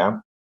reason, yeah.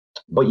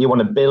 But you want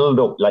to build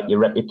up, like, your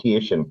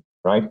reputation,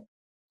 right?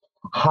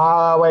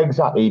 How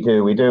exactly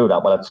do we do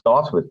that? Well, it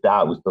starts with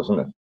DAOs, doesn't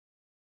it?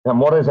 And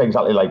what does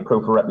exactly, like,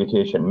 proof of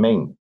reputation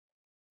mean?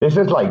 This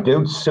is, like,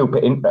 dude, super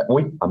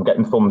interesting. I'm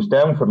getting thumbs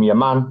down from your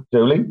man,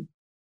 Julie.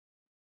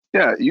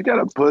 Yeah, you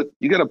gotta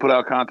put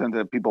out content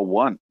that people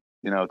want,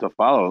 you know, to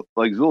follow.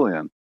 Like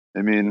Zulian.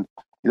 I mean,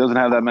 he doesn't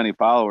have that many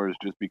followers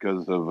just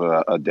because of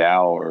a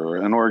DAO or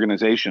an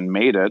organization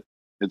made it.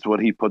 It's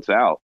what he puts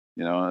out.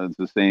 You know, it's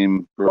the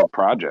same for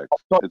projects.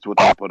 It's what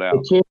they put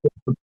out.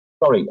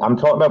 Sorry, I'm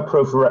talking about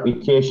proof of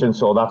reputation.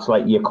 So that's,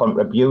 like, your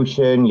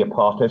contribution, your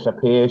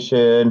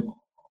participation,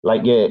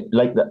 like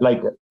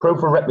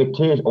proof of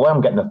reputation. Oh, I'm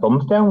getting a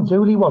thumbs down.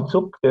 Julie, what's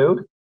up,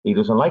 dude? He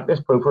doesn't like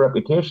this proof of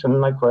reputation,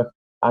 like, for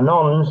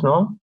anons,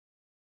 no?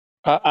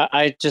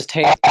 I just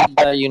hate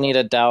that you need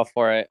a DAO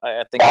for it.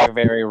 I think you're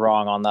very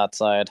wrong on that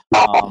side.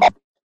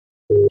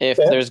 if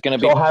Yeah. there's going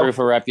to be So how- proof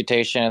of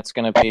reputation, it's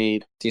going to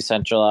be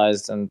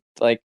decentralized, and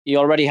like you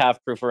already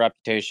have proof of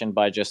reputation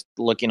by just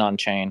looking on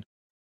chain.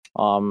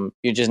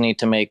 You just need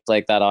to make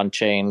like that on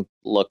chain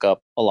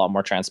lookup a lot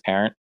more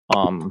transparent.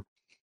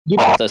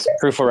 This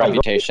proof of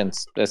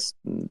reputations,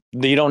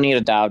 you don't need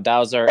a DAO.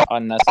 DAOs are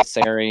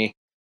unnecessary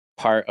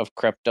part of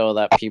crypto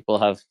that people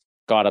have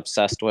got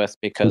obsessed with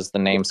because the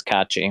name's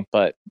catchy,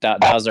 but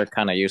DAOs are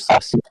kind of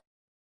useless.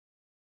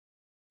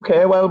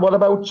 Okay, well, what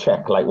about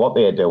check? Like what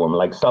they're doing,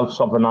 like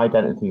self-sovereign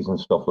identities and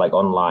stuff, like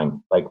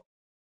online. Like,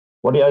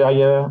 what are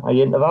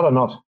you into that or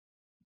not?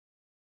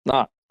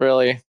 Not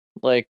really.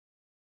 Like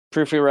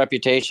proof of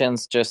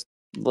reputation's just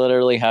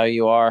literally how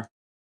you are.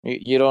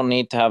 You don't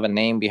need to have a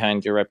name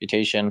behind your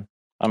reputation.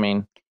 I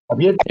mean,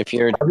 if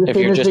you're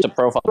just a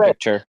profile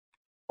picture.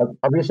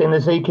 Have you seen the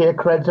ZK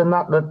creds and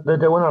that they're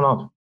doing or not?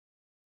 Do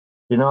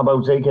you know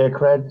about ZK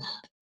creds?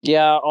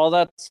 Yeah, all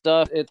that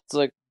stuff. It's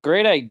a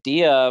great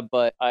idea,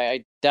 but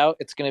I doubt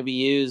it's going to be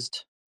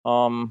used.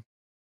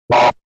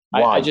 Why?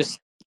 I just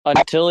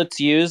until it's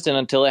used and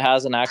until it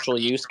has an actual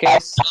use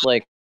case.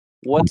 Like,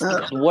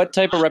 what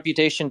type of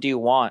reputation do you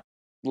want?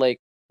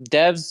 Like,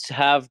 devs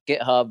have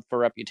GitHub for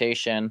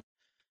reputation.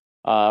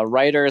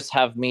 Writers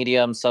have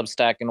Medium,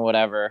 Substack, and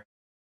whatever.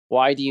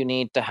 Why do you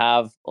need to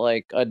have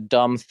like a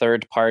dumb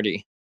third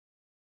party?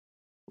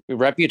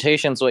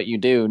 Reputation's what you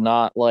do,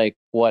 not like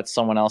what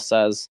someone else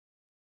says.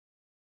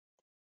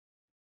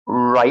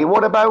 Right,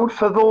 what about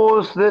for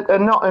those that are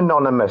not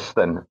anonymous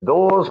then?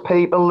 Those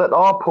people that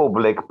are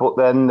public, but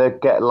then they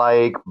get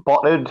like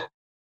botted,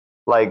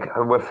 like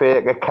with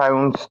fake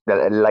accounts,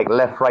 like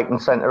left, right,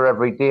 and center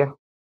every day.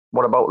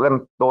 What about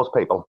them? Those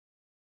people?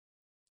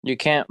 You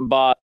can't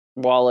bot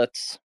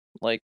wallets.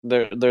 Like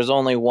there's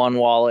only one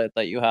wallet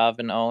that you have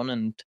and own,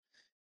 and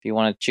if you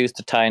want to choose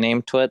to tie a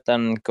name to it,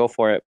 then go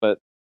for it. But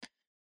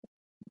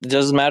it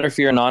doesn't matter if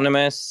you're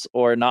anonymous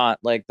or not.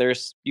 Like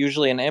there's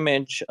usually an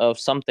image of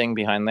something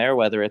behind there,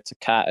 whether it's a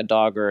cat, a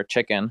dog, or a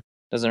chicken.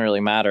 Doesn't really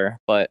matter.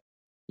 But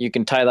you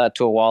can tie that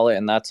to a wallet,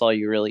 and that's all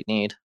you really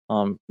need.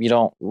 You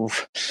don't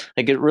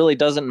like it. Really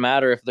doesn't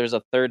matter if there's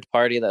a third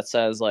party that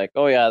says like,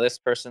 oh yeah, this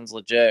person's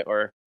legit,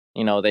 or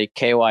they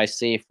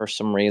KYC for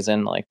some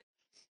reason. Like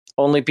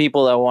only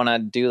people that want to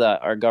do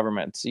that are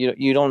governments.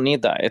 You don't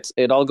need that.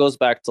 It all goes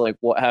back to like,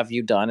 what have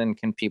you done, and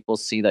can people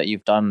see that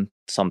you've done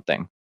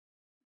something?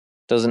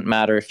 Doesn't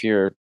matter if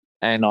you're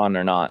anon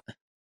or not.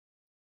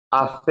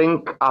 I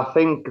think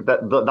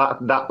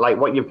that like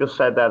what you've just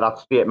said there, that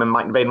statement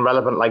might have been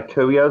relevant like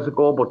 2 years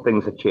ago, but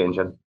things are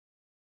changing.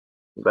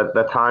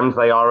 The times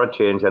they are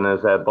changing,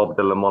 as Bob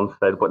Dylan once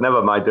said. But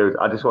never mind, dude.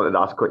 I just wanted to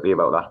ask quickly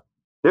about that.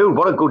 Dude,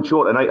 what a good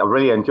show tonight. I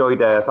really enjoyed.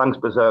 Thanks,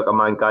 Berserker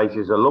Man, guys.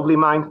 He's a lovely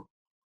mind.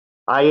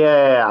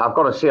 I've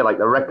got to say, like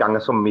the Rekt Gang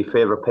are some of my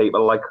favourite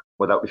people, like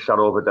without a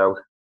shadow of a doubt.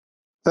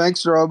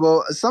 Thanks,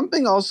 Robo.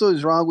 Something also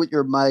is wrong with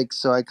your mic,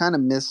 so I kind of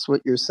miss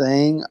what you're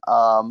saying.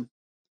 I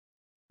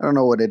don't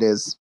know what it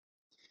is.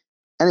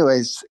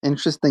 Anyways,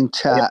 interesting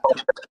chat.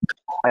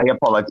 I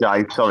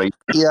apologize. Sorry.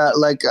 Yeah,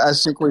 like I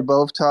think we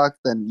both talked.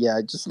 Then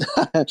yeah, just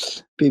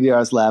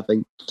PBR's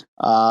laughing.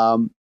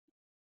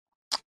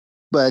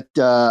 But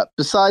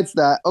besides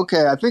that,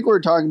 okay, I think we were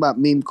talking about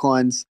meme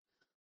coins,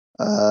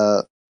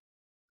 and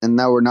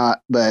now we're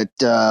not. But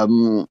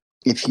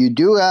if you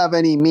do have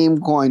any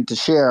meme coin to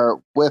share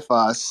with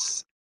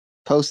us,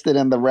 post it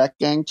in the Rekt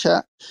Gang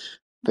chat.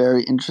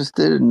 Very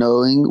interested in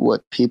knowing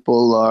what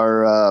people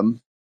are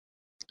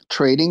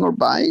trading or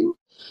buying.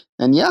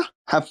 And yeah,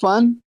 have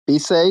fun. Be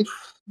safe.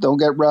 Don't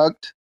get rugged.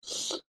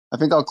 I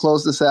think I'll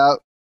close this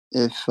out.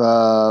 If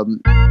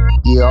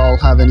you all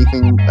have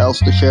anything else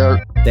to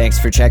share. Thanks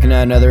for checking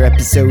out another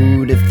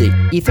episode of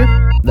The Ether.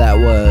 That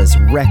was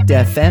Rekt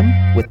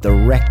FM with the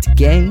Rekt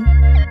Gang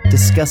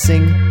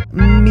discussing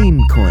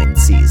meme coin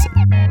season.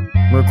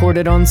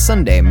 Recorded on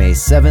Sunday, May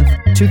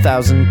 7th,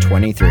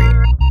 2023.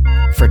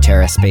 For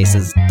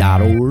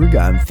TerraSpaces.org,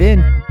 I'm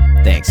Finn.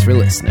 Thanks for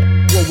listening.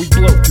 When we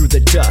blow through the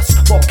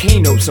dust,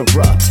 volcanoes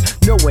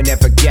erupt. No one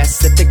ever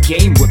guessed that the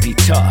game would be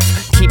tough.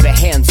 Keep it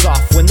hands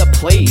off when the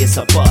play is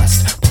a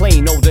bust.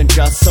 Plain old and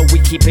just, so we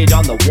keep it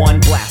on the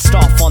 1. Blast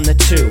off on the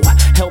 2.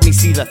 Help me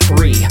see the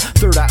 3.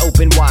 Third eye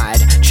open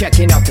wide,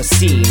 checking out the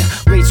scene.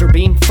 Laser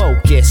beam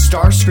focused,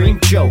 Starscream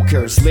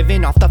jokers.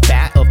 Living off the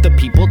fat of the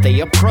people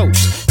they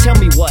approach. Tell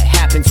me what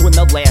happens when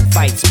the land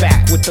fights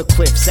back. With the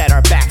cliffs at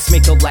our backs,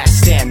 make the last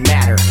stand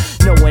matter.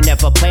 No one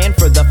ever planned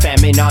for the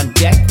famine on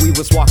deck. We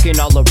was walking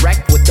all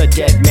erect with the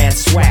dead man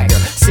swagger.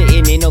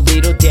 Sitting in a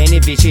little den,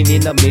 envision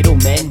in the middle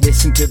men.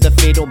 Listen to the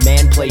fiddle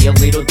man play a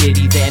little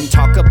ditty, then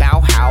talk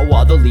about how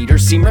all the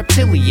leaders seem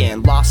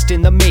reptilian. Lost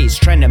in the maze,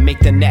 trying to make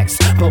the next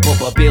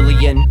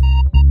billion.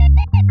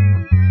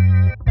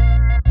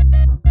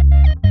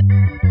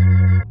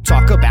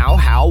 Talk about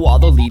how all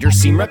the leaders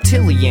seem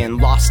reptilian.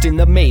 Lost in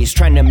the maze,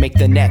 trying to make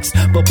the next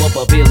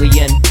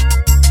billion.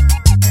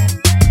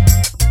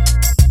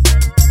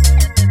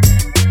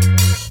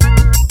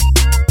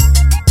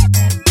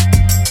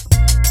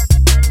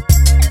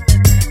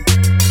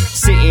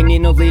 Sitting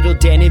in a a little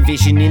den,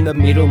 envisioning the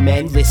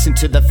middlemen. Listen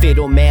to the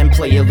fiddle man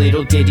play a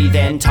little ditty,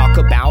 then talk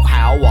about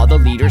how all the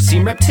leaders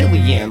seem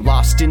reptilian,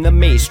 lost in the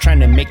maze trying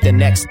to make the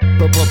next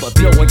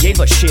no one gave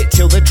a shit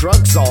till the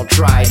drugs all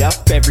dried up.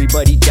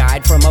 Everybody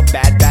died from a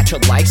bad batch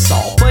of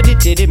Lysol, but it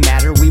didn't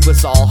matter, we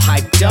was all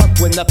hyped up.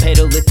 When the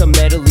pedal lit the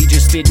metal, he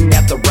just didn't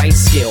have the right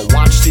skill.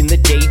 Watched in the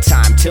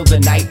daytime till the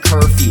night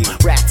curfew,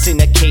 rats in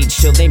a cage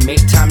till they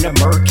make time to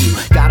murk you.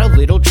 Got a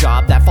little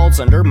job that falls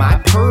under my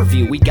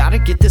purview. We gotta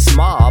get this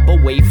mob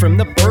away from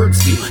the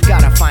bird's view.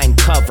 Gotta find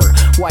cover,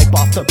 wipe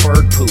off the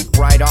bird poop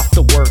right off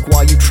the work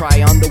while you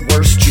try on the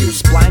worst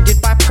juice.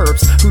 Blinded by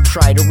perps who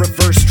try to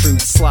reverse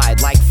truth,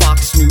 slide like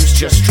Fox News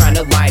just trying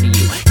to lie to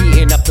you.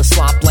 Eating up the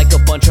slop like a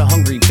bunch of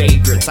hungry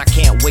vagrants. I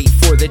can't wait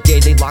for the day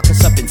they lock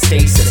us up in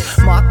stasis.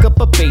 Mock up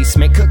a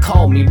basement, could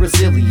call me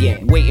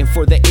resilient. Waiting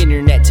for the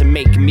internet to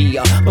make me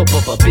a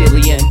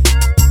billion.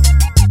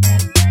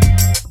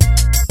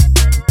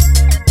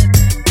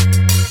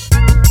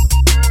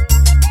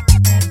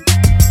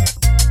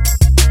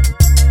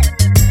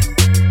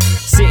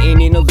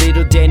 Sitting in a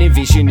little den,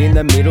 envisioning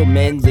the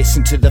middlemen.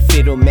 Listen to the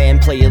fiddle man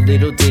play a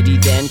little ditty,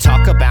 then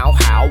talk about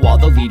how all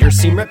the leaders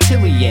seem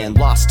reptilian,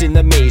 lost in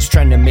the maze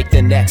trying to make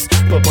the next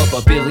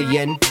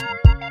billion.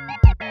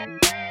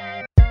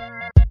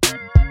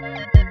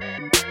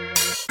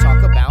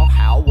 Talk about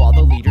how all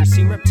the leaders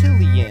seem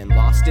reptilian,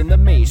 lost in the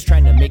maze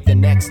trying to make the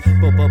next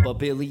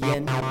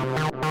billion.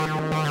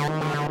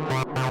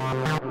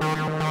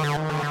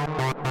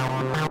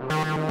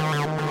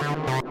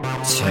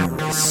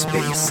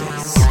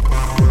 TerraSpaces.